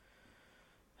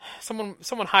 Someone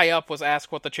high up was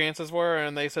asked what the chances were,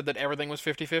 and they said that everything was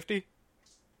 50-50.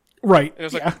 Right. It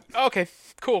was like, okay,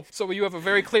 cool. So you have a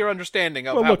very clear understanding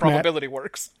of how probability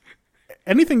works.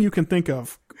 Anything you can think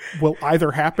of will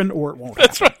either happen or it won't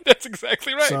That's happen. right. That's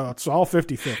exactly right. So it's all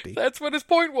 50-50. That's what his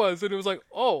point was. And it was like,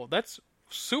 oh, that's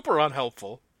super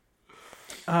unhelpful.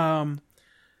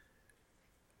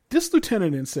 This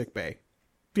lieutenant in sickbay,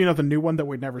 you know, the new one that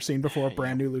we'd never seen before, a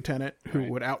brand new lieutenant who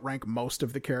would outrank most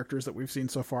of the characters that we've seen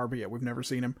so far, but yet we've never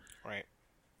seen him. Right.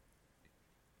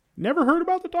 Never heard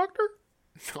about the Doctor?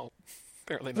 No,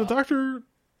 apparently The not. Doctor,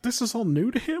 this is all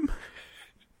new to him?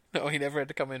 No, he never had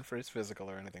to come in for his physical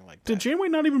or anything like that. Did Janeway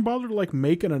not even bother to, like,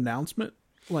 make an announcement?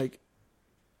 Like,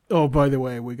 oh, by the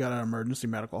way, we got an emergency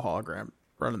medical hologram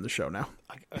running the show now.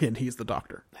 And he's the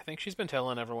Doctor. I think she's been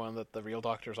telling everyone that the real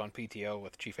Doctor's on PTO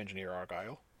with Chief Engineer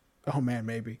Argyle. Oh, man,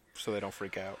 maybe. So they don't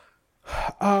freak out.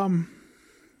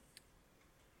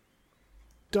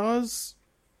 Does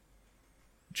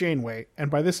Janeway,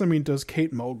 and by this I mean does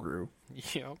Kate Mulgrew,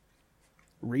 Yep.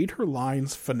 read her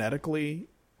lines phonetically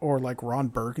or like Ron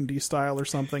Burgundy style or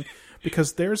something?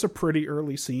 Because there's a pretty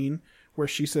early scene where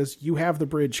she says, "You have the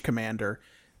bridge, Commander,"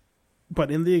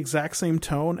 but in the exact same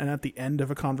tone and at the end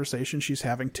of a conversation she's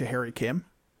having to Harry Kim.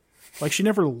 Like, she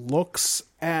never looks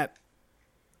at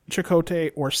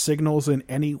Chakotay or signals in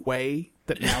any way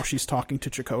that now she's talking to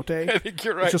Chakotay. I think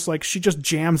you're right. It's just like she just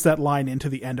jams that line into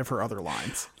the end of her other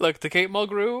lines. Look, to Kate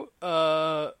Mulgrew,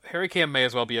 Harry Kim may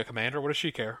as well be a commander. What does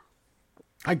she care?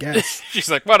 I guess. She's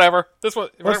like, whatever. This one,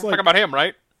 we're like- talking about him,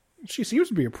 right? She seems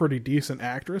to be a pretty decent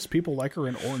actress. People like her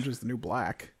in Orange is the New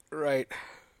Black. Right.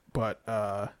 But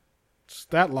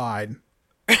that line,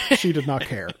 she did not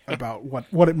care about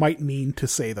what it might mean to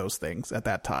say those things at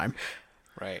that time.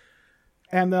 Right.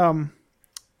 And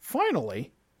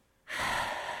finally,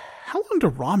 how long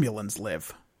do Romulans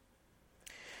live?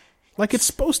 Like, it's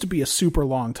supposed to be a super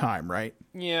long time, right?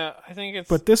 Yeah, I think it's...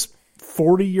 But this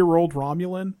 40-year-old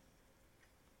Romulan,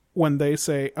 when they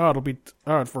say,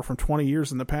 we're from 20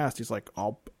 years in the past, he's like,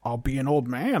 I'll be an old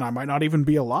man. I might not even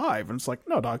be alive. And it's like,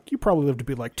 no, Doc, you probably live to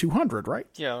be like 200, right?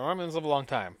 Yeah, the Romulans live a long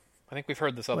time. I think we've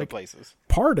heard this other places.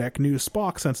 Pardek knew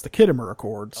Spock since the Khitomer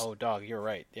Accords. Oh, dog, you're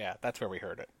right. Yeah, that's where we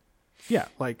heard it. Yeah,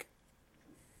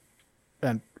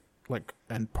 and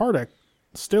Pardek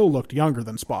still looked younger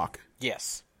than Spock.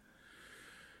 Yes.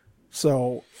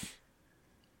 So,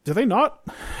 do they not?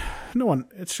 No one.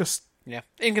 It's just. Yeah,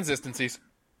 inconsistencies.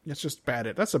 It's just bad.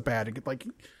 That's a bad. Like,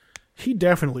 he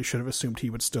definitely should have assumed he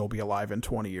would still be alive in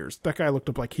 20 years. That guy looked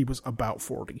up like he was about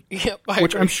 40. Yep,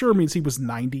 which I'm sure means he was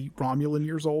 90 Romulan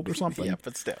years old or something. Yeah,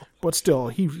 but still. But still,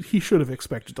 he should have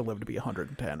expected to live to be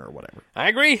 110 or whatever. I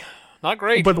agree. Not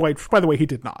great. By the way, he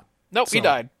did not. Nope, he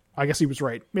died. I guess he was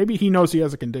right. Maybe he knows he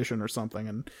has a condition or something,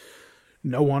 and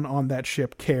no one on that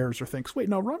ship cares or thinks, wait,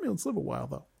 no, Romulans live a while,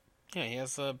 though. Yeah, he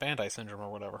has Bandai syndrome or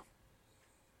whatever.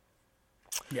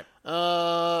 Yep.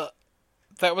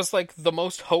 That was like the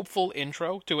most hopeful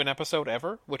intro to an episode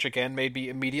ever, which again made me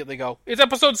immediately go, it's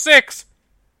episode 6!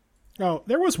 Oh,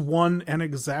 there was one and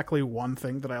exactly one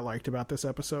thing that I liked about this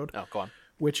episode. Oh, go on.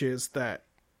 Which is that,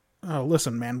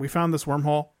 listen, man, we found this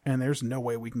wormhole, and there's no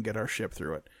way we can get our ship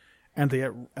through it. And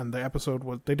the episode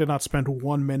was, they did not spend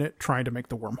 1 minute trying to make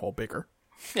the wormhole bigger.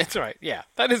 That's right, yeah.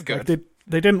 That is good. Like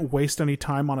they didn't waste any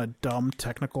time on a dumb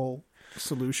technical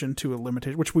solution to a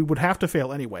limitation, which we would have to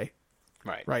fail anyway.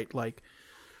 Right. Right, like,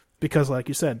 because like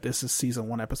you said, this is season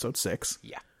 1, episode 6.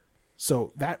 Yeah.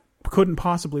 So that couldn't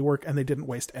possibly work, and they didn't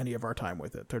waste any of our time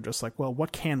with it. They're just like, well,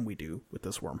 what can we do with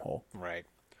this wormhole? Right.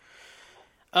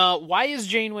 Why is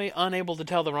Janeway unable to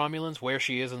tell the Romulans where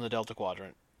she is in the Delta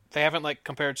Quadrant? They haven't,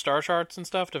 compared star charts and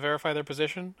stuff to verify their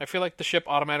position? I feel like the ship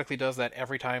automatically does that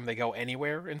every time they go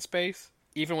anywhere in space,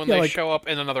 even when they show up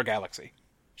in another galaxy.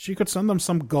 She could send them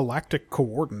some galactic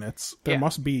coordinates. There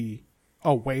must be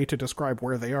a way to describe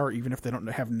where they are, even if they don't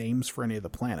have names for any of the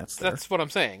planets there. That's what I'm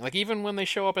saying. Even when they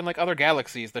show up in, other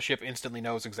galaxies, the ship instantly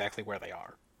knows exactly where they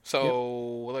are.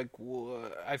 So,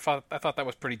 I thought that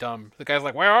was pretty dumb. The guy's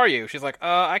like, where are you? She's like,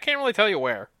 I can't really tell you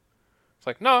where. It's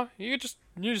like, no, you just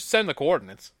send the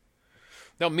coordinates.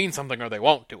 They'll mean something or they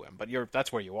won't to him, but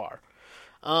that's where you are.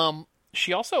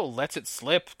 She also lets it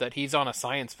slip that he's on a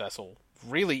science vessel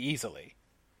really easily.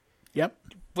 Yep.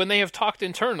 When they have talked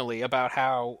internally about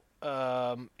how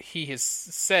he has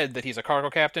said that he's a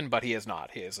cargo captain, but he is not.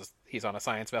 He's on a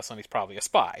science vessel and he's probably a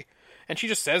spy. And she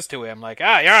just says to him,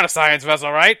 you're on a science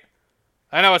vessel, right?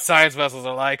 I know what science vessels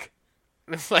are like.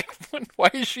 It's like,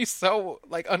 why is she so,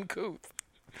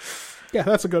 uncouth? Yeah,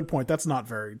 that's a good point. That's not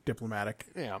very diplomatic.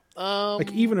 Yeah.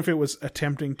 Even if it was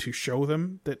attempting to show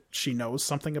them that she knows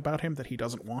something about him that he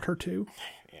doesn't want her to.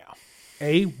 Yeah.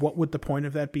 A, what would the point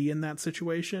of that be in that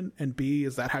situation? And B,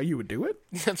 is that how you would do it?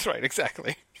 That's right,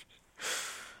 exactly.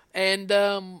 And,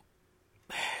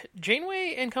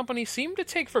 Janeway and company seem to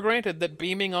take for granted that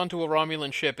beaming onto a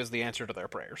Romulan ship is the answer to their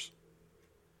prayers.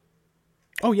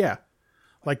 Oh, yeah.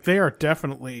 They're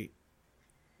definitely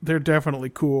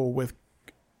cool with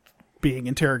being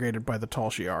interrogated by the Tal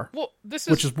Shiar. Well,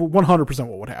 which is 100%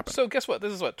 what would happen. So guess what?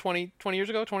 This is 20 years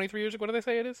ago? 23 years ago? What do they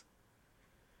say it is?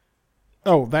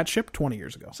 Oh, that ship 20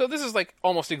 years ago. So this is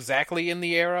almost exactly in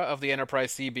the era of the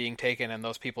Enterprise C being taken and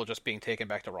those people just being taken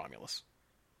back to Romulus.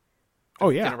 Oh,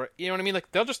 yeah. You know what I mean?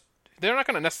 They're not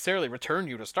going to necessarily return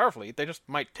you to Starfleet. They just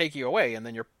might take you away and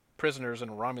then you're prisoners in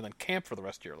a Romulan camp for the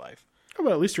rest of your life. Oh,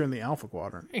 well, at least you're in the Alpha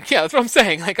Quadrant. Yeah, that's what I'm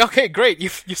saying. Okay, great. You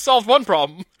solved one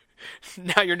problem.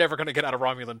 Now you're never going to get out of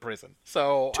Romulan prison.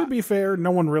 So to be fair,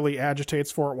 no one really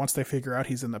agitates for it once they figure out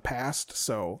he's in the past,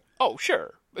 so... Oh,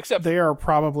 sure. Except they are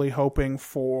probably hoping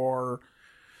for...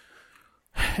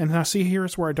 And now, see,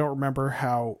 here's where I don't remember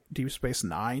how Deep Space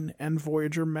Nine and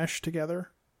Voyager mesh together.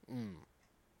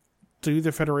 do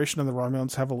the Federation and the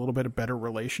Romulans have a little bit of better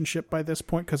relationship by this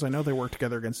point? Because I know they work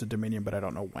together against the Dominion, but I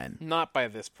don't know when. Not by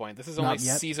this point. This is Not only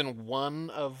yet? season 1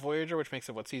 of Voyager, which makes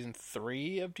it, season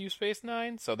 3 of Deep Space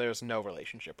Nine? So there's no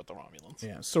relationship with the Romulans.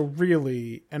 Yeah, so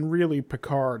really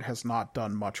Picard has not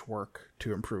done much work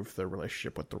to improve the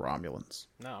relationship with the Romulans.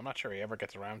 No, I'm not sure he ever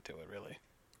gets around to it, really.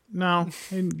 No,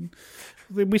 and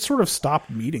we sort of stopped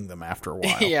meeting them after a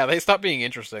while. Yeah, they stopped being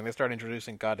interesting. They started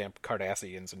introducing goddamn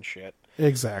Cardassians and shit.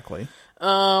 Exactly.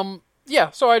 Yeah,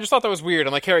 so I just thought that was weird.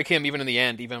 And like Harry Kim, even in the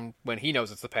end, even when he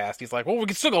knows it's the past, he's like, well, we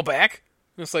can still go back.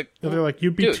 And it's like, They're like,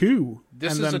 you'd be dude, two.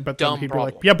 this and is then, a but dumb then he'd problem.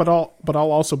 be like, yeah, but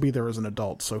I'll also be there as an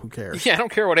adult, so who cares? yeah, I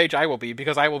don't care what age I will be,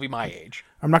 because I will be my age.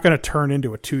 I'm not going to turn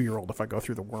into a 2-year-old if I go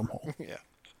through the wormhole. Yeah.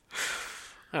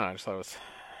 I don't know, I just thought it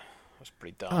was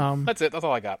pretty dumb. That's it, that's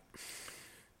all I got.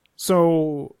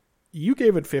 So you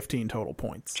gave it 15 total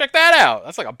points, Check that out!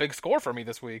 That's like a big score for me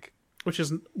this week. which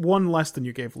is one less than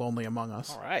you gave Lonely Among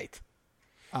Us. All right.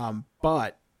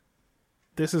 But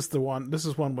this is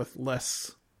one with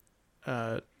less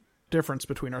difference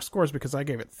between our scores because I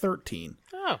gave it 13,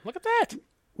 Oh, look at that!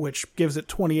 which gives it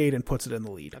 28 and puts it in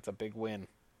the lead. That's a big win.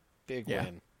 Big Yeah.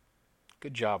 win.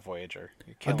 Good job, Voyager.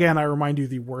 You're killing Again, I remind you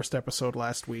the worst episode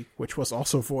last week, which was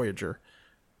also Voyager,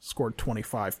 scored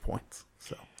 25 points.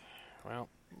 So it. Well,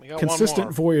 we got consistent one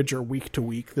more. Voyager week to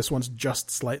week. This one's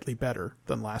just slightly better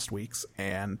than last week's,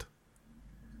 and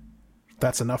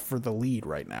that's enough for the lead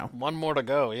right now. One more to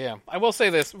go, yeah. I will say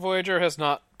this, Voyager has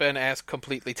not been as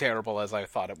completely terrible as I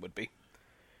thought it would be.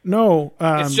 No,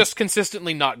 It's just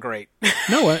consistently not great.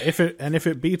 no. If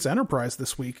it beats Enterprise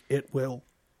this week, it will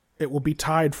be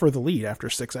tied for the lead after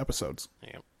 6 episodes.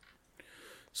 Yeah.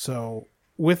 So,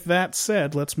 with that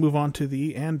said, let's move on to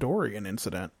the Andorian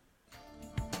incident.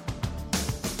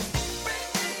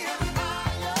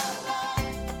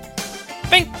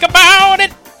 Think about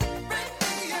it!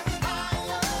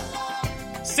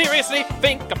 Seriously,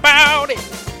 think about it!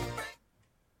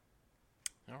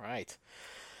 Alright.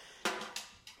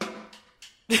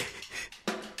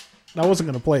 I wasn't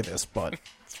going to play this, but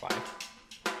It's fine.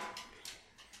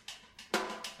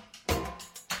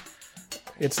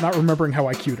 it's not remembering how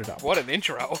I queued it up. What an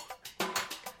intro.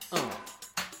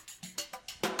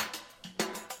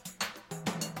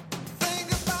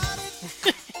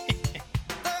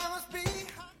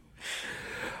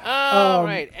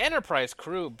 Alright, Enterprise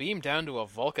crew beam down to a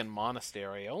Vulcan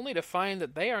monastery, only to find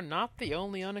that they are not the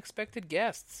only unexpected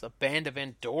guests. A band of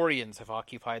Andorians have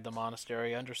occupied the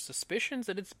monastery under suspicions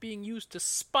that it's being used to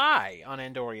spy on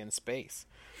Andorian space.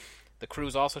 The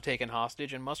crew's also taken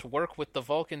hostage and must work with the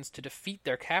Vulcans to defeat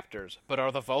their captors. But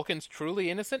are the Vulcans truly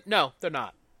innocent? No, they're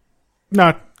not.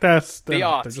 No, they're The not. They're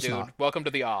aughts, just dude. not. Welcome to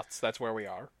the aughts. That's where we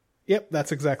are. Yep,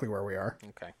 that's exactly where we are.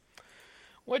 Okay.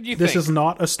 What do you This think? is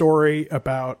not a story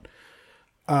about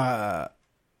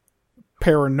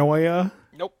paranoia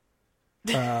Nope.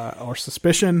 or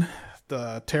suspicion.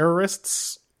 The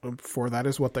terrorists, for that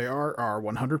is what they are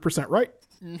 100% right.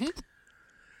 Mm-hmm.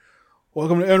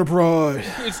 Welcome to Enterprise.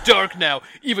 It's dark now.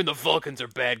 Even the Vulcans are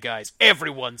bad guys.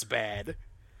 Everyone's bad.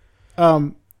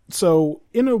 So,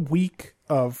 in a week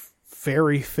of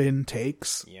very thin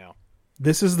takes, Yeah.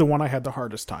 this is the one I had the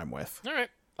hardest time with. All right.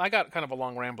 I got kind of a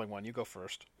long rambling one. You go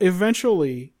first.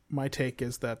 Eventually, my take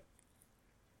is that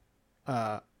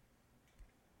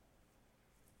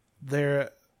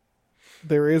there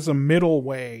is a middle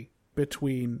way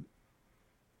between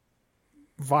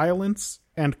violence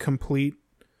and complete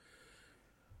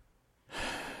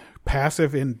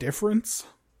passive indifference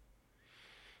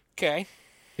Okay.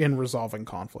 in resolving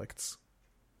conflicts.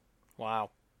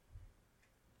 Wow.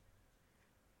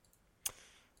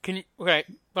 Okay, why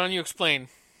don't you explain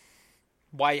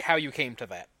how you came to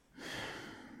that?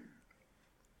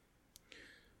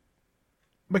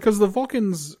 Because the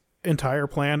Vulcans' entire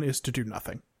plan is to do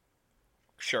nothing.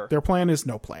 Sure. Their plan is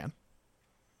no plan.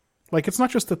 Like, it's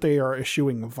not just that they are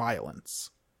eschewing violence.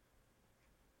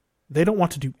 They don't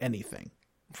want to do anything.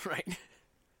 Right.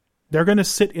 They're going to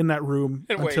sit in that room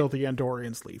And wait. until the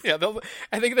Andorians leave. Yeah,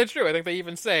 I think that's true. I think they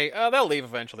even say, they'll leave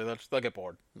eventually. They'll get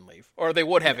bored and leave. Or they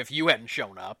would have if you hadn't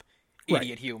shown up. Right.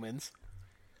 Idiot humans.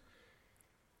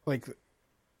 Like,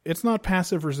 it's not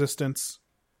passive resistance.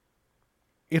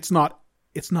 It's not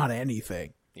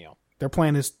anything. Yeah. Their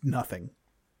plan is nothing.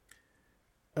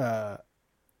 An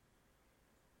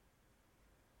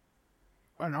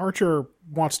Archer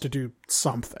wants to do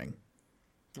something,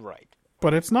 Right.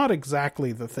 but it's not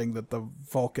exactly the thing that the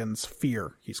Vulcans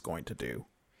fear he's going to do.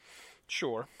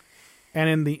 Sure. And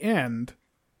in the end,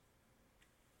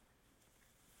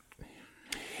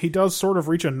 he does sort of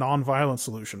reach a non-violent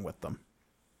solution with them.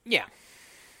 Yeah.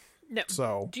 Now,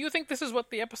 So, do you think this is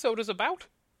what the episode is about?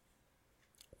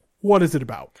 What is it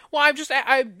about? Well,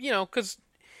 because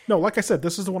No, like I said,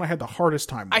 this is the one I had the hardest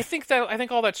time with. I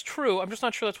think all that's true. I'm just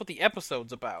not sure that's what the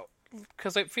episode's about.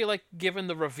 Because I feel like, given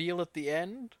the reveal at the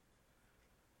end,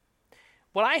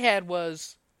 what I had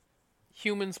was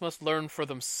humans must learn for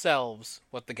themselves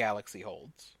what the galaxy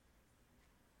holds.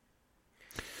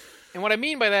 And what I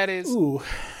mean by that is, Ooh.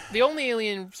 the only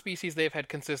alien species they've had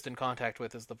consistent contact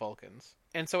with is the Vulcans.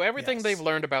 And so everything Yes. they've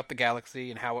learned about the galaxy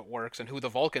and how it works and who the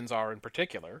Vulcans are in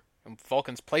particular, and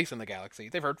Vulcans' place in the galaxy,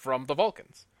 they've heard from the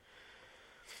Vulcans.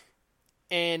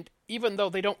 And even though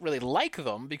they don't really like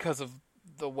them because of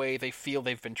the way they feel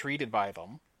they've been treated by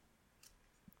them,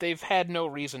 they've had no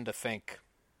reason to think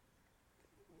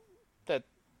that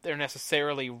they're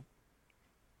necessarily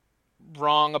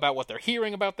wrong about what they're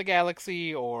hearing about the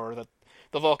galaxy, or that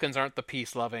the Vulcans aren't the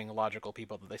peace-loving, logical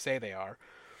people that they say they are.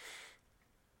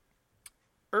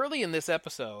 Early in this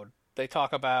episode, they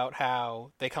talk about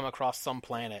how they come across some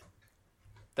planet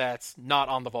that's not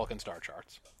on the Vulcan star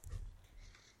charts.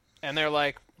 And they're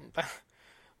like,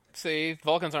 see,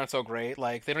 Vulcans aren't so great.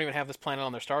 Like, they don't even have this planet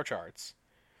on their star charts.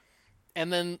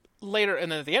 And then at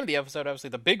the end of the episode, obviously,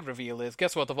 the big reveal is,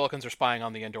 guess what? The Vulcans are spying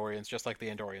on the Andorians, just like the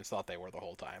Andorians thought they were the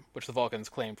whole time, which the Vulcans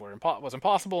claimed was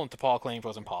impossible, and T'Pol claimed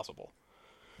was impossible.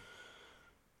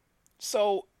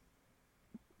 So,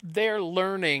 they're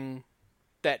learning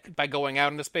that by going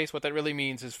out into space, what that really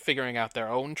means is figuring out their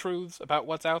own truths about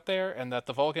what's out there, and that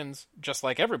the Vulcans, just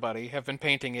like everybody, have been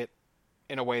painting it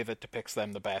in a way that depicts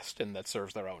them the best and that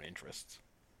serves their own interests.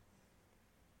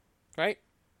 Right?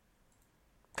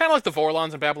 Kind of like the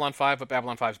Vorlons in Babylon 5, but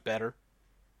Babylon 5's better.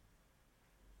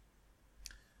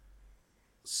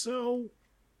 So,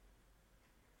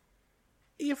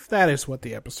 if that is what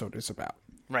the episode is about,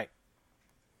 Right.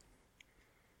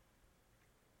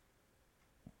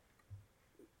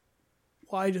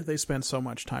 why do they spend so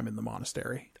much time in the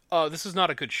monastery? Oh, this is not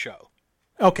a good show.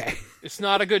 Okay. It's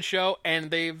not a good show,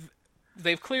 and they've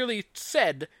clearly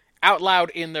said out loud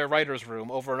in their writer's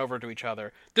room over and over to each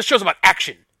other, this show's about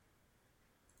action.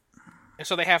 And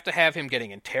so they have to have him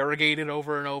getting interrogated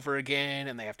over and over again,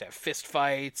 and they have to have fist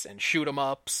fights and shoot 'em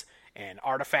ups and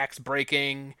artifacts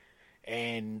breaking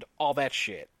and all that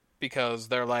shit. Because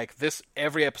they're like, this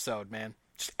every episode, man.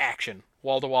 Just action.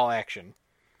 Wall-to-wall action.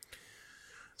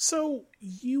 So,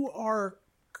 you are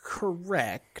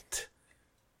correct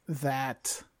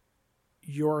that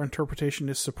your interpretation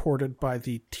is supported by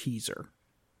the teaser.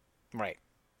 Right.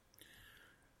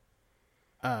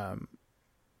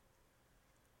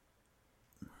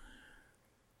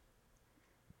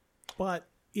 But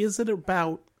is it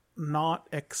about not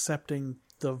accepting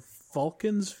the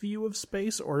Vulcans' view of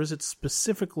space, or is it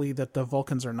specifically that the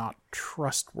Vulcans are not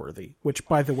trustworthy? Which,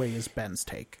 by the way, is Ben's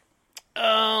take.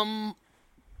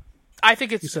 I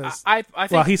think it's... He says, I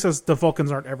think... well, he says the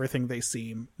Vulcans aren't everything they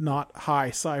seem. Not high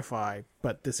sci-fi,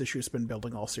 but this issue's been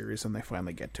building all series, and they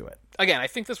finally get to it. Again, I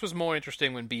think this was more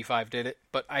interesting when B5 did it,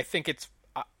 but I think it's...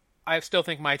 I still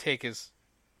think my take is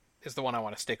the one I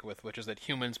want to stick with, which is that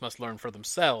humans must learn for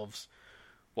themselves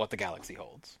what the galaxy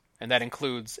holds. And that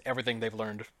includes everything they've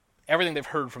learned... Everything they've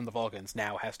heard from the Vulcans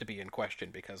now has to be in question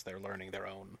because they're learning their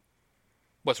own...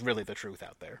 what's really the truth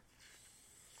out there.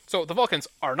 So the Vulcans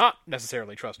are not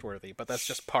necessarily trustworthy, but that's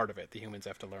just part of it. The humans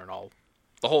have to learn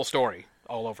the whole story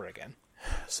all over again.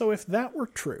 So if that were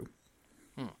true,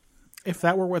 if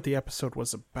that were what the episode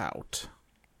was about,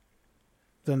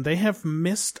 then they have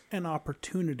missed an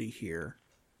opportunity here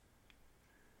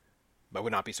But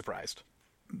would not be surprised.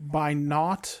 by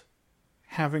not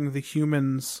having the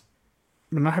humans,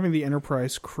 not having the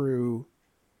Enterprise crew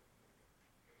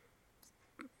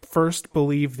first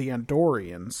believe the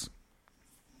Andorians,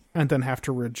 and then have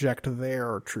to reject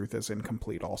their truth as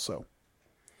incomplete also.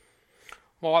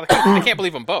 Well, they can't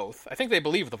believe them both. I think they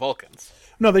believe the Vulcans.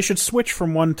 No, they should switch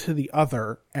from one to the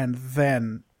other and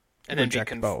then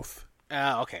reject be both.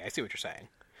 Okay, I see what you're saying.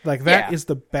 Like, that Yeah. is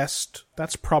the best,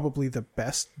 that's probably the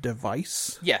best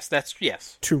device Yes.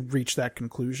 to reach that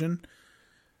conclusion.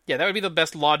 Yeah, that would be the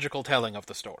best logical telling of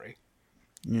the story.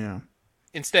 Yeah.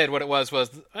 Instead, what it was,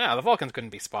 the Vulcans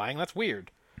couldn't be spying. That's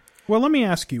weird. Well, let me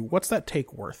ask you, what's that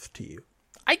take worth to you?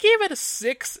 I gave it a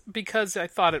 6 because I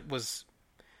thought it was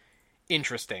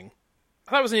interesting.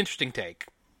 I thought it was an interesting take.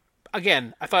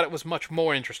 Again, I thought it was much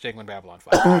more interesting when Babylon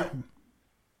 5.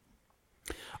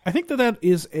 I think that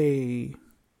is a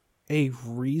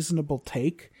reasonable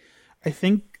take. I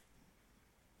think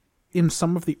in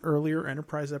some of the earlier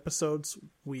Enterprise episodes,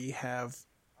 we have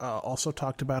also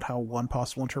talked about how one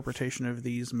possible interpretation of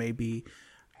these may be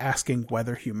asking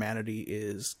whether humanity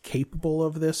is capable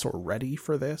of this or ready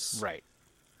for this. Right.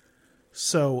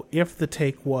 So if the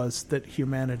take was that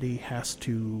humanity has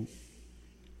to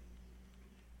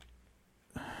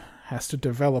has to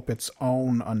develop its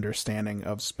own understanding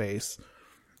of space,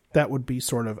 that would be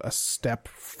sort of a step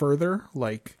further.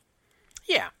 Like,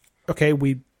 Yeah. okay,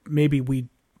 we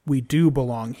do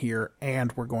belong here,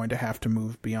 and we're going to have to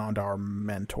move beyond our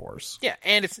mentors. Yeah,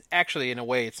 and it's actually, in a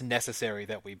way, it's necessary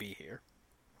that we be here.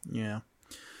 Yeah.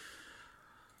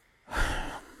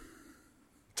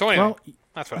 So anyway, Well,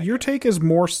 that's what your take has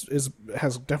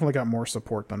definitely got more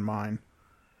support than mine.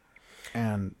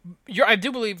 And I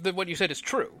do believe that what you said is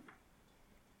true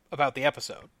about the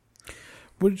episode.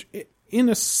 which, in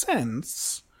a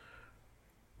sense,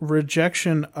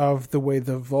 rejection of the way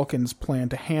the Vulcans plan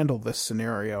to handle this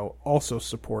scenario also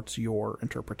supports your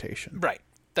interpretation. Right.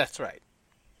 That's right.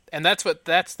 And that's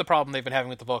the problem they've been having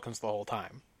with the Vulcans the whole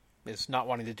time, is not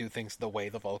wanting to do things the way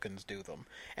the Vulcans do them.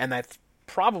 And that's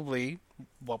probably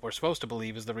what we're supposed to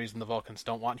believe is the reason the Vulcans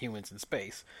don't want humans in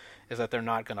space, is that they're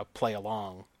not going to play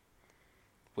along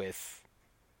with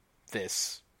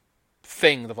this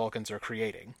thing the Vulcans are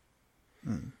creating.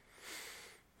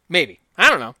 Maybe. I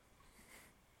don't know.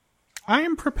 I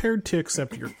am prepared to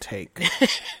accept your take.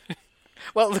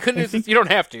 Well, the good news is you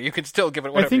don't have to. You can still give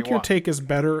it whatever I think you your want. take is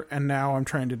better, and now I'm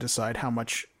trying to decide how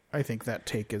much I think that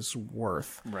take is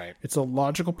worth. Right. It's a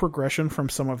logical progression from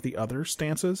some of the other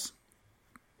stances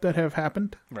that have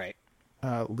happened Right.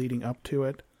 leading up to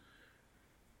it.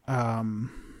 And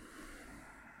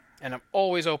I'm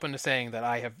always open to saying that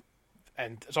I have,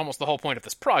 and it's almost the whole point of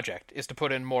this project, is to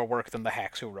put in more work than the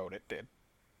hacks who wrote it did.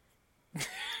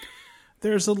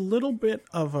 There's a little bit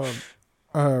of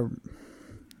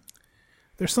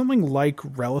there's something like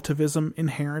relativism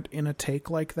inherent in a take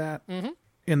like that,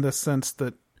 in the sense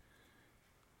that,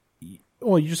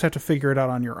 well, you just have to figure it out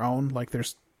on your own. Like,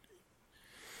 there's,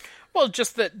 Well,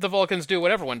 just that the Vulcans do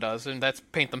what everyone does, and that's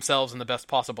paint themselves in the best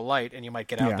possible light, and you might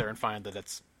get out Yeah. there and find that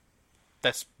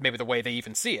that's maybe the way they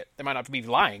even see it. They might not be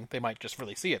lying, they might just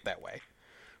really see it that way.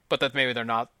 But that maybe they're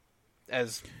not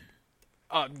as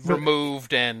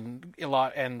removed and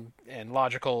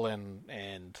logical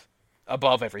and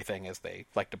above everything as they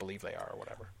like to believe they are, or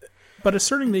whatever. but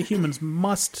asserting that humans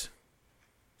must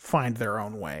find their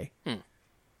own way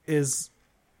is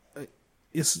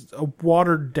a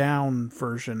watered down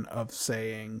version of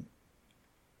saying,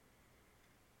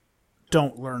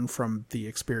 don't learn from the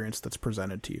experience that's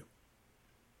presented to you.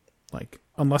 Like,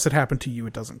 unless it happened to you,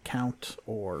 it doesn't count.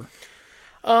 Or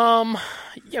I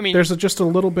mean, there's just a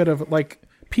little bit of, like,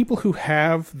 people who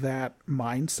have that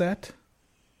mindset,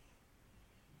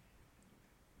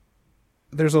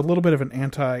 there's a little bit of an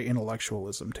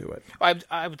anti-intellectualism to it.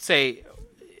 I would say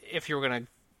if you were going to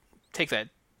take that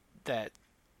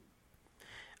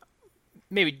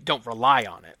maybe don't rely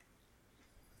on it.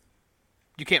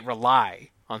 You can't rely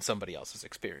on somebody else's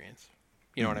experience.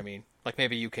 You know what I mean? Like,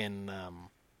 maybe you can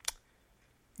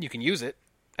use it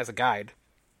as a guide,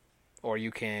 or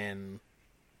you can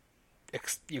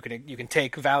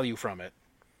take value from it.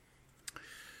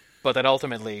 But that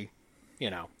ultimately,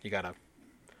 you're gonna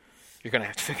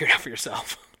have to figure it out for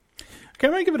yourself. Okay,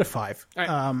 I'm going to give it a 5. All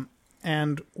right.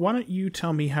 And why don't you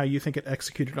tell me how you think it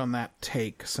executed on that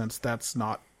take, since that's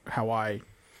not how I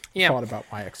thought about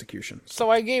my execution. So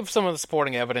I gave some of the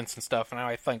supporting evidence and stuff, and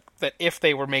I think that if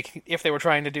they were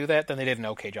trying to do that, then they did an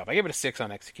okay job. I gave it a 6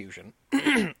 on execution.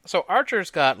 So Archer's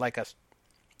got like a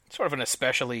sort of an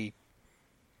especially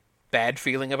bad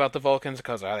feeling about the Vulcans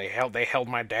because they held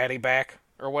my daddy back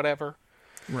or whatever.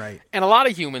 Right. And a lot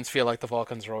of humans feel like the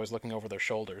Vulcans are always looking over their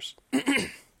shoulders.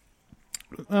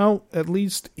 Well, at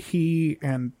least he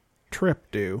and Trip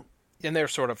do. And they're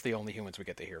sort of the only humans we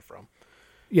get to hear from.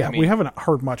 Yeah, I mean, we haven't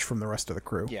heard much from the rest of the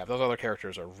crew. Yeah, those other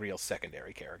characters are real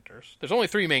secondary characters. There's only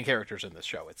 3 main characters in this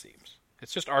show, it seems.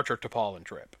 It's just Archer, T'Pol, and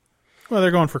Trip. Well,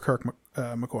 they're going for Kirk,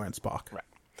 McCoy, and Spock. Right.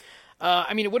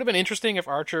 I mean, it would have been interesting if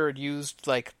Archer had used,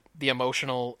 like, the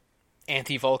emotional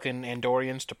anti-Vulcan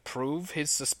Andorians to prove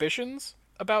his suspicions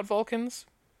about Vulcans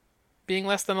being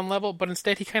less than on level, but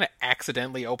instead he kind of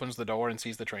accidentally opens the door and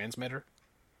sees the transmitter.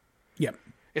 Yep.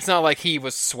 It's not like he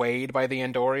was swayed by the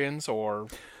Andorians or...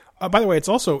 By the way, it's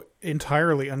also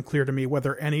entirely unclear to me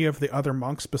whether any of the other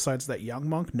monks besides that young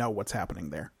monk know what's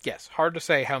happening there. Yes, hard to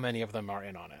say how many of them are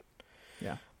in on it.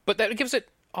 Yeah. But that gives it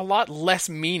a lot less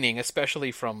meaning,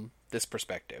 especially from this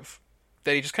perspective,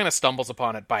 that he just kind of stumbles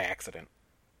upon it by accident.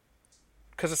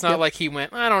 Because it's not like he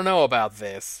went, I don't know about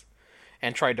this,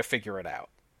 and tried to figure it out.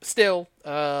 Still,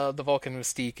 the Vulcan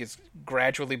mystique is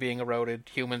gradually being eroded.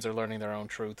 Humans are learning their own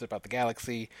truths about the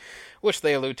galaxy, which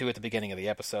they allude to at the beginning of the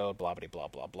episode, blah, blah, blah,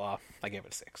 blah, blah. I gave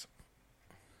it a 6.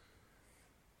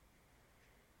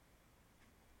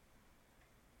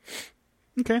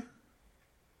 Okay.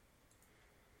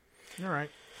 All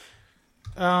right.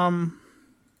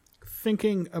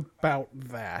 thinking about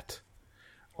that.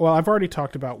 Well, I've already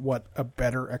talked about what a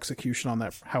better execution on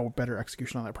that, how a better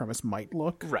execution on that premise might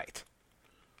look. Right.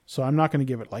 So I'm not going to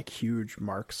give it like huge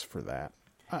marks for that.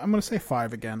 I'm going to say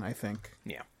 5 again, I think.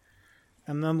 Yeah.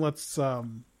 And then let's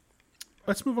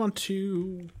move on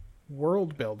to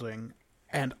world building.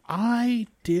 And I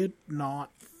did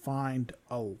not find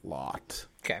a lot.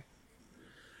 Okay.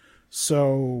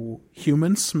 So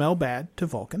humans smell bad to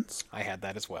Vulcans. I had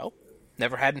that as well.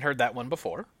 Hadn't heard that one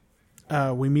before.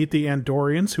 We meet the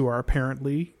Andorians, who are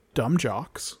apparently dumb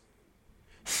jocks.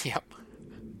 Yep.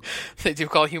 They do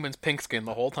call humans pink skin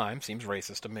the whole time. Seems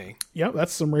racist to me. Yep,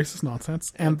 that's some racist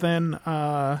nonsense. And then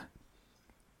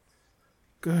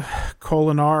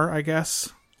Kolinar, I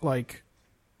guess, like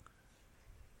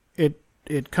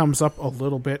it comes up a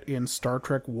little bit in Star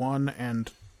Trek 1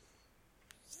 and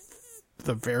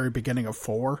the very beginning of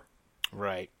 4.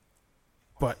 Right.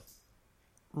 But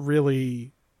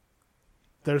really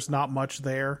there's not much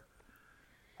there.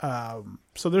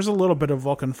 So there's a little bit of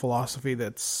Vulcan philosophy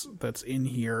that's in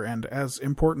here, and as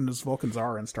important as Vulcans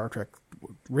are in Star Trek,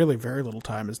 really very little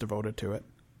time is devoted to it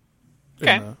in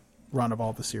the run of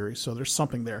all the series. So there's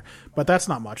something there, but that's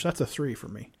not much. That's a 3 for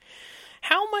me.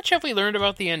 How much have we learned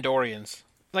about the Andorians?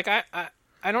 Like, I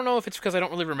don't know if it's because I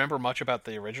don't really remember much about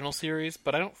the original series,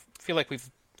 but I don't feel like we've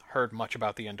heard much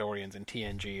about the Andorians in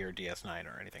TNG or DS9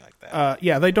 or anything like that.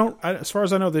 Yeah, they don't. As far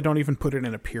as I know, they don't even put in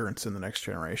an appearance in the Next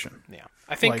Generation. Yeah,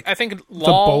 I think the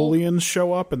Lal... Bolians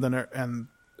show up, and then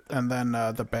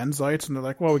the Benzites, and they're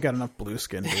like, "Well, we got enough blue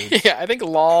skin dudes." Yeah, I think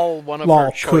Lal, one of Lal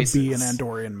her choices, could be an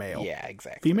Andorian male. Yeah,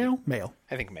 exactly. Female, male.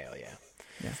 I think male. Yeah.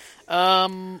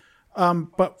 Yeah.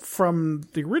 But from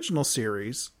the original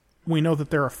series, we know that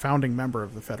they're a founding member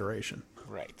of the Federation.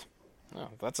 Right. Oh,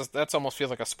 that's almost feels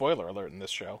like a spoiler alert in this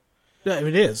show. Yeah,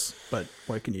 it is, but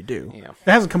what can you do? Yeah.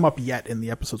 It hasn't come up yet in the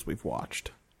episodes we've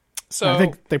watched. So I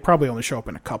think they probably only show up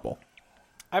in a couple.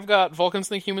 I've got Vulcans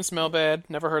think humans smell bad.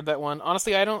 Never heard that one.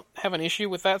 Honestly, I don't have an issue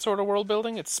with that sort of world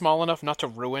building. It's small enough not to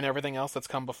ruin everything else that's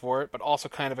come before it, but also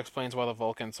kind of explains why the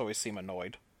Vulcans always seem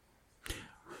annoyed.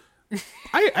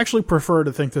 I actually prefer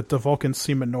to think that the Vulcans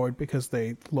seem annoyed because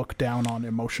they look down on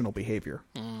emotional behavior.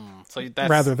 So that's,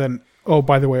 Rather than, oh,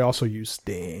 by the way, also use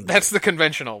sting. That's the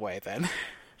conventional way, then.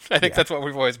 I think that's what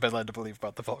we've always been led to believe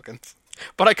about the Vulcans.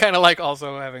 But I kind of like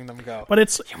also having them go. But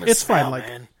it's smell, fine. Like,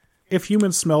 man. if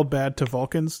humans smelled bad to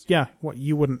Vulcans, yeah, what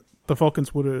you wouldn't. The Vulcans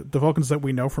that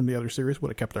we know from the other series would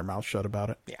have kept their mouths shut about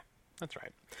it. Yeah, that's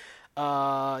right.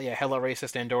 Hella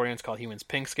racist Andorians call humans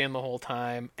pink skin the whole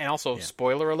time. And also,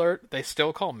 spoiler alert, they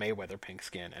still call Mayweather pink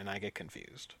skin, and I get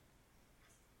confused.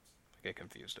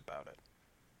 About it.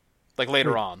 Like,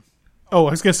 later on. Oh,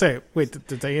 I was going to say, wait,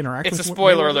 did they interact It's with a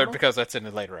spoiler Mayweather alert at all? because that's in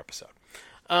a later episode.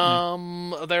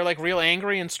 They're, like, real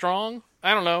angry and strong?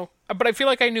 I don't know. But I feel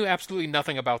like I knew absolutely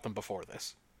nothing about them before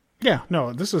this. Yeah,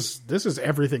 no, this is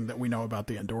everything that we know about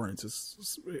the Andorians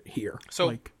is here.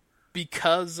 So,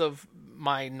 because of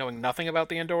my knowing nothing about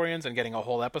the Andorians and getting a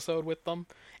whole episode with them,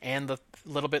 and the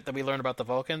little bit that we learned about the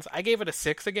Vulcans, I gave it a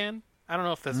 6 again. I don't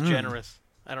know if that's generous.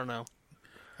 I don't know.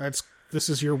 This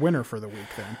is your winner for the week,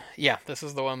 then. Yeah, this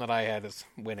is the one that I had as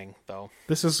winning, though.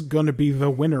 This is going to be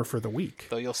the winner for the week.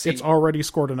 Though you'll see, it's already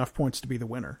scored enough points to be the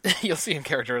winner. You'll see in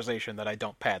characterization that I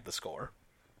don't pad the score.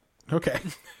 Okay.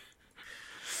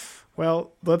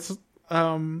 Well, let's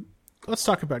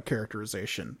talk about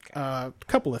characterization. A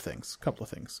couple of things.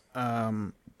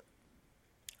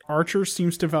 Archer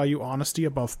seems to value honesty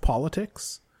above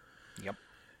politics. Yep.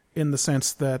 In the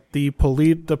sense that the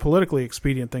politically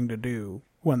expedient thing to do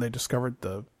when they discovered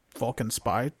the Vulcan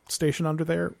spy station under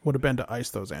there would have been to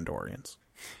ice those Andorians.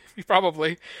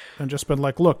 Probably. And just been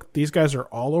like, look, these guys are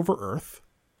all over Earth.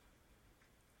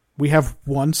 We have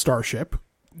one starship.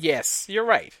 Yes, you're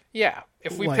right. Yeah.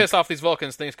 If we piss off these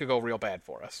Vulcans, things could go real bad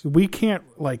for us. We can't,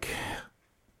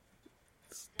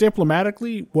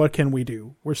 diplomatically, what can we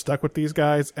do? We're stuck with these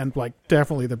guys, and,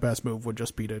 definitely the best move would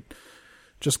just be to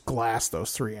just glass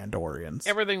those 3 Andorians.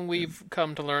 Everything we've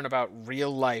come to learn about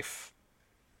real-life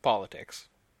politics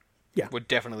would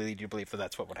definitely lead you to believe that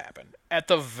that's what would happen. At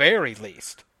the very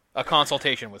least, a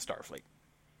consultation with Starfleet.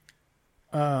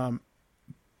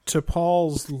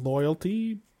 T'Pol's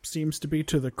loyalty seems to be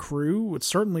to the crew. It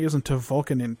certainly isn't to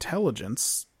Vulcan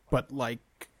intelligence, but,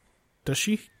 does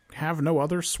she have no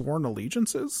other sworn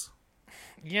allegiances?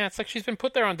 Yeah, it's like she's been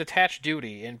put there on detached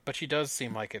duty, but she does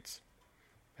seem like it's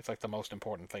like the most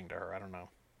important thing to her. I don't know.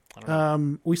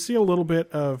 We see a little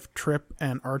bit of Trip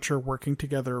and Archer working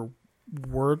together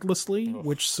wordlessly,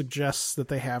 which suggests that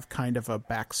they have kind of a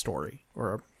backstory,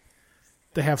 or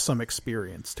they have some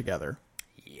experience together.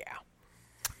 Yeah.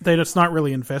 that it's not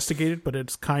really investigated, but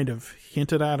it's kind of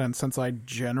hinted at, and since I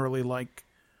generally like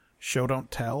show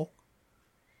don't tell,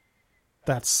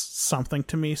 that's something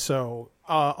to me. So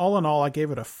all in all, I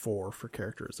gave it a 4 for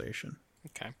characterization.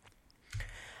 Okay.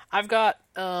 I've got,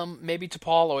 maybe T'Pol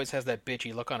always has that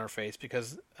bitchy look on her face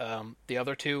because the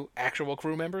other 2 actual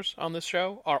crew members on this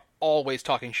show are always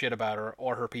talking shit about her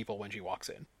or her people when she walks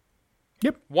in.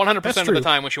 Yep. 100% of the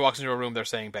time when she walks into a room, they're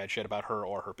saying bad shit about her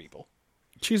or her people.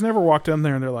 She's never walked in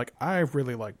there and they're like, I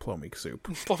really like Plomeek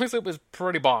soup. Plomeek soup is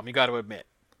pretty bomb, you gotta admit.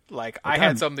 Like, I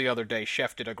had some the other day.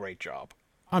 Chef did a great job.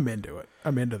 I'm into it.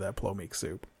 I'm into that Plomeek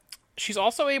soup. She's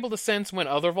also able to sense when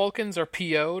other Vulcans are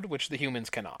PO'd, which the humans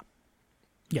cannot.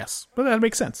 Yes, but that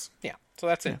makes sense. Yeah, so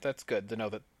that's it. That's good to know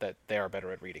that they are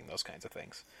better at reading those kinds of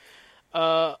things.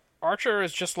 Archer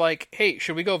is just like, hey,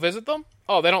 should we go visit them?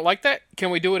 Oh, they don't like that? Can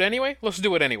we do it anyway? Let's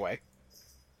do it anyway.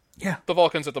 Yeah. The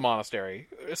Vulcans at the monastery.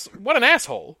 What an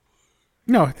asshole.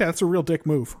 No, that's a real dick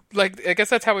move. Like, I guess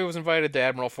that's how he was invited to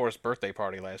Admiral Forrest's birthday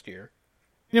party last year.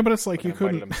 Yeah, but it's like you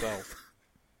Invited couldn't... himself.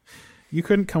 You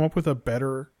couldn't come up with a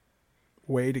better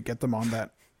way to get them on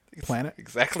that planet?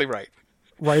 Exactly right.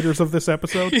 Writers of this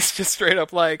episode? He's just straight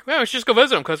up like, well, we should just go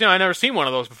visit them because, I never seen one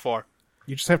of those before.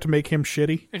 You just have to make him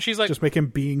shitty? And she's like... Just make him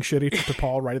being shitty to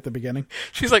T'Pol right at the beginning?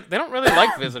 She's like, they don't really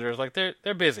like visitors. Like,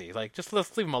 they're busy. Like, just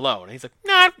let's leave them alone. And he's like,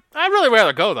 nah, I'd really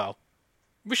rather go, though.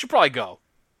 We should probably go.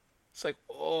 It's like,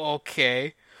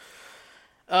 okay.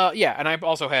 Yeah, and I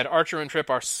also had Archer and Trip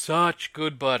are such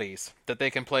good buddies that they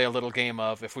can play a little game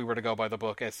of if we were to go by the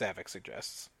book, as Savick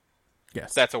suggests.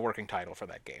 Yes. That's a working title for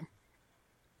that game.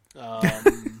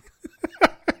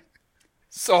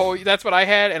 So that's what I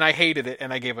had, and I hated it,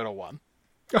 and I gave it a 1.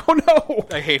 Oh, no!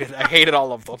 I hated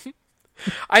all of them.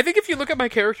 I think if you look at my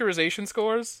characterization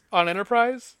scores on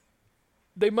Enterprise,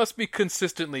 they must be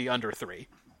consistently under 3.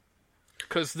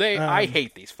 Because I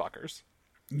hate these fuckers.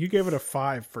 You gave it a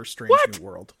 5 for Strange What? New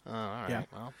World. Oh, all right. Yeah.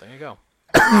 Well, there you go.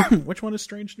 Which one is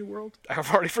Strange New World? I've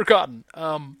already forgotten.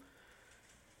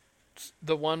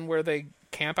 The one where they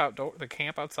camp outdoor, the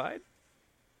camp outside?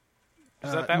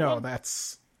 Is that no, one?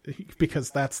 that's...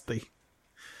 Because that's the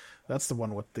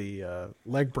one with the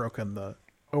leg broken, the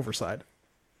overside.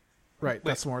 Right,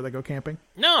 that's the one where they go camping?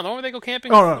 No, the one where they go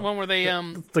camping. Oh, no. The one where they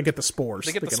They get the spores.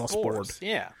 they get the all spores. spored.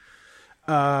 Yeah.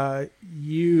 I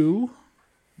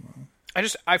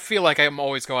feel like I'm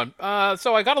always going,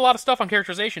 so I got a lot of stuff on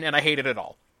characterization, and I hated it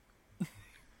all.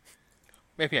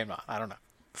 Maybe I'm not. I don't know.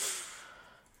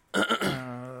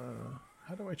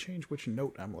 How do I change which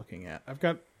note I'm looking at? I've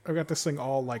got this thing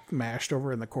all like mashed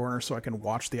over in the corner so I can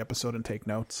watch the episode and take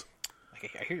notes.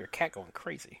 I hear your cat going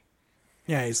crazy.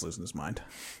 Yeah, he's losing his mind.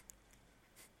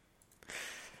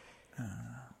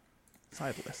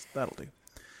 Side list, that'll do.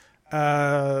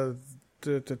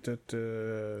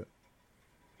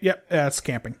 Yep, it's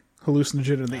camping.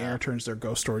 Hallucinogen in the air turns their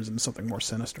ghost stories into something more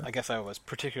sinister. I guess I was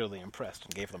particularly impressed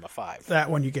and gave them a 5.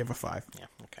 That one you gave a 5. Yeah,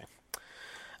 okay.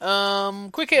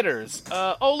 Quick hitters.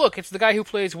 Oh, look, it's the guy who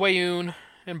plays Weyoun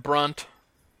and Brunt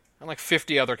and like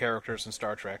 50 other characters in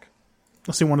Star Trek.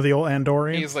 Let's see one of the old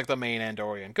Andorians. He's like the main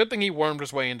Andorian. Good thing he wormed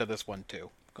his way into this one, too.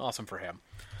 Awesome for him.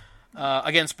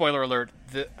 Again, spoiler alert.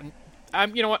 You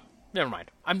know what? Never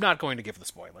mind. I'm not going to give the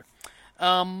spoiler.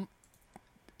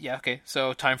 Yeah, okay.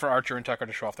 So, time for Archer and Tucker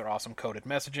to show off their awesome coded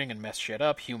messaging and mess shit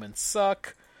up. Humans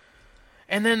suck.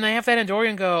 And then they have that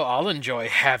Andorian go, I'll enjoy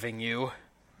having you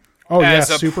as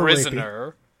a super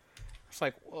prisoner. Rapey. It's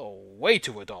like, whoa, way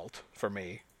too adult for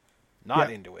me.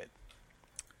 Not into it.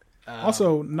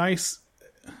 Also, nice...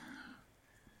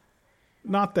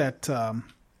 Not that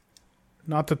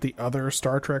the other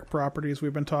Star Trek properties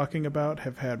we've been talking about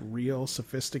have had real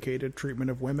sophisticated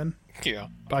treatment of women. Yeah.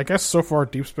 I guess so far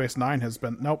Deep Space Nine has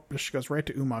been, nope, she goes right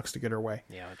to Umox to get her way.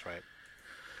 Yeah, that's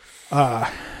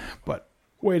right. But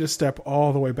way to step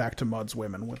all the way back to Mud's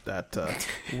women with that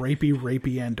rapey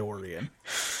Andorian.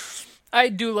 I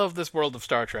do love this world of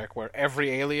Star Trek where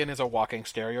every alien is a walking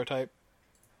stereotype.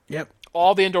 Yep.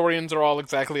 All the Andorians are all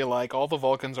exactly alike. All the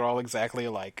Vulcans are all exactly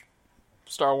alike.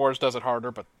 Star Wars does it harder,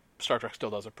 but Star Trek still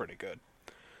does it pretty good.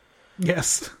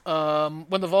 Yes.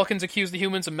 When the Vulcans accuse the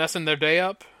humans of messing their day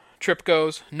up, Trip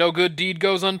goes, no good deed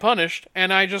goes unpunished,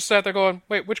 and I just sat there going,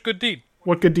 wait, which good deed?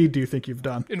 What good deed do you think you've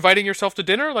done? Inviting yourself to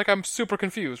dinner? Like, I'm super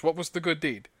confused. What was the good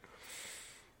deed?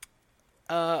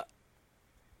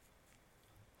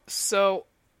 So,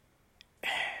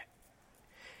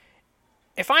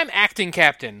 if I'm acting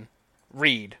Captain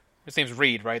Reed, his name's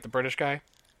Reed, right? The British guy?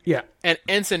 Yeah. And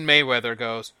Ensign Mayweather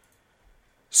goes,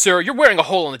 sir, you're wearing a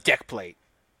hole in the deck plate.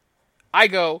 I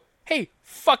go, hey,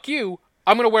 fuck you.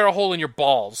 I'm going to wear a hole in your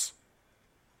balls.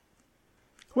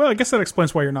 Well, I guess that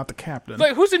explains why you're not the captain.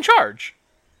 Like, who's in charge?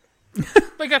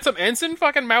 Like, got some ensign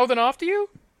fucking mouthing off to you?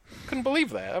 Couldn't believe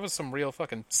that. That was some real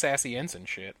fucking sassy ensign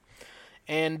shit.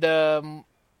 And,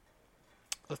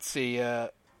 let's see, I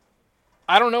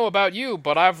don't know about you,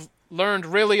 but I've learned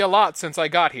really a lot since I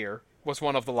got here, was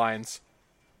one of the lines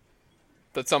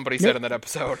that somebody said in that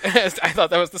episode. I thought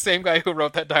that was the same guy who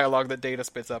wrote that dialogue that Data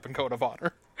spits up in Code of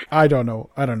Honor. I don't know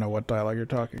what dialogue you're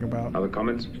talking about. Other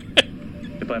comments?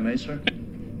 If I may, sir.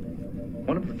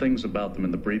 One of the things about them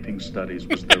in the briefing studies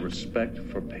was their respect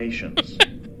for patients.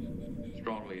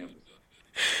 Strongly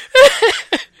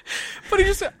emphasized. But he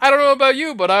just said, I don't know about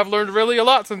you, but I've learned really a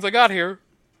lot since I got here.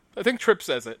 I think Tripp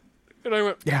says it. And I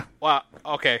went, Yeah. wow,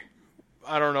 okay.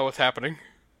 I don't know what's happening.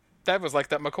 That was like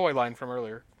that McCoy line from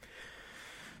earlier.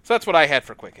 So that's what I had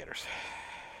for quick hitters.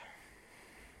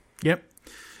 Yep.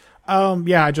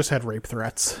 Yeah, I just had rape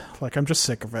threats. Like, I'm just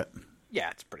sick of it. Yeah,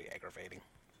 it's pretty aggravating.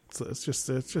 So it's just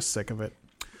sick of it.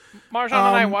 Marjan and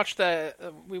I watched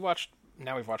we've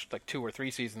watched like 2 or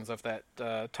 3 seasons of that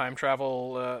time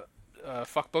travel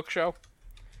fuck book show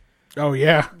Oh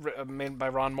yeah. made by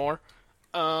Ron Moore.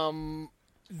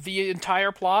 The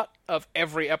entire plot of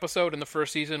every episode in the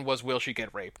first season was, will she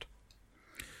get raped?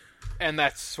 And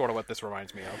that's sort of what this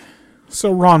reminds me of.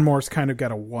 So Ron Moore's kind of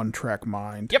got a one-track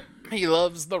mind. Yep, he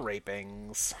loves the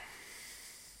rapings.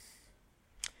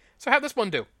 So how'd this one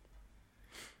do?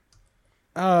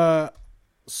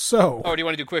 So Oh, do you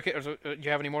want to do quick hit? Or do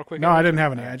you have any more quick no, hitters? I didn't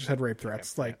have any. I just had rape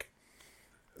threats. Like,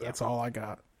 that's all I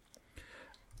got.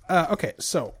 Okay,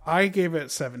 so I gave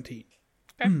it 17,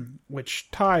 which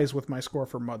ties with my score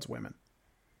for Mud's Women.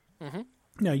 Mm-hmm.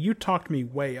 Now, you talked me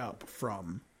way up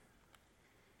from...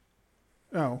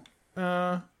 well,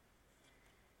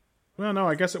 no,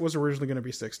 I guess it was originally going to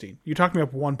be 16. You talked me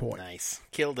up 1 point. Nice.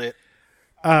 Killed it.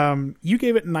 You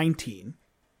gave it 19,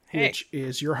 Hey. which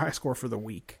is your high score for the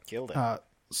week. Killed it.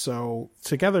 So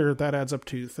together, that adds up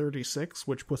to 36,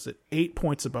 which puts it 8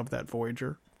 points above that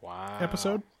Voyager Wow.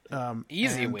 episode.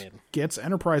 Easy and win. Gets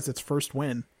Enterprise its first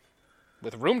win.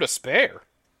 With room to spare.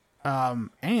 And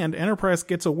Enterprise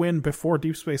gets a win before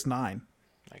Deep Space Nine.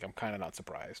 Like, I'm kind of not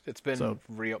surprised. It's been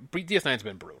real... DS9's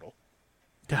been brutal.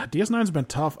 Yeah, DS9's been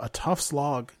tough, a tough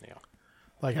slog. Yeah.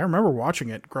 Like, I remember watching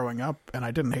it growing up, and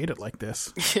I didn't hate it like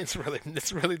this. It's really,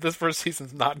 this first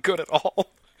season's not good at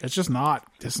all. It's just not,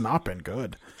 it's not been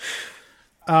good.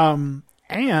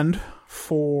 And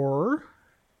for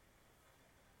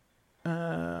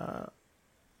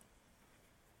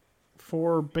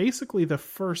basically the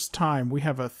first time, we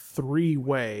have a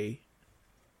 3-way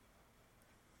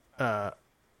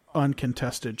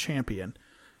uncontested champion.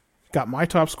 Got my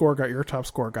top score, got your top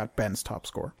score, got Ben's top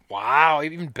score. Wow,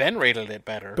 even Ben rated it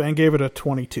better. Ben gave it a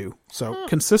 22. So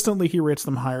consistently he rates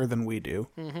them higher than we do.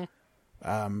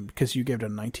 Because you gave it a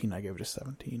 19, I gave it a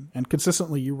 17. And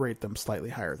consistently you rate them slightly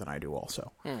higher than I do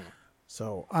also.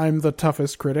 So I'm the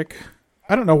toughest critic.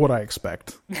 I don't know what I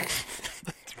expect.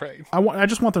 That's right. I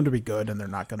just want them to be good, and they're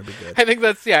not going to be good. I think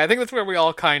that's where we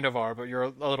all kind of are, but you're a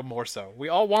little more so. We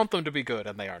all want them to be good,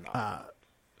 and they are not.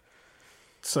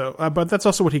 So, but that's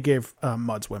also what he gave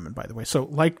Mud's Women, by the way. So,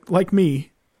 like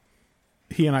me,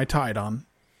 he and I tied on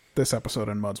this episode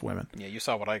in Mud's Women. Yeah, you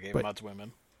saw what I gave Mud's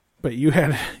Women. But you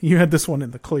had this one in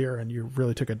the clear, and you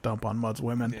really took a dump on Mud's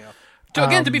Women. Yeah.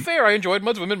 Again, to be fair, I enjoyed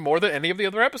Mud's Women more than any of the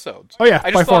other episodes. Oh yeah,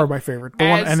 I by just far thought my favorite. The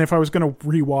one, and if I was going to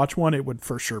rewatch one, it would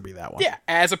for sure be that one. Yeah,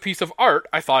 as a piece of art,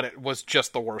 I thought it was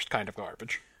just the worst kind of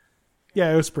garbage.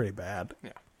 Yeah, it was pretty bad.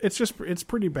 Yeah. It's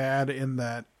pretty bad in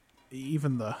that it's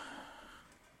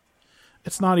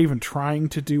not even trying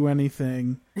to do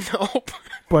anything. Nope.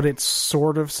 But it's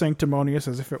sort of sanctimonious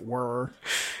as if it were.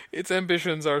 Its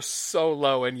ambitions are so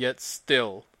low and yet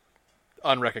still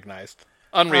unrecognized,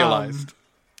 unrealized.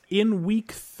 In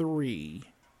week 3,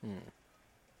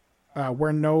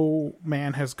 where no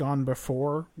man has gone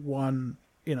before, won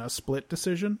in a split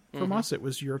decision from us. It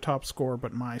was your top score,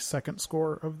 but my second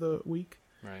score of the week.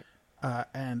 Right.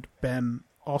 And Ben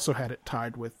also had it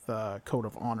tied with Code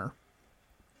of Honor,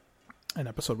 an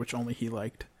episode which only he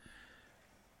liked.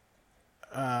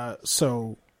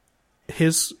 So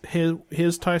his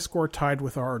tie score tied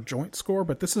with our joint score,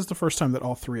 but this is the first time that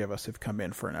all three of us have come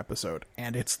in for an episode,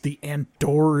 and it's the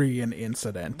Andorian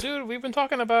incident. Dude, we've been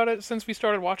talking about it since we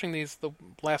started watching these the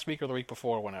last week or the week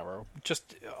before, whenever.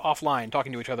 Just offline,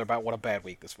 talking to each other about what a bad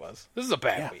week this was. This is a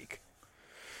bad week.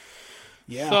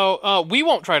 Yeah. So, we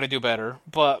won't try to do better,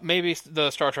 but maybe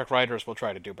the Star Trek writers will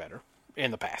try to do better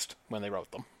in the past, when they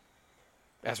wrote them,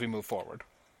 as we move forward.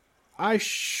 I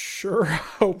sure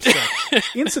hope so.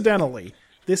 Incidentally,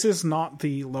 this is not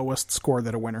the lowest score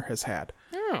that a winner has had.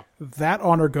 Oh. That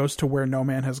honor goes to Where No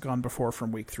Man Has Gone Before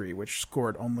from week 3, which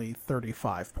scored only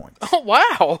 35 points. Oh,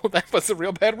 wow. That was a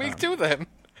real bad week, too, then.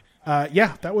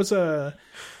 Yeah, that was a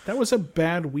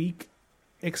bad week,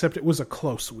 except it was a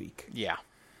close week. Yeah.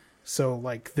 So,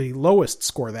 like, the lowest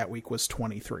score that week was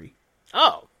 23.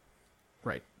 Oh.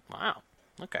 Right. Wow.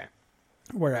 Okay.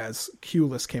 Whereas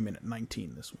Q-List came in at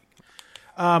 19 this week.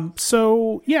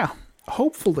 So, yeah,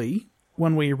 hopefully,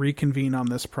 when we reconvene on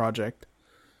this project,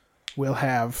 we'll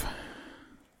have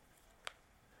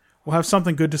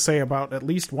something good to say about at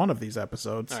least one of these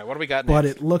episodes. All right, what do we got But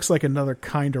next? it looks like another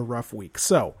kind of rough week.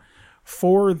 So,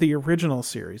 for the original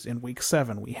series, in week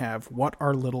 7, we have What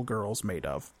Are Little Girls Made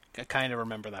Of? I kind of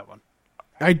remember that one.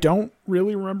 I don't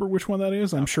really remember which one that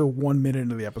is. I'm sure 1 minute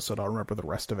into the episode I'll remember the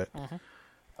rest of it.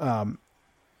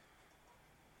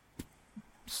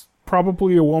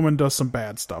 Probably a woman does some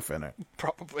bad stuff in it.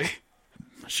 Probably.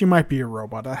 She might be a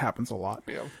robot. That happens a lot.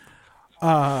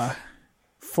 Yeah.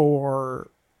 For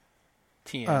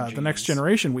TNGs. the Next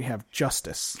Generation, we have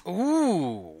Justice.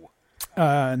 Ooh.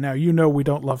 Now, you know we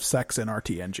don't love sex in our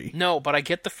TNG. No, but I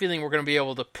get the feeling we're going to be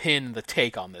able to pin the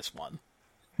take on this one.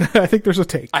 I think there's a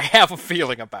take. I have a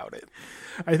feeling about it.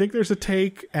 I think there's a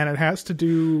take, and it has to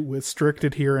do with strict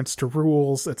adherence to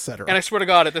rules, etc. And I swear to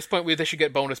God, at this point, they should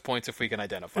get bonus points if we can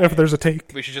identify If it. there's a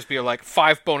take. We should just be like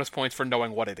 5 bonus points for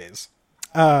knowing what it is.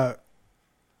 For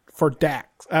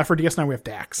Dax. For DS9, we have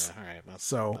Dax. All right.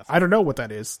 So, I don't know what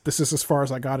that is. This is as far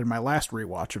as I got in my last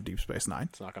rewatch of Deep Space Nine.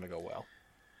 It's not going to go well.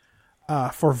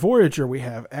 For Voyager, we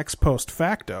have Ex Post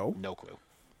Facto. No clue.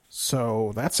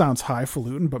 So, that sounds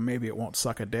highfalutin, but maybe it won't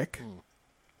suck a dick.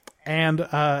 And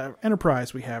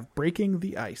Enterprise, we have Breaking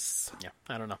the Ice. Yeah,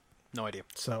 I don't know. No idea.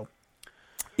 So,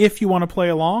 if you want to play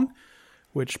along,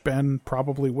 which Ben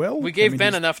probably will. We gave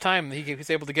Ben enough time. He was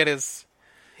able to get his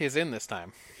in this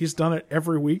time. He's done it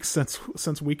every week since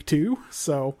week 2.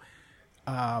 So,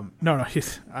 no,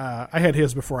 I had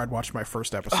his before I'd watched my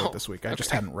first episode this week. I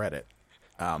just hadn't read it.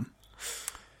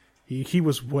 He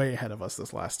was way ahead of us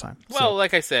this last time. Well,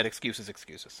 like I said, excuses.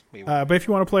 But if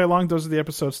you want to play along, those are the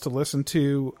episodes to listen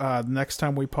to. Next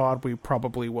time we pod, we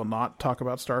probably will not talk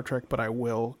about Star Trek, but I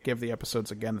will give the episodes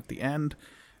again at the end.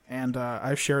 And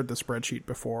I've shared the spreadsheet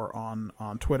before on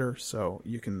Twitter, so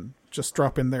you can just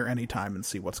drop in there anytime and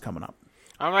see what's coming up.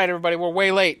 All right, everybody, we're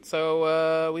way late,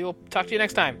 so we will talk to you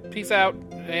next time. Peace out,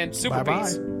 and super Bye-bye.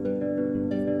 peace.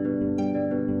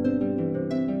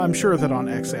 I'm sure that on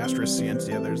X Asterisk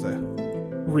Ciencia there's a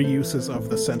reuses of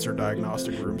the sensor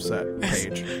diagnostic room set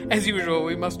page. As usual,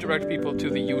 we must direct people to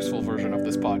the useful version of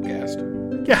this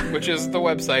podcast. Yeah. Which is the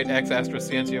website, X Asterisk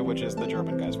Ciencia, which is the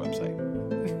German guy's website.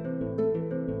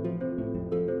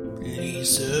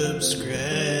 Please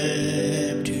subscribe.